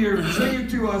 Right here, singing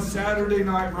to us Saturday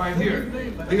night right here.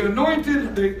 The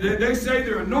anointed, they say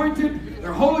they're anointed,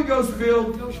 they're Holy Ghost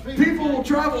filled. People will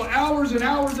travel hours and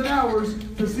hours and hours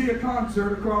to see a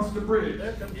concert across the bridge.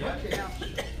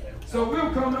 So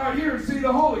we'll come right here and see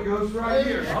the Holy Ghost right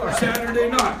here Saturday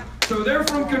night. So they're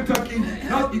from Kentucky.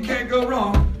 No, you can't go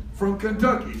wrong. From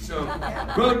Kentucky. So,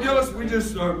 Brother Gillis, we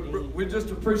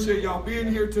just appreciate y'all being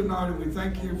here tonight, and we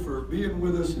thank you for being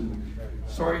with us. And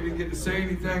sorry you didn't get to say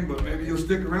anything, but maybe you'll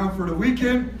stick around for the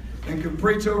weekend and can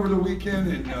preach over the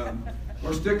weekend, and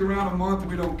or stick around a month.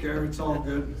 We don't care. It's all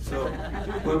good. So,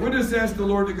 but we just ask the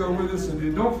Lord to go with us,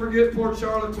 and don't forget Port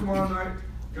Charlotte tomorrow night.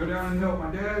 Go down and help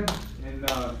my dad and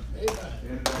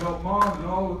help Mom and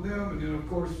all of them, and then of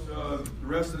course the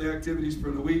rest of the activities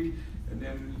for the week. And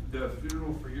then the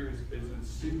funeral for yours, is it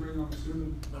Sebring, I'm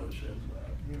assuming? No, it's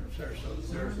Sarasota.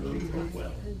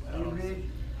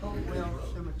 Hopewell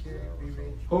Cemetery, Bee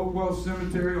Ridge. Hopewell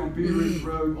Cemetery on Bee Ridge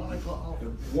Road.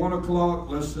 1 o'clock.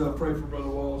 Let's pray for Brother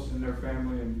Wallace and their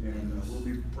family, and we'll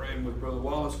be praying with Brother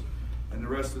Wallace and the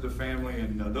rest of the family.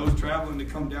 And those traveling to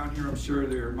come down here, I'm sure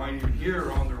they might even here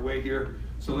or on their way here.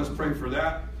 So let's pray for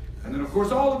that. And then, of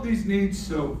course, all of these needs.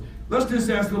 So let's just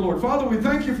ask the Lord. Father, we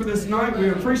thank you for this night. We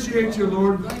appreciate you,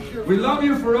 Lord. We love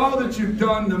you for all that you've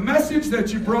done. The message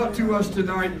that you brought to us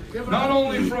tonight, not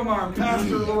only from our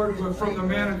pastor, Lord, but from the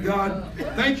man of God.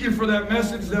 Thank you for that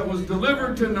message that was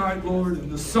delivered tonight, Lord, and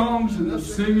the songs and the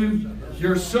singing.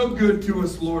 You're so good to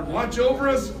us, Lord. Watch over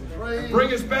us. And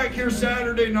bring us back here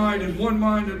Saturday night in one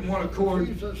mind and one accord.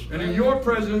 And in your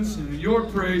presence and in your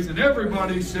praise. And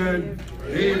everybody said,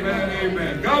 amen,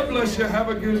 amen. God bless you. Have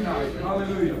a good night.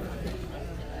 Hallelujah.